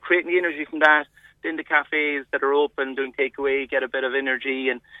people, creating the energy from that. then the cafes that are open doing takeaway get a bit of energy,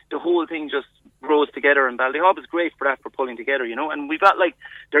 and the whole thing just grows together. And Ballyhub is great for that, for pulling together, you know. And we've got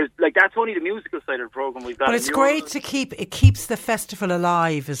that's only the musical side of the programme. We've got, but it's great to keeps the festival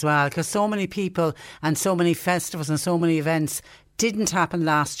alive as well, because so many people and so many festivals and so many events didn't happen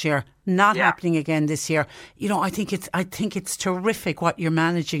last year, not happening again this year. You know, I think it's terrific what you're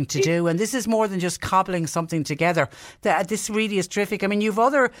managing to do, and this is more than just cobbling something together. This really is terrific. I mean, you've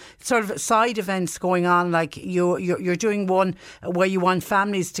other sort of side events going on, like you're doing one where you want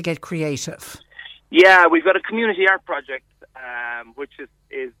families to get creative. Yeah, we've got a community art project, which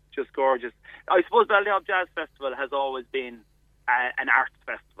is just gorgeous. I suppose Ballyhub Jazz Festival has always been an arts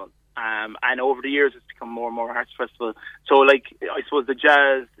festival. And over the years, it's become more and more arts festival. So, I suppose the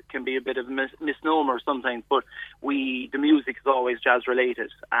jazz can be a bit of a misnomer sometimes, but the music is always jazz related.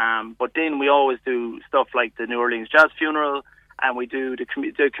 But then we always do stuff like the New Orleans Jazz Funeral, and we do the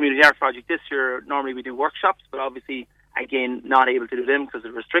community art project this year. Normally we do workshops, but obviously, again, not able to do them because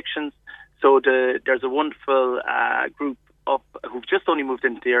of restrictions. So there's a wonderful group up who've just only moved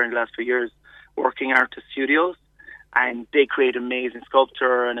into the area in the last few years, Working Artist Studios. And they create amazing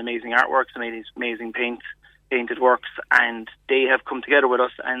sculpture and amazing artworks, amazing painted works. And they have come together with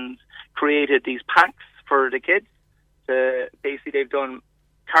us and created these packs for the kids. Basically, they've done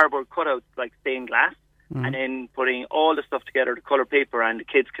cardboard cutouts like stained glass, and then putting all the stuff together, the colour paper, and the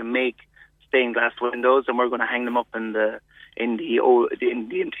kids can make stained glass windows. And we're going to hang them up in the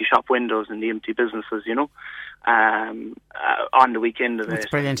empty shop windows and the empty businesses, you know. On the weekend of it. It's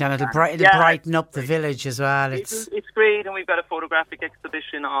brilliant, and it'll brighten up the village as well. It's great, and we've got a photographic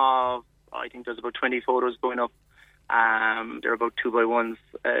exhibition of, I think there's about 20 photos going up. They're about 2x1s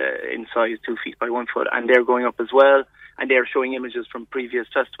in size, 2 feet by 1 foot, and they're going up as well, and they're showing images from previous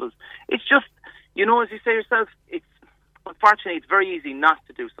festivals. It's just, you know, as you say yourself, unfortunately it's very easy not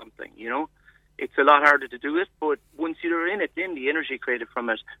to do something, you know. It's a lot harder to do it, but once you're in it, then the energy created from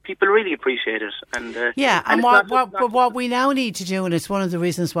it, people really appreciate it. And what we now need to do, and it's one of the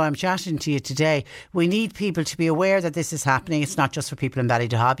reasons why I'm chatting to you today, we need people to be aware that this is happening. It's not just for people in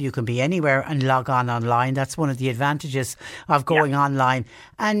Ballyhub. You can be anywhere and log on online. That's one of the advantages of going online.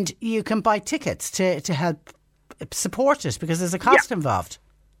 And you can buy tickets to help support it, because there's a cost involved.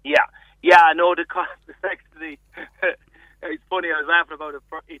 Yeah, no, the cost is actually... It's funny, I was laughing about it.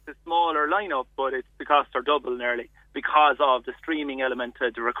 It's a smaller lineup, but the costs are double nearly because of the streaming element,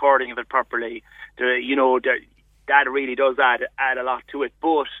 the recording of it properly. That really does add a lot to it.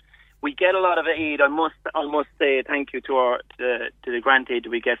 But we get a lot of aid. I must say thank you to the grant aid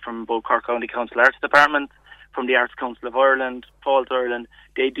that we get from both Cork County Council Arts Department, from the Arts Council of Ireland, Falls Ireland.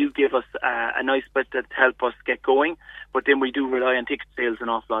 They do give us a nice bit to help us get going, but then we do rely on ticket sales an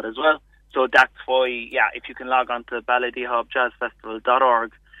awful lot as well. So that's why, if you can log on to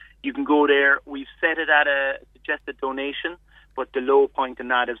ballyhubjazzfestival.org, you can go there. We've set it at a suggested donation, but the low point in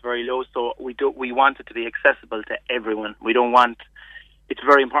that is very low. So we want it to be accessible to everyone. We don't want... It's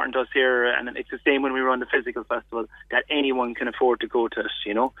very important to us here, and it's the same when we run the physical festival, that anyone can afford to go to it,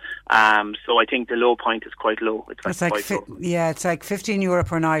 you know. So I think the low point is quite low. It's like it's like €15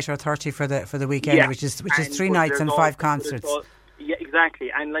 per night or 30 for the weekend, which is 3 nights and 5 concerts. Yeah, exactly.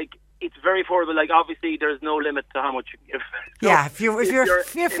 And it's very affordable. Obviously, there's no limit to how much you can give. So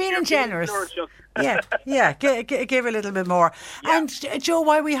if you're feeling generous, give a little bit more. Yeah. And Joe,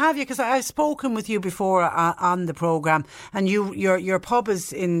 why we have you? Because I've spoken with you before on the programme, and your pub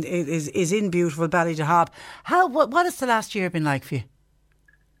is in beautiful Ballyhub. What has the last year been like for you?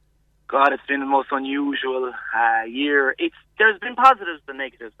 God, it's been the most unusual year. There's been positives and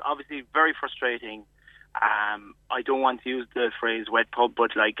negatives. Obviously, very frustrating. I don't want to use the phrase wet pub,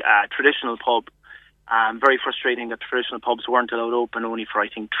 but traditional pub. Very frustrating that traditional pubs weren't allowed open only for, I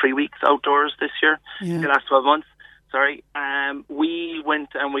think, 3 weeks outdoors this year, the last 12 months. Sorry. We went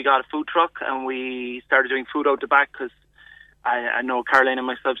and we got a food truck and we started doing food out the back, because I know Caroline and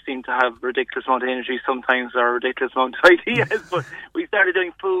myself seem to have ridiculous amount of energy sometimes, or ridiculous amount of ideas, but we started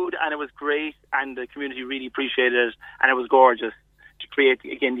doing food and it was great, and the community really appreciated it, and it was gorgeous to create,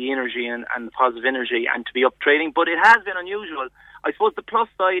 again, the energy and the positive energy, and to be up trading. But it has been unusual. I suppose the plus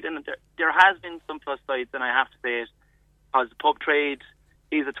side, and there has been some plus sides, and I have to say it, because the pub trade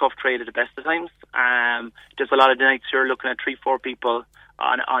is a tough trade at the best of times. There's a lot of nights you're looking at 3-4 people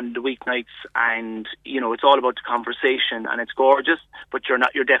on the weeknights, and it's all about the conversation, and it's gorgeous, but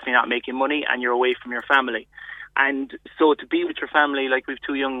you're definitely not making money, and you're away from your family. And so to be with your family, like we've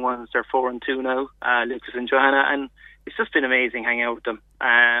 2 young ones, they're 4 and 2 now, Lucas and Johanna, and it's just been amazing hanging out with them,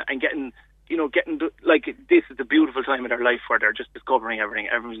 and getting this is the beautiful time of their life where they're just discovering everything.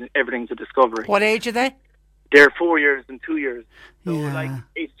 Everything's a discovery. What age are they? they're 4 years and 2 years. So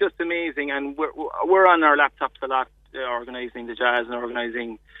it's just amazing, and we're on our laptops a lot, organising the jazz and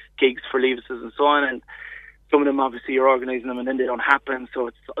organising gigs for Leavises and so on, and some of them obviously you're organising them and then they don't happen, so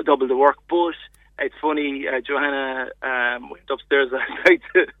it's double the work. But it's funny, Johanna went upstairs last night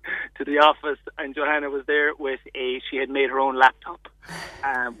to the office, and Johanna was there with she had made her own laptop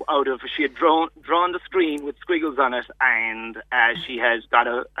she had drawn the screen with squiggles on it, and she has got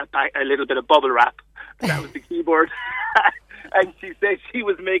a little bit of bubble wrap. That was the keyboard. And she said she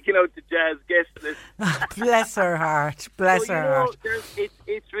was making out the jazz guest list. Bless her heart. Bless her heart.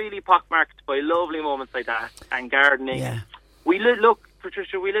 It's really pockmarked by lovely moments like that and gardening. Yeah. Look,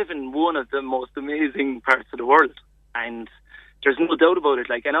 Patricia, we live in one of the most amazing parts of the world, and there's no doubt about it.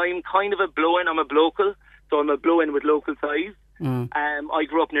 And I'm kind of a blow-in. I'm a blocal, so I'm a blow-in with local ties. I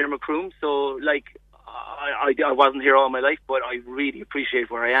grew up near Macroom, so I wasn't here all my life, but I really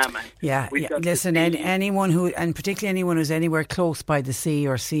appreciate where I am. Listen, anyone who, and particularly anyone who's anywhere close by the sea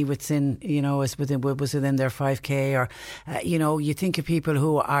or see what's in, was within their 5k, or you think of people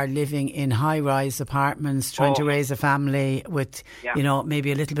who are living in high-rise apartments, trying to raise a family with,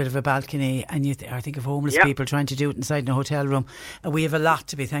 maybe a little bit of a balcony, and I think of homeless people trying to do it inside a hotel room. We have a lot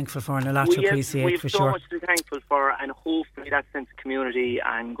to be thankful for and a lot to appreciate, for sure. We have so much to be thankful for, and hopefully that sense of community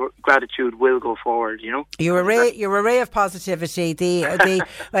and gratitude will go forward. You're a ray of positivity. The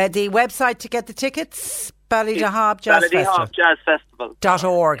website to get the tickets, Ballydehob Jazz Festival.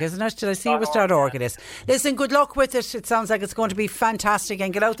 .org, isn't it? Did I see it was .org? It is. Listen, good luck with it. It sounds like it's going to be fantastic,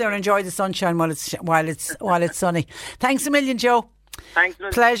 and get out there and enjoy the sunshine while it's sunny. Thanks a million, Joe. Thanks.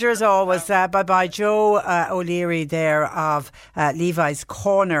 Pleasure as always. Bye-bye. Joe O'Leary there of Levi's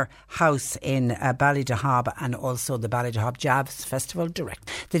Corner House in Ballydehob, and also the Ballydehob Jazz Festival Direct.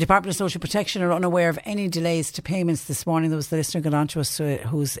 The Department of Social Protection are unaware of any delays to payments this morning. There was the listener got on to us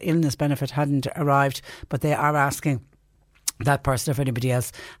whose illness benefit hadn't arrived, but they are asking that person, if anybody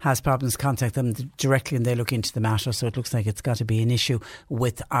else has problems, contact them directly and they look into the matter. So it looks like it's got to be an issue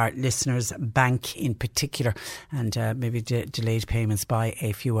with our listeners' bank in particular, and maybe delayed payments by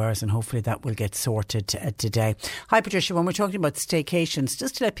a few hours, and hopefully that will get sorted today. Hi Patricia, when we're talking about staycations,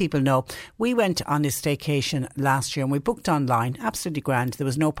 just to let people know, we went on a staycation last year and we booked online, absolutely grand, there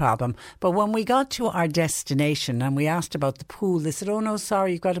was no problem. But when we got to our destination and we asked about the pool, they said, oh no,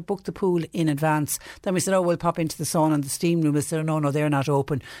 sorry, you've got to book the pool in advance. Then we said, oh, we'll pop into the sauna and the steam room. We said, no, they're not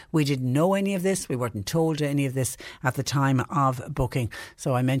open. We didn't know any of this. We weren't told any of this at the time of booking.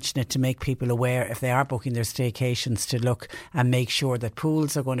 So I mention it to make people aware, if they are booking their staycations, to look and make sure that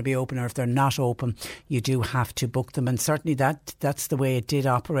pools are going to be open, or if they're not open, you do have to book them. And certainly that's the way it did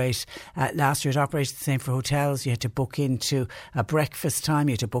operate last year. It operated the same for hotels. You had to book into a breakfast time,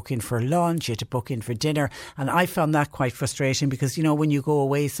 you had to book in for lunch, you had to book in for dinner. And I found that quite frustrating because, when you go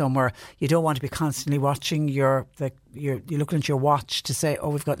away somewhere, you don't want to be constantly watching you're looking at your watch to say, oh,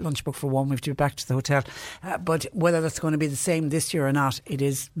 we've got lunch booked for 1, we have to be back to the hotel. But whether that's going to be the same this year or not, it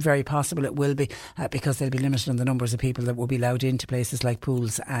is very possible it will be, because they'll be limited on the numbers of people that will be allowed into places like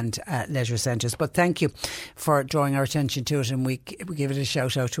pools and leisure centres. But thank you for drawing our attention to it, and we give it a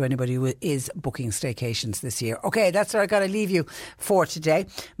shout out to anybody who is booking staycations this year. OK, that's where I got to leave you for today.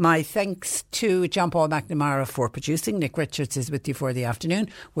 My thanks to John Paul McNamara for producing. Nick Richards is with you for the afternoon.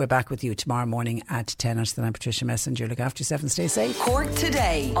 We're back with you tomorrow morning at 10. Until then, I'm Patricia Messenger. Look after yourself and stay safe. Cork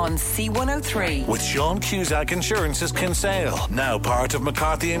Today on C103 with Sean Cusack Insurance's Kinsale, now part of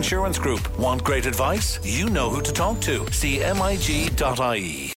McCarthy Insurance Group. Want great advice? You know who to talk to.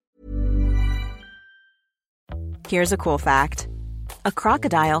 CMIG.ie. Here's a cool fact. A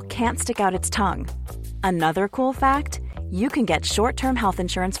crocodile can't stick out its tongue. Another cool fact, you can get short-term health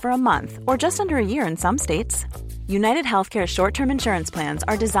insurance for a month or just under a year in some states. United Healthcare short-term insurance plans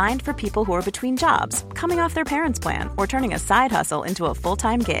are designed for people who are between jobs, coming off their parents' plan, or turning a side hustle into a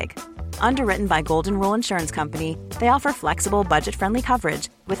full-time gig. Underwritten by Golden Rule Insurance Company, they offer flexible, budget-friendly coverage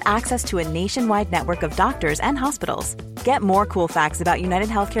with access to a nationwide network of doctors and hospitals. Get more cool facts about United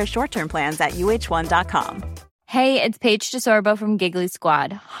Healthcare short-term plans at uh1.com. Hey, it's Paige DeSorbo from Giggly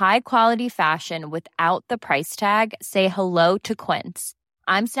Squad. High quality fashion without the price tag. Say hello to Quince.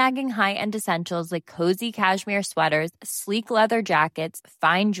 I'm snagging high-end essentials like cozy cashmere sweaters, sleek leather jackets,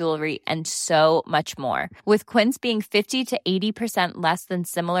 fine jewelry, and so much more. With Quince being 50 to 80% less than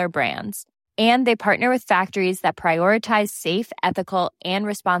similar brands. And they partner with factories that prioritize safe, ethical, and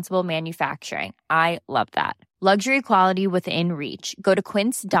responsible manufacturing. I love that. Luxury quality within reach. Go to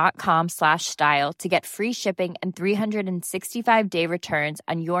quince.com/style to get free shipping and 365-day returns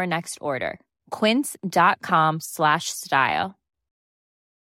on your next order. Quince.com/style.